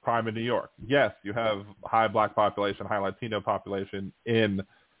have crime in New York. Yes, you have high black population, high Latino population in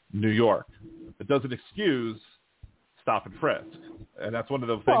New York. It doesn't excuse stop and frisk, and that's one of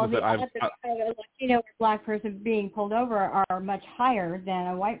the things that I've. A Latino or black person being pulled over are much higher than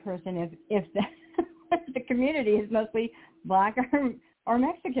a white person if the community is mostly black or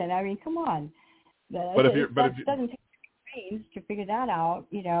Mexican. I mean, come on. It doesn't take brains to figure that out,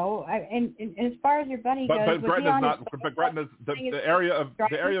 And as far as your buddy goes, Gretna's the area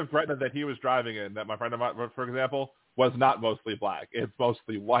of Gretna that he was driving in, that my friend of mine, for example, was not mostly black. It's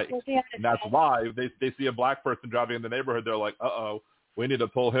mostly white. And that's why they see a black person driving in the neighborhood. They're like, uh-oh, we need to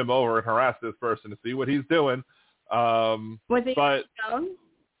pull him over and harass this person to see what he's doing. Was he on his phone?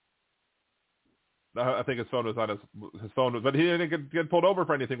 No, I think his phone was on his phone, but he didn't get pulled over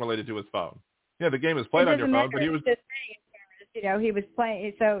for anything related to his phone. Yeah, the game is played on your phone, but he was... he was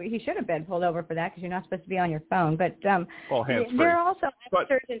playing, so he should have been pulled over for that because you're not supposed to be on your phone. But hands-free. There are also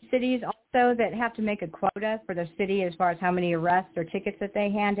officers in cities also that have to make a quota for the city as far as how many arrests or tickets that they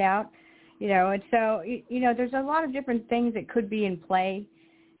hand out. And so there's a lot of different things that could be in play,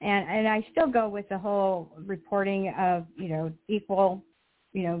 and I still go with the whole reporting of equal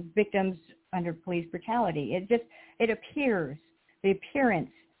victims under police brutality. It appears the appearance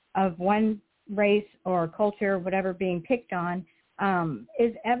of one race or culture, whatever, being picked on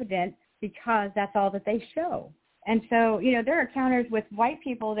is evident because that's all that they show. And so, there are encounters with white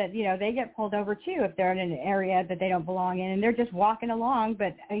people that, they get pulled over too if they're in an area that they don't belong in and they're just walking along.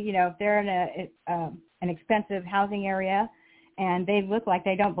 But, if they're in an expensive housing area and they look like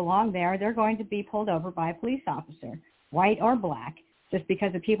they don't belong there, they're going to be pulled over by a police officer, white or black, just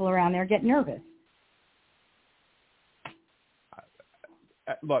because the people around there get nervous.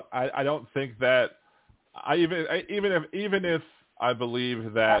 Look, I don't think that even if I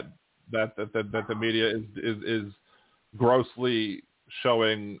believe that the media is grossly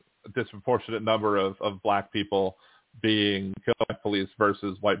showing a disproportionate number of black people being killed by police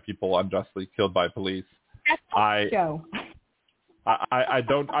versus white people unjustly killed by police. I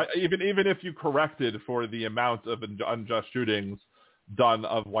don't even if you corrected for the amount of unjust shootings done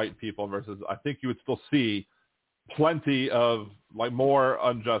of white people versus, I think you would still see plenty of more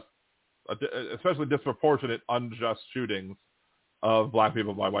unjust, especially disproportionate unjust shootings of black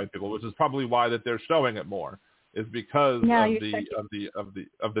people by white people, which is probably why that they're showing it more, is because of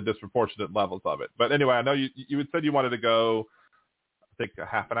the disproportionate levels of it. But anyway, I know you had said you wanted to go, I think a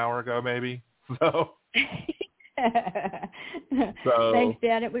half an hour ago maybe. So thanks,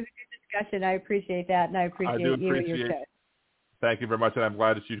 Dan. It was a good discussion. I appreciate that, and I appreciate you and your show. Thank you very much, and I'm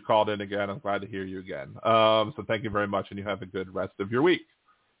glad that you called in again. I'm glad to hear you again. So thank you very much, and you have a good rest of your week.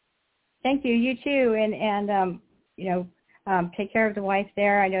 Thank you. You too, and take care of the wife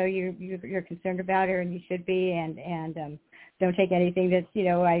there. I know you're concerned about her, and you should be, and don't take anything that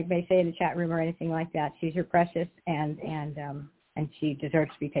I may say in the chat room or anything like that. She's your precious, and she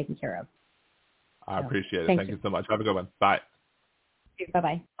deserves to be taken care of. I appreciate it. Thank you so much. Have a good one. Bye.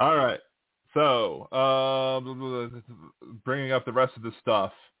 Bye-bye. All right. So, bringing up the rest of the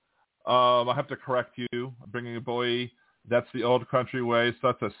stuff, I have to correct you. Bringing a boy, that's the old country way.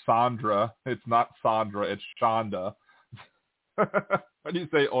 Such a Sandra. It's not Sandra. It's Shonda. When you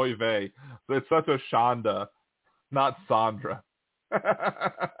say oy vey, so it's such a Shonda, not Sandra.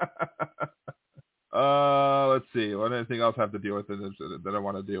 Let's see. What anything else I have to deal with that I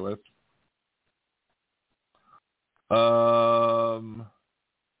want to deal with?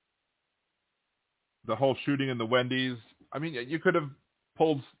 The whole shooting in the Wendy's. I mean, you could have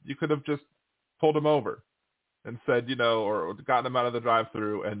just pulled him over and said, or gotten him out of the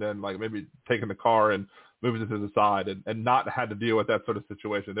drive-through and then maybe taken the car and moved it to the side and not had to deal with that sort of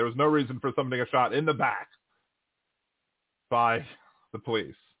situation. There was no reason for somebody to get shot in the back by the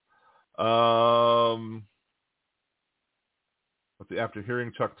police. After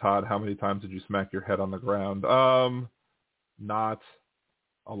hearing Chuck Todd, how many times did you smack your head on the ground? Not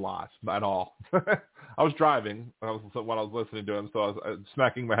a lot, not at all. I was driving when I was listening to him, so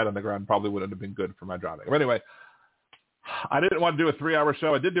smacking my head on the ground probably wouldn't have been good for my driving. But anyway, I didn't want to do a 3-hour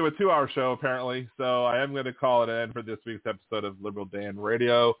show. I did do a 2-hour show, apparently, so I am going to call it in for this week's episode of Liberal Dan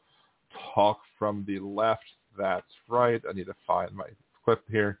Radio. Talk from the left. That's right. I need to find my clip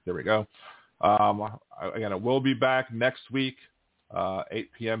here. There we go. Again, it will be back next week, 8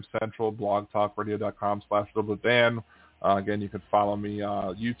 p.m. Central, blogtalkradio.com/LiberalDan. Again, you can follow me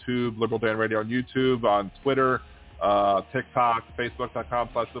YouTube, Liberal Dan Radio on YouTube, on Twitter, TikTok,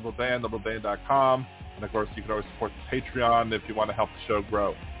 Facebook.com/LiberalDan, LiberalDan.com. And, of course, you can always support the Patreon if you want to help the show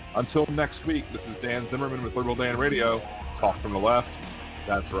grow. Until next week, this is Dan Zimmerman with Liberal Dan Radio. Talk from the left.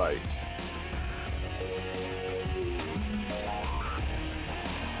 That's right.